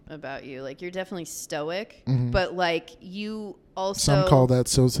stoicism about you. Like, you're definitely stoic, but, like, you also. Some call that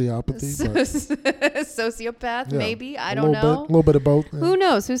sociopathy. But sociopath, yeah, maybe. I a don't little know. A little bit of both. Yeah. Who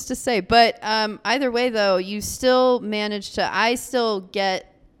knows? Who's to say? But either way, though, you still manage to. I still get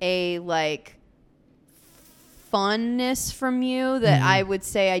a, like, funness from you that I would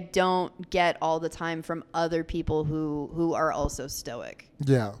say I don't get all the time from other people who are also stoic.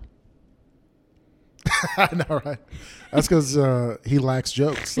 Yeah. I know, right? That's because he lacks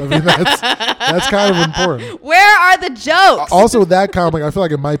jokes. I mean, that's kind of important. Where are the jokes? Also, with that comic, I feel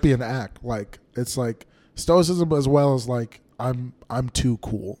like it might be an act. Like, it's like stoicism as well as, like, I'm too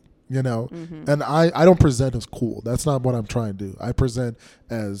cool, you know? And I don't present as cool. That's not what I'm trying to do. I present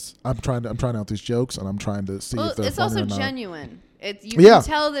as I'm trying out these jokes, and I'm trying to see Well, if they're it's funny also or not. genuine. You Yeah. can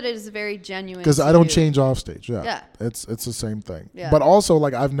tell that it is very genuine. Because to I don't you. change off stage. Yeah. Yeah. It's the same thing. Yeah. But also,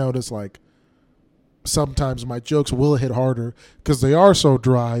 like, I've noticed, like, sometimes my jokes will hit harder because they are so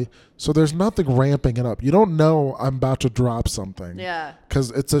dry. So there's nothing ramping it up. You don't know I'm about to drop something. Yeah. Because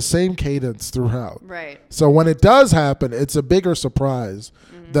it's the same cadence throughout. Right. So when it does happen, it's a bigger surprise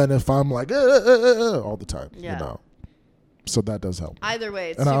than if I'm like all the time. Yeah. You know. So that does help. Either way,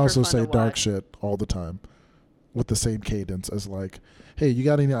 it's And I super also fun say to dark watch. shit all the time with the same cadence as, like, hey, you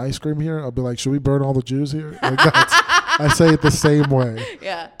got any ice cream here? I'll be like, should we burn all the Jews here? Like, I say it the same way.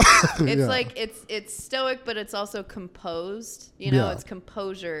 Yeah. It's Yeah. like it's stoic, but it's also composed. You know, Yeah. it's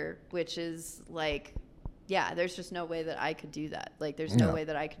composure, which is like, yeah, there's just no way that I could do that. Like, there's no Yeah. way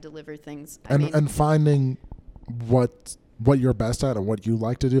that I could deliver things. And finding what you're best at and what you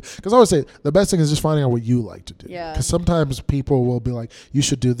like to do. Because I always say the best thing is just finding out what you like to do. Yeah. Because sometimes people will be like, you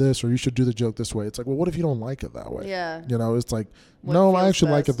should do this or you should do the joke this way. It's like, well, what if you don't like it that way? Yeah. You know, it's like, What no, I feels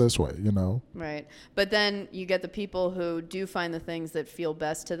actually like it best. this way, you know? Right. But then you get the people who do find the things that feel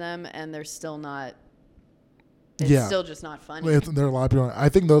best to them, and they're still not. It's Yeah. still just not funny. There are a lot of people. I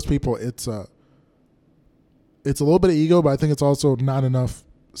think those people, it's a little bit of ego, but I think it's also not enough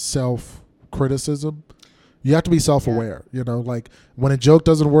self-criticism. You have to be self-aware, you know? Like, when a joke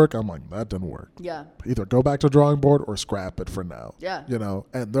doesn't work, I'm like, that didn't work. Yeah. Either go back to drawing board or scrap it for now. Yeah. You know,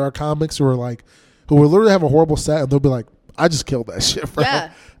 and there are comics who are like, who will literally have a horrible set and they'll be like, I just killed that shit, bro.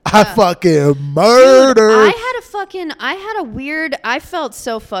 Yeah. I Yeah. fucking murdered. Dude, I had a I felt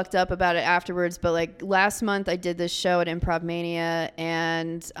so fucked up about it afterwards, but like last month I did this show at Improv Mania,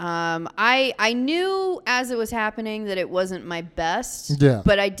 and I knew as it was happening that it wasn't my best,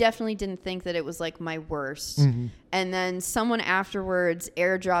 but I definitely didn't think that it was like my worst. Mm-hmm. And then someone afterwards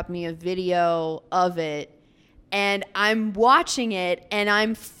airdropped me a video of it, and I'm watching it, and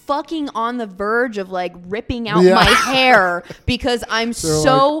I'm fucking on the verge of like ripping out my hair because I'm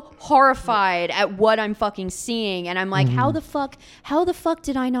so horrified at what I'm fucking seeing. And I'm like, how the fuck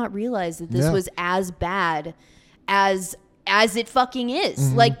did I not realize that this was as bad as it fucking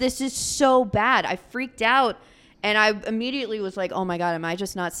is? Like, this is so bad. I freaked out. And I immediately was like, oh my God, am I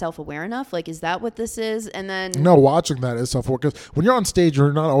just not self-aware enough? Like, is that what this is? And then... No, watching that is self-aware. Because when you're on stage,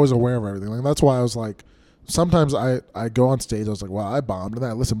 you're not always aware of everything. Like, that's why I was like, sometimes I go on stage, I was like, well, I bombed. And then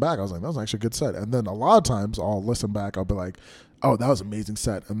I listen back, I was like, that was actually a good set. And then a lot of times I'll listen back, I'll be like, oh, that was an amazing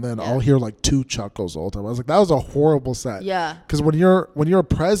set. And then I'll hear like 2 chuckles all the time. I was like, that was a horrible set. Yeah. Because when you're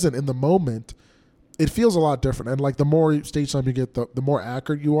present in the moment, it feels a lot different. And like the more stage time you get, the more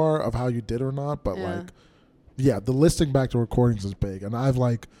accurate you are of how you did or not. But the listening back to recordings is big. And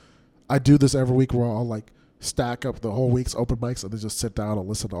I do this every week where I'll like stack up the whole week's open mics and then just sit down and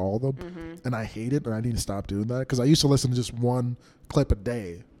listen to all of them. And I hate it, and I need to stop doing that because I used to listen to just 1 clip a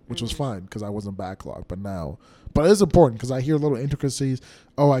day, which was fine because I wasn't backlogged. But it is important because I hear little intricacies.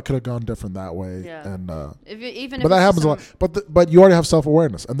 Oh, I could have gone different that way. Yeah. And but that happens a lot. But you already have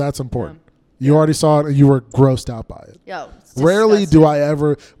self-awareness, and that's important. You already saw it, and you were grossed out by it. Rarely do I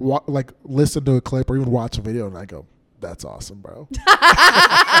ever listen to a clip or even watch a video and I go, that's awesome, bro.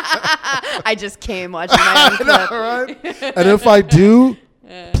 I just came watching my own clip. Right? And if I do,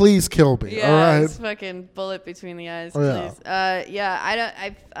 please kill me. All right. It's fucking bullet between the eyes, please.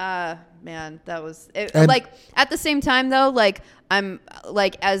 Man, that was it. Like at the same time though, like I'm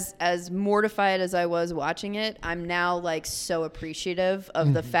like as mortified as I was watching it, I'm now like so appreciative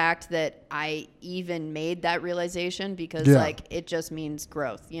of the fact that I even made that realization because like it just means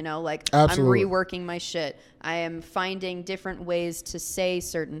growth, you know, like Absolutely. I'm reworking my shit. I am finding different ways to say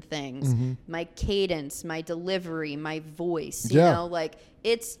certain things, my cadence, my delivery, my voice, you know, like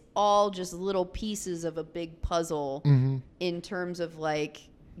it's all just little pieces of a big puzzle in terms of like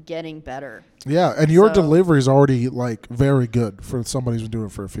getting better. Yeah, and your delivery is already like very good for somebody who's been doing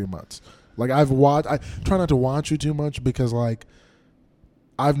it for a few months. Like I try not to watch you too much because like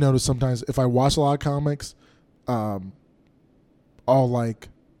I've noticed sometimes if I watch a lot of comics, I'll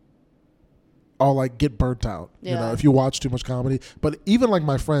get burnt out. You know, if you watch too much comedy. But even like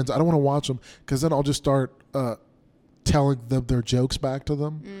my friends, I don't want to watch them because then I'll just start telling them their jokes back to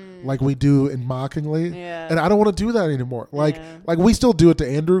them like we do in Mockingly. And I don't want to do that anymore. Like we still do it to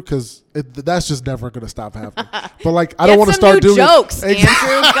Andrew because that's just never going to stop happening. But like I don't want to start doing jokes, Andrew.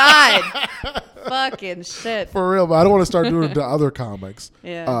 God. Fucking shit. For real, but I don't want to start doing it to other comics.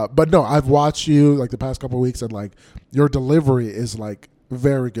 But no, I've watched you like the past couple of weeks and like your delivery is like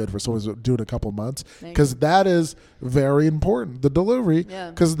very good for someone who's doing a couple of months because that is very important. The delivery,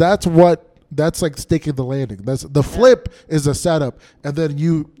 because that's like sticking the landing. That's the flip is a setup, and then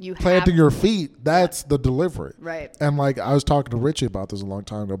you planting your feet. That's the delivery, right? And like I was talking to Richie about this a long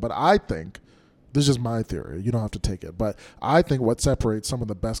time ago, but I think this is my theory. You don't have to take it, but I think what separates some of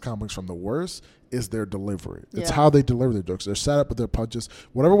the best comics from the worst is their delivery. It's how they deliver their jokes. Their setup with their punches,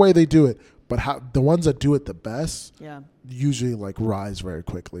 whatever way they do it. But how the ones that do it the best, usually like rise very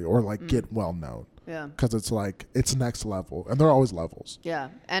quickly or like get well known. Because it's like it's next level, and there are always levels.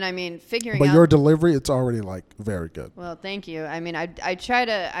 And I mean But your delivery, it's already like very good. Well, thank you. I mean, I try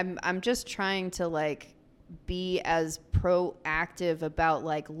to. I'm just trying to like be as proactive about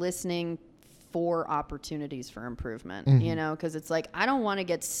like listening for opportunities for improvement. You know, because it's like I don't want to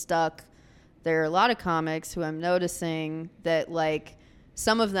get stuck. There are a lot of comics who I'm noticing that like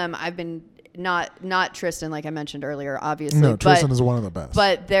some of them I've been. Not Tristan, like I mentioned earlier, obviously. No, Tristan is one of the best.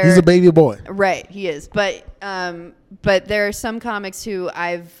 But he's a baby boy, right? He is. But there are some comics who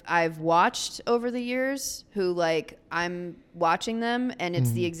I've watched over the years who like I'm watching them and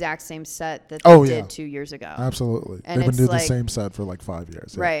it's the exact same set that they did 2 years ago. Absolutely, and they've been doing the same set for like 5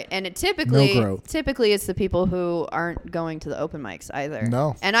 years, right? And it typically it's the people who aren't going to the open mics either.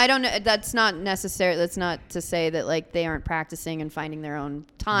 No, and I don't know. That's not necessary. That's not to say that like they aren't practicing and finding their own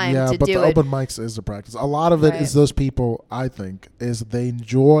time to do it. Yeah, but the open mics is the practice. A lot of it is those people. I think is they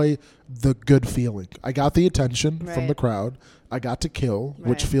enjoy the good feeling. I got the attention from Right. the crowd. I got to kill,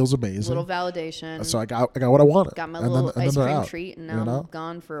 which Right. feels amazing. Little validation. So I got what I wanted. Got my and little then ice they're cream out, treat, and now you know? I'm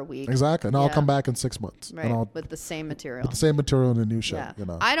gone for a week. Exactly. And I'll Yeah. come back in 6 months. Right, And I'll with the same material. with the same material and a new show. Yeah. You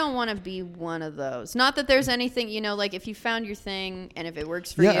know. I don't want to be one of those. Not that there's anything, like if you found your thing and if it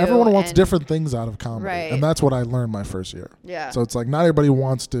works for you. Everyone wants and- different things out of comedy. Right. And that's what I learned my first year. Yeah. So it's like not everybody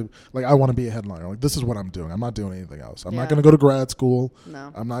wants to, like, I want to be a headliner. Like, this is what I'm doing. I'm not doing anything else. I'm Yeah. not going to go to grad school.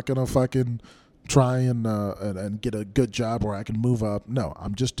 No. I'm not going to fucking try and get a good job where I can move up. No,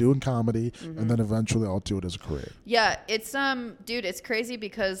 I'm just doing comedy, Mm-hmm. and then eventually I'll do it as a career. Yeah, it's dude, it's crazy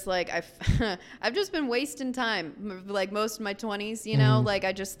because like I've just been wasting time, like most of my 20s, you Mm-hmm. know. Like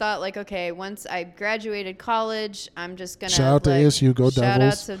I just thought, like, okay, once I graduated college, I'm just gonna Shout out to like, ASU, go shout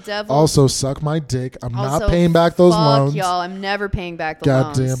Devils. out to Devils. Also, suck my dick. I'm Also, not paying back those fuck loans. y'all. I'm never paying back the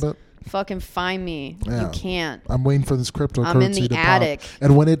God loans. damn it. Fucking find me. Yeah. You can't. I'm waiting for this cryptocurrency I'm in the to attic. pop.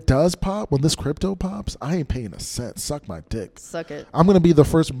 And when it does pop, when this crypto pops, I ain't paying a cent. Suck my dick. Suck it. I'm going to be the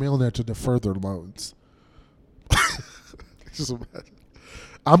first millionaire to defer their loans. Just imagine.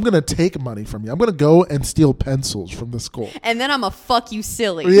 I'm going to take money from you. I'm going to go and steal pencils from the school. And then I'm a fuck you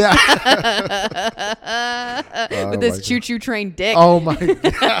silly. Yeah. With this choo-choo train dick. Oh, my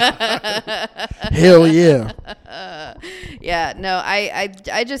God. Hell yeah. Yeah, no,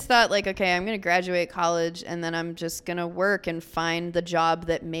 I just thought like, okay, I'm gonna graduate college and then I'm just gonna work and find the job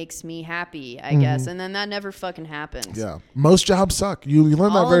that makes me happy, I guess. And then that never fucking happens. Mm-hmm. Yeah. Most jobs suck. You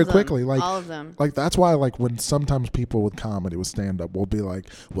learn All that very of them. quickly. Like, all of them. Like, that's why, like, when sometimes people with comedy, with stand-up, will be like,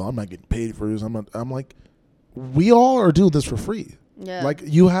 well, I'm not getting paid for this. I'm like, we all are doing this for free. Yeah. Like,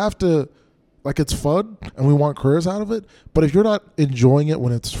 you have to, like, it's fun, and we want careers out of it, but if you're not enjoying it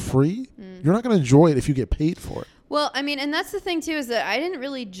when it's free, you're not going to enjoy it if you get paid for it. Well, I mean, and that's the thing too, is that I didn't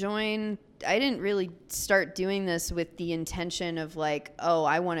really start doing this with the intention of like, oh,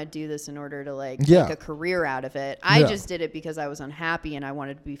 I want to do this in order to like Yeah. make a career out of it. I Yeah. just did it because I was unhappy and I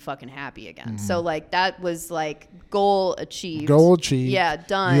wanted to be fucking happy again. So like that was like goal achieved. Goal achieved. Yeah,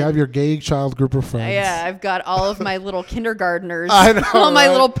 done. You have your gay child group of friends. Yeah, I've got all of my little kindergartners, I know, all my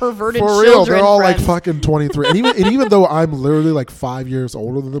right? little perverted For children real, they're all friends. like fucking 23. and even though I'm literally like 5 years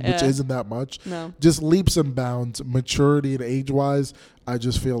older than them, which Yeah. isn't that much, No. just leaps and bounds, maturity and age-wise, I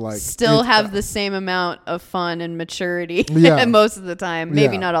just feel like Still it- have the same amount of fun and maturity Yeah. most of the time.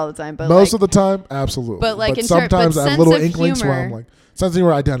 Maybe Yeah. not all the time, but most like, of the time, absolutely. But, like, in sometimes but I have sense little of inklings where I'm humor- like, sense of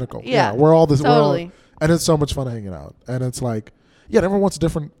humor identical. Yeah, we're all this. totally. We're all, and it's so much fun hanging out. And it's like, yeah, everyone wants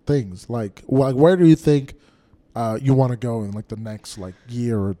different things. Like where do you think you want to go in like the next like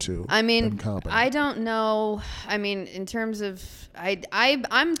year or two? I in mean, comedy? I don't know. I mean, in terms of, I'm I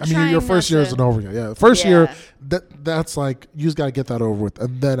mean, trying your first not year to- isn't over yet. Yeah, the first year, Yeah. that's like you just got to get that over with,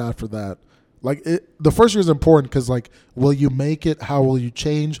 and then after that, like the first year is important because like, will you make it? How will you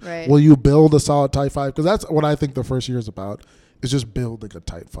change? Right. Will you build a solid type 5? Because that's what I think the first year is about. Is just building a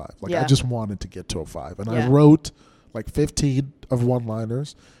type 5. Like I Yeah. just wanted to get to a 5, and I Yeah. wrote like 15 of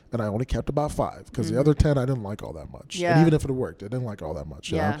one-liners. And I only kept about 5 because the other 10 I didn't like all that much. Mm-hmm. Yeah. And even if it worked, I didn't like all that much.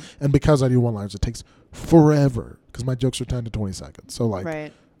 You Yeah. know? And because I do one-liners, it takes forever because my jokes are 10 to 20 seconds. So like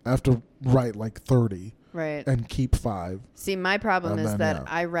Right, I have to write like 30 right. and keep 5. See, my problem And is then, that yeah.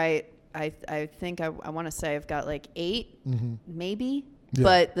 I write. I think I want to say I've got like 8, maybe. Yeah.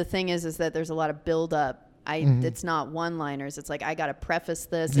 But the thing is that there's a lot of build up. It's not one-liners. It's like I got to preface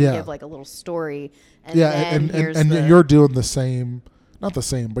this and Yeah. give like a little story, and Yeah, then here's and the, you're doing the same, not the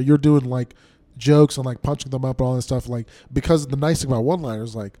same, but you're doing like jokes and like punching them up and all this stuff. Like because the nice thing about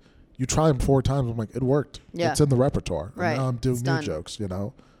one-liners, like you try them 4 times, I'm like it worked. Yeah. It's in the repertoire. Right. And now I'm doing It's new done. jokes. You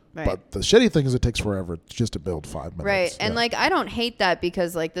know. Right. But the shitty thing is it takes forever just to build 5 minutes. Right. And Yeah. like I don't hate that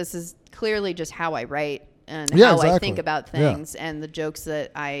because like this is clearly just how I write and Yeah, how I exactly. think about Yeah. things and the jokes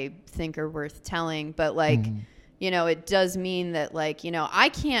that I think are worth telling. But like, Mm-hmm. you know, it does mean that like, you know, I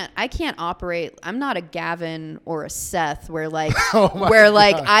can't operate. I'm not a Gavin or a Seth where like Oh my where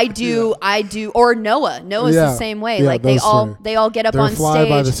like God. I do or Noah's Yeah. the same way. Yeah, like they those three. all get up They're on fly stage.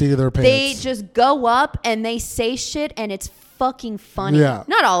 by the seat of their They pants. just go up and they say shit and it's fucking funny. Yeah.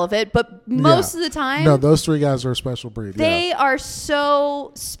 Not all of it, but most Yeah. of the time. No, those 3 guys are a special breed. They are so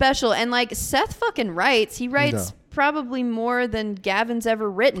special. And like Seth fucking writes. He writes Yeah. probably more than Gavin's ever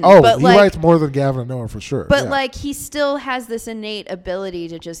written. Oh, but he like, writes more than Gavin and Noah for sure. But Yeah. like he still has this innate ability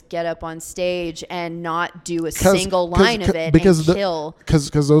to just get up on stage and not do a single line of it and kill.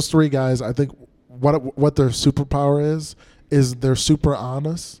 Because those 3 guys, I think what their superpower is they're super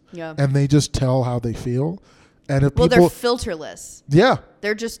honest. Yeah. And they just tell how they feel. And if Well, people, they're filterless. yeah,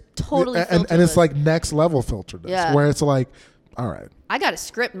 They're just totally and it's filterless. like next level filteredness, Yeah. where it's like, all right, I got to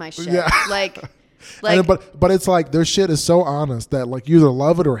script my shit. Yeah. Like Like, but it's like their shit is so honest that like you either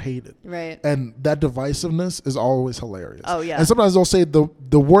love it or hate it. right. And that divisiveness is always hilarious. Oh, yeah. And sometimes they'll say the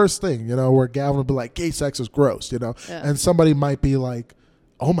worst thing, you know, where Gavin will be like, gay sex is gross, you know? Yeah. And somebody might be like,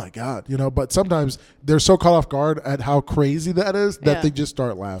 oh my God, you know, but sometimes they're so caught off guard at how crazy that is that Yeah. they just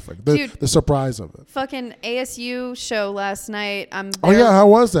start laughing. Dude. The surprise of it. Fucking ASU show last night. Oh yeah, how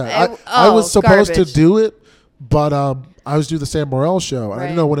was that? I was supposed garbage. to do it, but I was doing the Sam Morril show, and I Right.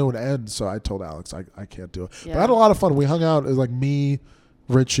 didn't know when it would end, so I told Alex I can't do it. But Yeah. I had a lot of fun. We hung out. It was like me,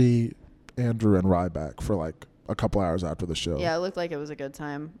 Richie, Andrew, and Ryback for like a couple hours after the show. Yeah, it looked like it was a good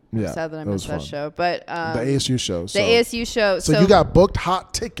time. Yeah, Sad that I it was missed that fun. show. But The ASU show. the ASU show. So you got booked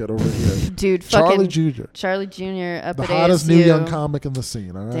hot ticket over here. dude, Charlie fucking Jr. Charlie Jr. up The at hottest ASU. new young comic in the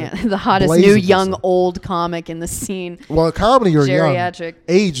scene. All right. Damn, the hottest Blazing new this young thing. old comic in the scene. Well, comedy you're Geriatric. young.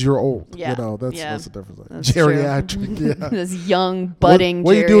 Age you're old. Yeah, You know that's yeah. the difference. That's true. Geriatric. Yeah. This young budding.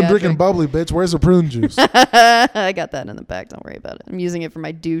 What are you doing drinking geriatric. bubbly, bitch? Where's the prune juice? I got that in the back. Don't worry about it. I'm using it for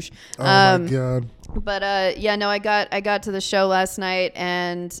my douche. Oh my God. But yeah, no, I got to the show last night,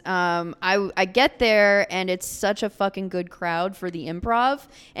 and I get there, and it's such a fucking good crowd for the Improv,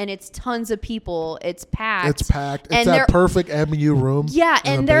 and it's tons of people. It's packed. It's packed. It's And that they're- perfect MU room. Yeah,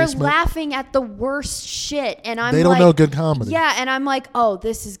 in and the they're basement. laughing at the worst shit, and I'm They don't like, know good comedy. Yeah, and I'm like, oh,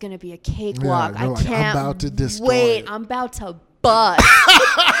 this is gonna be a cakewalk. you're I like, I'm can't about to destroy wait. it. I'm about to bust.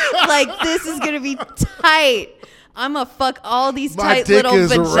 Like this is gonna be tight. I'm gonna fuck all these My tight dick little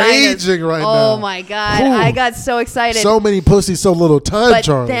is vaginas. raging right oh now. my God, Whew. I got so excited. So many pussies, so little time, but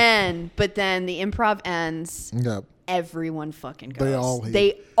Charlie. then the Improv ends. Yeah. Everyone fucking goes. They all hate.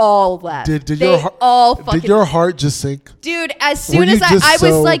 They all left. Did they your heart? all fucking. Did your heart just sink? Dude, as Were soon you as just I was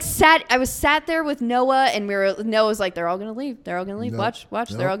so- like I was sat there with Noah, and Noah was like, they're all gonna leave. They're all gonna leave. Yep.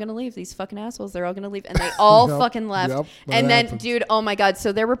 Watch. Yep. They're all gonna leave. These fucking assholes. They're all gonna leave, and they all Yep. fucking left. Yep. That And then, happens. dude, oh my God.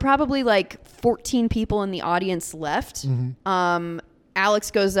 So there were probably like 14 people in the audience left. Mm-hmm.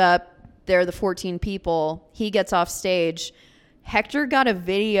 Alex goes up. There are the 14 people. He gets off stage. Hector got a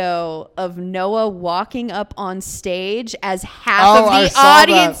video of Noah walking up on stage as half of I the saw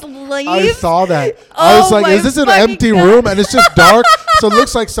audience that. leaves. I saw that. Oh I was like, my is this an fucking empty God. room? And it's just dark. So it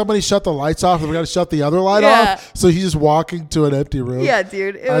looks like somebody shut the lights off and we got to shut the other light Yeah. off. So he's just walking to an empty room. Yeah,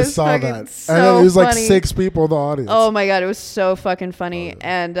 dude. It I was saw fucking that. so and then it was like funny. 6 people in the audience. Oh my God, it was so fucking funny.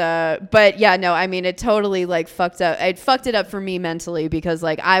 And but yeah, no, I mean it totally like fucked up. It fucked it up for me mentally because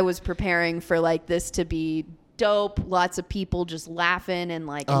like I was preparing for like this to be dope, lots of people just laughing and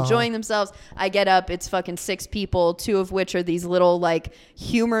like enjoying themselves. I get up, it's fucking 6 people, 2 of which are these little like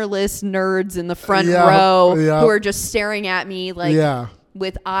humorless nerds in the front Yeah, row yeah. who are just staring at me like Yeah.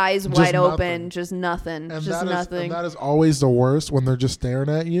 with eyes Just wide nothing. open, just nothing, And just that is- nothing. and that is always the worst when they're just staring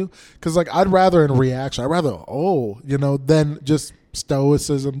at you. Because like I'd rather in reaction, I'd rather than just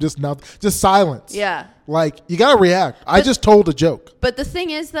stoicism, just nothing, just silence. Yeah. Like you gotta react. I just told a joke. But the thing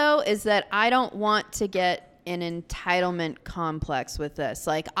is, though, is that I don't want to get an entitlement complex with this.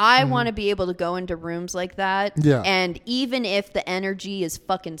 Like, I want to be able to go into rooms like that. Yeah. And even if the energy is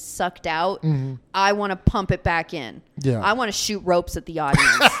fucking sucked out, I want to pump it back in. Yeah. I want to shoot ropes at the audience.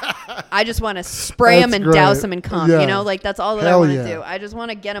 I just want to spray them That's and douse great. them and cum. Yeah. You know, like that's all that I Hell want to yeah. do. I just want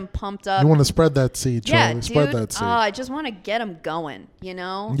to get them pumped up. You want to spread that seed, Charlie. Yeah, dude. Spread that seed. I just want to get them going, you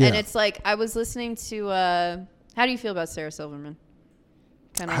know? Yeah. And it's like, I was listening to, how do you feel about Sarah Silverman?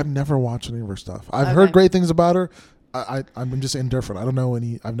 Kinda- I've never watched any of her stuff. I've Okay. heard great things about her. I'm just indifferent. I don't know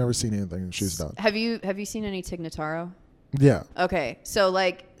any. I've never seen anything she's done. Have you seen any Tig Notaro? Yeah. Okay, so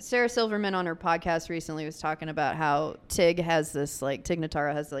like Sarah Silverman on her podcast recently was talking about how Tig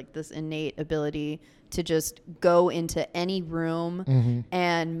Notaro has like this innate ability to just go into any room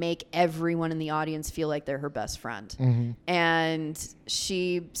and make everyone in the audience feel like they're her best friend. And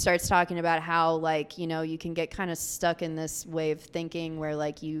she starts talking about how like, you know, you can get kind of stuck in this way of thinking where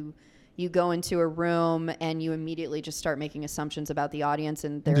like you go into a room and you immediately just start making assumptions about the audience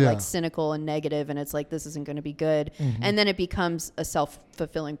and they're Yeah. like cynical and negative and it's like this isn't going to be good. And then it becomes a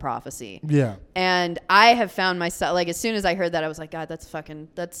self-fulfilling prophecy. Yeah. And I have found myself like as soon as I heard that I was like, God,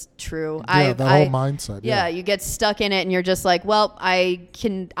 that's true. Yeah. That whole mindset. Yeah, you get stuck in it and you're just like, well, I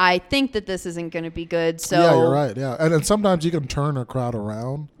think that this isn't going to be good. So Yeah, you're right. Yeah, and sometimes you can turn a crowd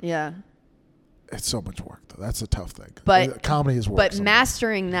around. Yeah. It's so much work, though. That's a tough thing. But comedy is work. But sometimes.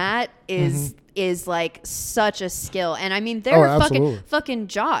 mastering that is like such a skill. And I mean, Oh, they're absolutely. fucking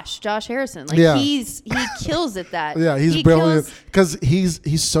Josh Harrison. Like Yeah. he kills at that. Yeah, he's He brilliant kills- because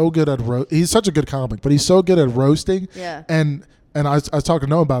he's so good at he's such a good comic, but he's so good at roasting. Yeah. And I was talking to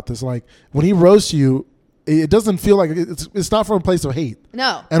Noah about this. Like when he roasts you, it doesn't feel like it's not from a place of hate.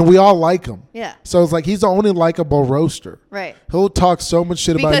 No. And we all like him. Yeah. So it's like he's the only likable roaster. Right. He'll talk so much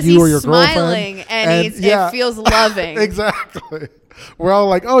shit about Because you or your he's smiling girlfriend. and it feels loving. Exactly. We're all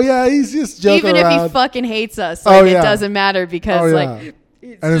like, oh yeah, he's just joking Even around. if he fucking hates us, like, it doesn't matter because like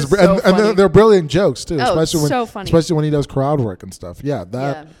it's and, just so and funny. they're brilliant jokes too, Oh, especially when so funny. especially when he does crowd work and stuff. Yeah,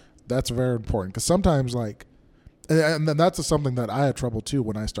 that's very important because sometimes like, and that's something that I had trouble too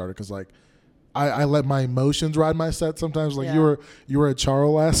when I started because like. I let my emotions ride my set sometimes. Like you were at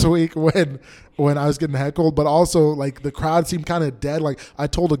Charles last week when I was getting heckled, but also like the crowd seemed kind of dead. Like I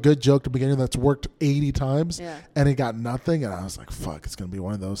told a good joke at the beginning that's worked 80 times and it got nothing, and I was like, "Fuck, it's gonna be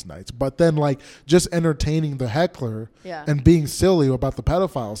one of those nights." But then like just entertaining the heckler and being silly about the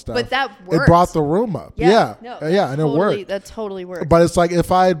pedophile stuff, but that worked. It brought the room up. And it worked. That totally worked. But it's like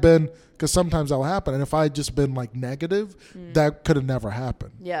if I had been. Because sometimes that'll happen, and if I had just been like negative, that could have never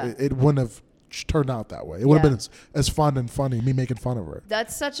happened. Yeah, it wouldn't have turned out that way. It would have been as fun and funny, me making fun of her.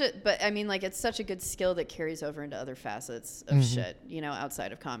 That's but I mean, like, it's such a good skill that carries over into other facets of shit,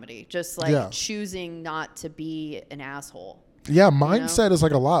 outside of comedy. Just like choosing not to be an asshole. Yeah, mindset is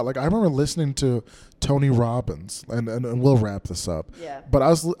like a lot. Like I remember listening to Tony Robbins, and we'll wrap this up. Yeah. But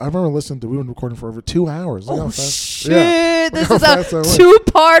I remember listening to, we were recording for over 2 hours. Look how fast. Shit! Yeah. This is a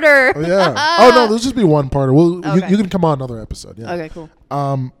two-parter. Yeah. Oh no, there'll just be one parter. You can come on another episode. Yeah. Okay, cool.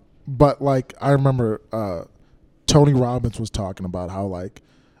 But like I remember Tony Robbins was talking about how like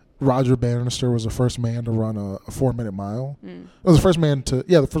Roger Bannister was the first man to run a 4-minute mile. It was the first man to run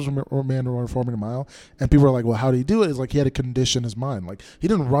a 4-minute mile. And people were like, well, how did he do it? It's like he had to condition his mind. Like he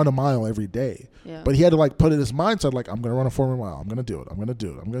didn't run a mile every day, but he had to like put it in his mindset, like, I'm going to run a 4-minute mile. I'm going to do it. I'm going to do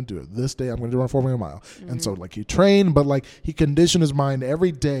it. I'm going to do it. This day I'm going to run a 4-minute mile. And so like he trained, but like he conditioned his mind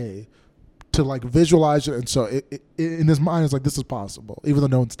every day to like visualize it. And so it in his mind, it's like, this is possible, even though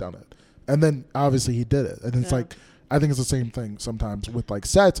no one's done it. And then obviously he did it. And it's like, I think it's the same thing sometimes with like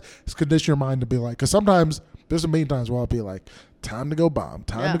sets. It's condition your mind to be like, because sometimes there's a million times where I'll be like, time to go bomb,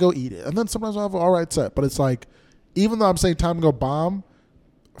 time to go eat it. And then sometimes I'll have an all right set. But it's like, even though I'm saying time to go bomb,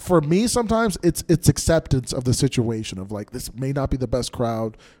 for me sometimes it's acceptance of the situation of like, this may not be the best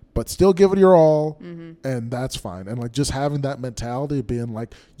crowd, but still give it your all, and that's fine. And like just having that mentality of being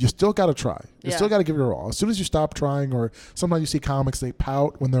like, you still got to try. You still got to give it your all. As soon as you stop trying, or sometimes you see comics, they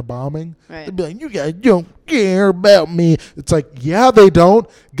pout when they're bombing. Right. They'll be like, you guys don't care about me. It's like, yeah, they don't.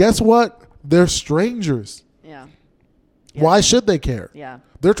 Guess what? They're strangers. Yeah. Why should they care? Yeah.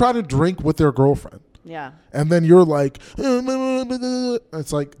 They're trying to drink with their girlfriend. Yeah. And then you're like,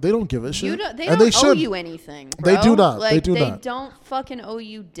 it's like, they don't give a shit. They don't owe you anything, bro. They do not. Like, they don't fucking owe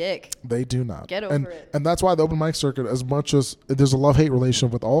you dick. They do not. Get over it. And that's why the open mic circuit, as much as there's a love-hate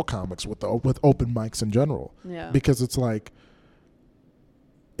relationship with all comics, with open mics in general. Yeah. Because it's like,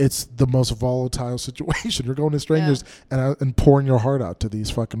 it's the most volatile situation. You're going to strangers and pouring your heart out to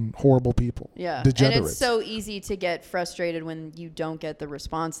these fucking horrible people. Yeah. Degenerates. And it's so easy to get frustrated when you don't get the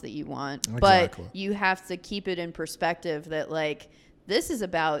response that you want. Exactly. But you have to keep it in perspective that like, this is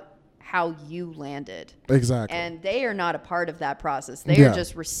about how you landed. Exactly. And they are not a part of that process. They are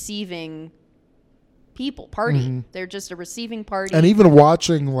just receiving party. They're just a receiving party. And even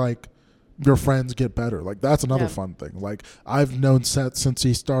watching like your friends get better, like that's another fun thing. Like I've known Seth since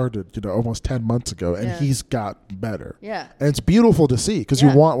he started, almost 10 months ago, and he's got better. Yeah. And it's beautiful to see because you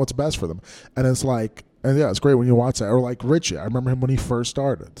want what's best for them. And it's like, and it's great when you watch that. Or like Richie, I remember him when he first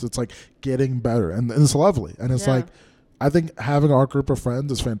started. So it's like getting better, and it's lovely. And it's like, I think having our group of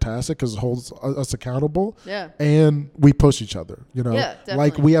friends is fantastic because it holds us accountable. Yeah. And we push each other, Yeah, definitely.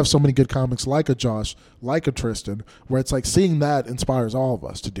 Like we have so many good comics like a Josh, like a Tristan, where it's like seeing that inspires all of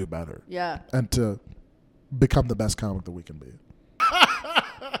us to do better. Yeah. And to become the best comic that we can be.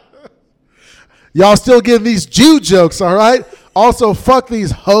 Y'all still getting these Jew jokes, all right? Also, fuck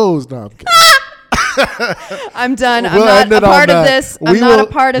these hoes. No, I'm kidding. I'm done. I'm not a part of this. I'm not a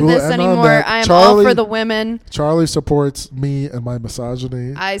part of this anymore. I am all for the women. Charlie supports me and my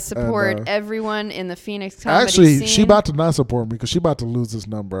misogyny. I support everyone in the Phoenix comedy scene. She about to not support me because she about to lose this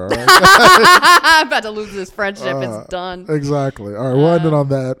number. All right? I'm about to lose this friendship. It's done. Exactly. All right, we'll end it on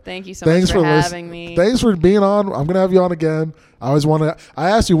that. Thank you so much for having me. Thanks for being on. I'm gonna have you on again. I always want to. I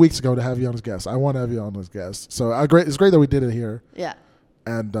asked you weeks ago to have you on as guest. I want to have you on as guest. So it's great that we did it here. Yeah.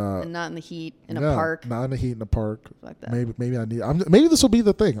 And not in the heat in a park. Not in the heat in a park. Like that. Maybe I need. Maybe this will be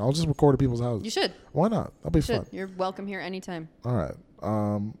the thing. I'll just record at people's houses. You should. Why not? That'll be fun. You're welcome here anytime. All right.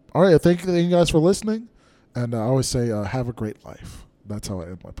 All right. Thank you guys for listening. And I always say, have a great life. That's how I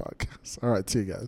end my podcast. All right. See you guys.